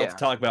week. We'll be able to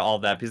talk about all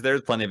of that, because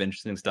there's plenty of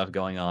interesting stuff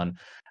going on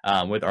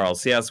with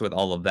RLCS, with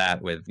all of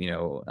that, with, you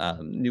know,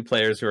 new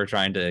players who are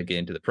trying to get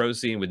into the pro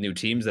scene, with new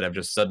teams that have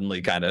just suddenly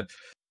kind of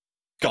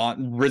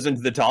risen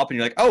to the top, and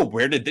you're like, oh,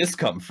 where did this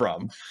come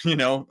from? You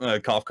know,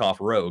 cough cough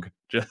Rogue.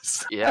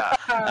 Just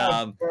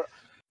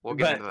we'll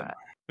get into that.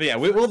 But yeah,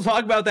 we'll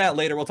talk about that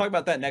later. We'll talk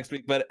about that next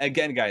week. But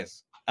again,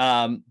 guys,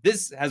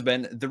 this has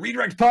been the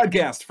Redirect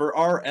Podcast for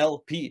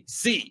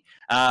RLPC.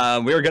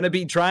 We're going to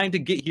be trying to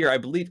get here, I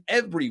believe,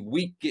 every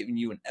week, giving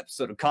you an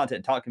episode of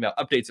content talking about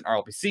updates in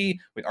RLPC,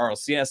 with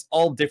RLCS,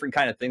 all different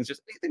kind of things,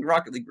 just anything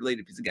Rocket League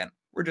related, because again,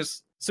 we're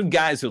just some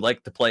guys who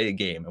like to play a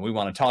game, and we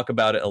want to talk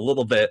about it a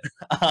little bit.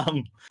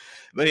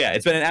 But yeah,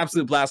 it's been an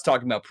absolute blast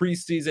talking about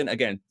preseason.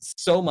 Again,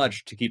 so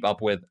much to keep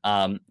up with.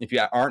 If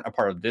you aren't a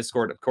part of the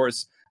Discord, of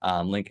course,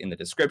 link in the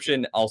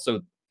description.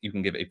 Also, you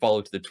can give a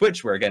follow to the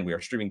Twitch, where again, we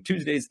are streaming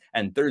Tuesdays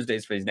and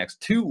Thursdays for these next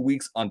 2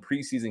 weeks on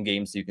preseason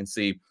games, so you can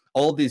see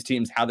all of these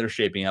teams, how they're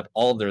shaping up,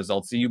 all of the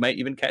results. So you might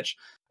even catch,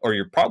 or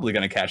you're probably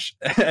going to catch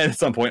at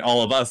some point,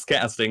 all of us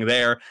casting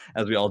there,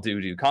 as we all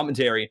do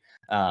commentary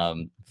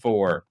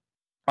for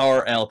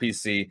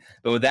RLPC.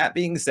 But with that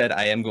being said,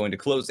 I am going to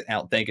close it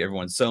out. Thank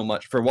everyone so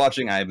much for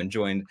watching. I have been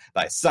joined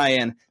by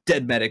Cyan,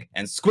 Dead Medic,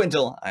 and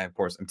Squintle. I, of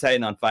course, am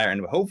Titan on Fire,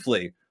 and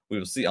hopefully we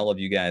will see all of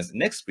you guys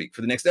next week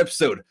for the next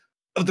episode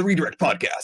of the Redirect Podcast.